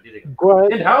generation.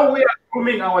 And how we are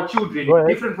grooming our children is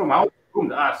different from how they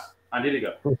groomed us.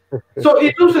 So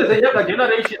it also the younger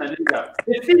generation.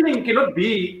 The feeling cannot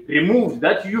be removed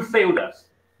that you failed us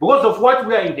because of what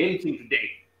we are inheriting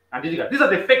today. These are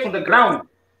the facts on the ground.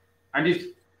 And it's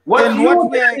what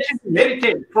we are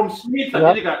inheriting from Smith and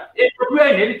what we are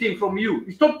inheriting from you.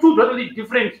 It's not two totally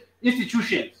different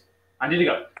institutions.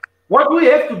 What we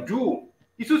have to do,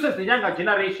 is the younger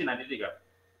generation,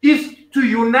 is to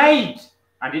unite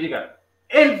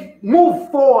and move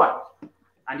forward.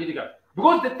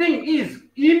 Because the thing is,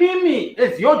 Imimi,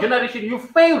 as your generation, you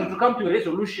failed to come to a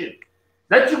resolution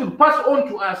that you could pass on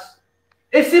to us.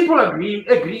 A simple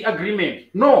agreement.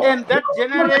 No. And that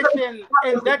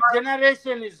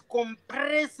generation is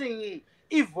compressing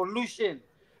evolution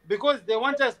because they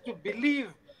want us to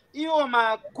believe of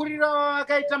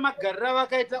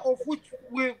which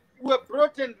we were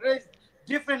brought and raised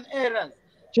different eras.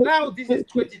 Now this is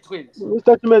 2020.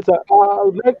 Mr. Chimeta, I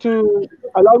would like to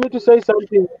allow me to say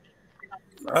something.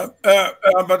 But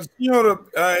Senor,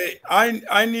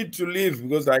 I need to leave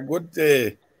because I got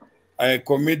a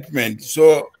commitment.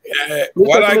 So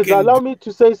what I can allow me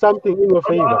to say something in your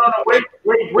favor. Wait.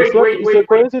 Can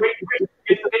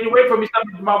you wait for Mr.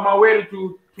 Mawere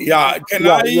to yeah, can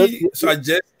I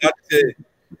suggest that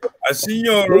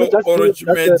Senor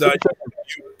Orochimeza,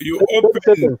 you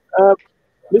open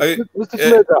Mr.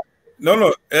 Chimeta.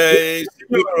 No,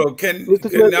 Senor, can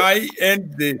I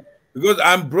end the because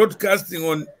I'm broadcasting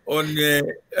on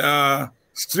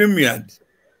StreamYard,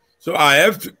 so I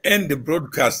have to end the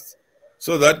broadcast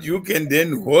so that you can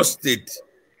then host it,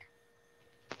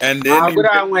 and then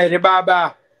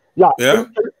yeah.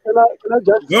 Can I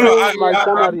just say my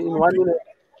summary in 1 minute?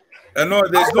 No,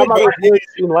 there's no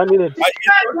in 1 minute.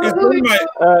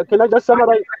 Can I just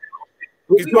summarize?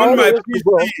 It's on my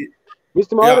PC.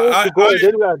 Mr. Mawere has to go, and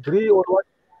then we agree on what.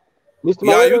 Mr.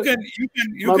 Mawere, you can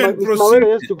proceed. Mr.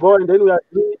 Mawere has to go, and then we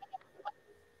agree.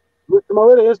 Mr.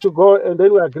 Mawere has to go, and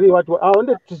then we agree. I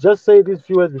wanted to just say these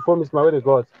few words before Mr. Mawere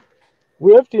goes.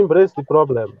 We have to embrace the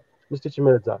problem, Mr.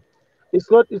 Chimeza.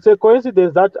 It's a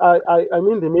coincidence that I'm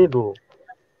in the middle.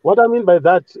 What I mean by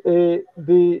that,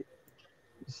 the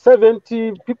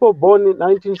 70 people born in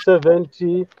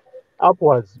 1970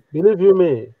 upwards, believe you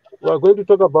me, we are going to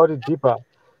talk about it deeper.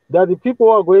 That the people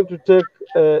who are going to take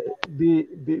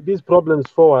these problems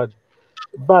forward.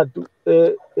 But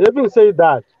having said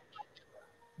that,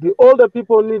 the older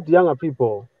people need younger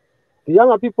people. The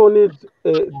younger people need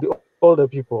the older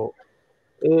people.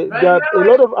 There are a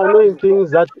lot of annoying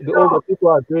things that the older people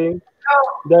are doing.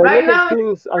 There are a lot of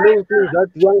annoying things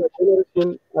that the younger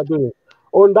generation are doing.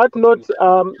 On that note,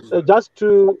 just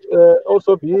to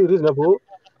also be reasonable,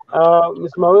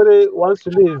 Ms. Mawere wants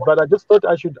to leave, but I just thought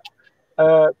I should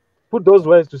put those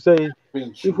words to say,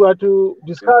 if we are to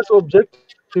discuss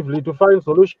objectively to find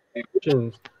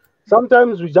solutions,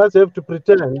 sometimes we just have to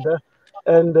pretend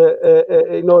and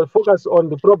focus on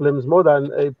the problems more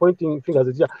than pointing fingers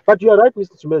at each other. But you are right,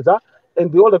 Mr. Chimeza,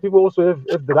 and the older people also have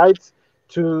the rights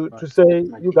to say,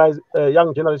 you guys,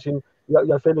 young generation,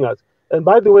 you are failing us. And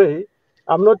by the way,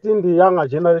 I'm not in the younger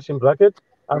generation bracket.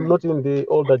 I'm not in the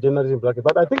older generation bracket.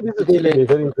 But I think this is going to be a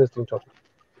very interesting topic.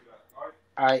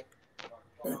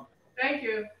 Thank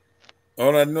you.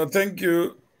 All right, no, thank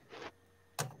you.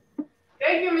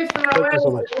 Thank you, Mr. Mawere. Thank you so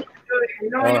much. You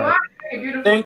know, you are a beautiful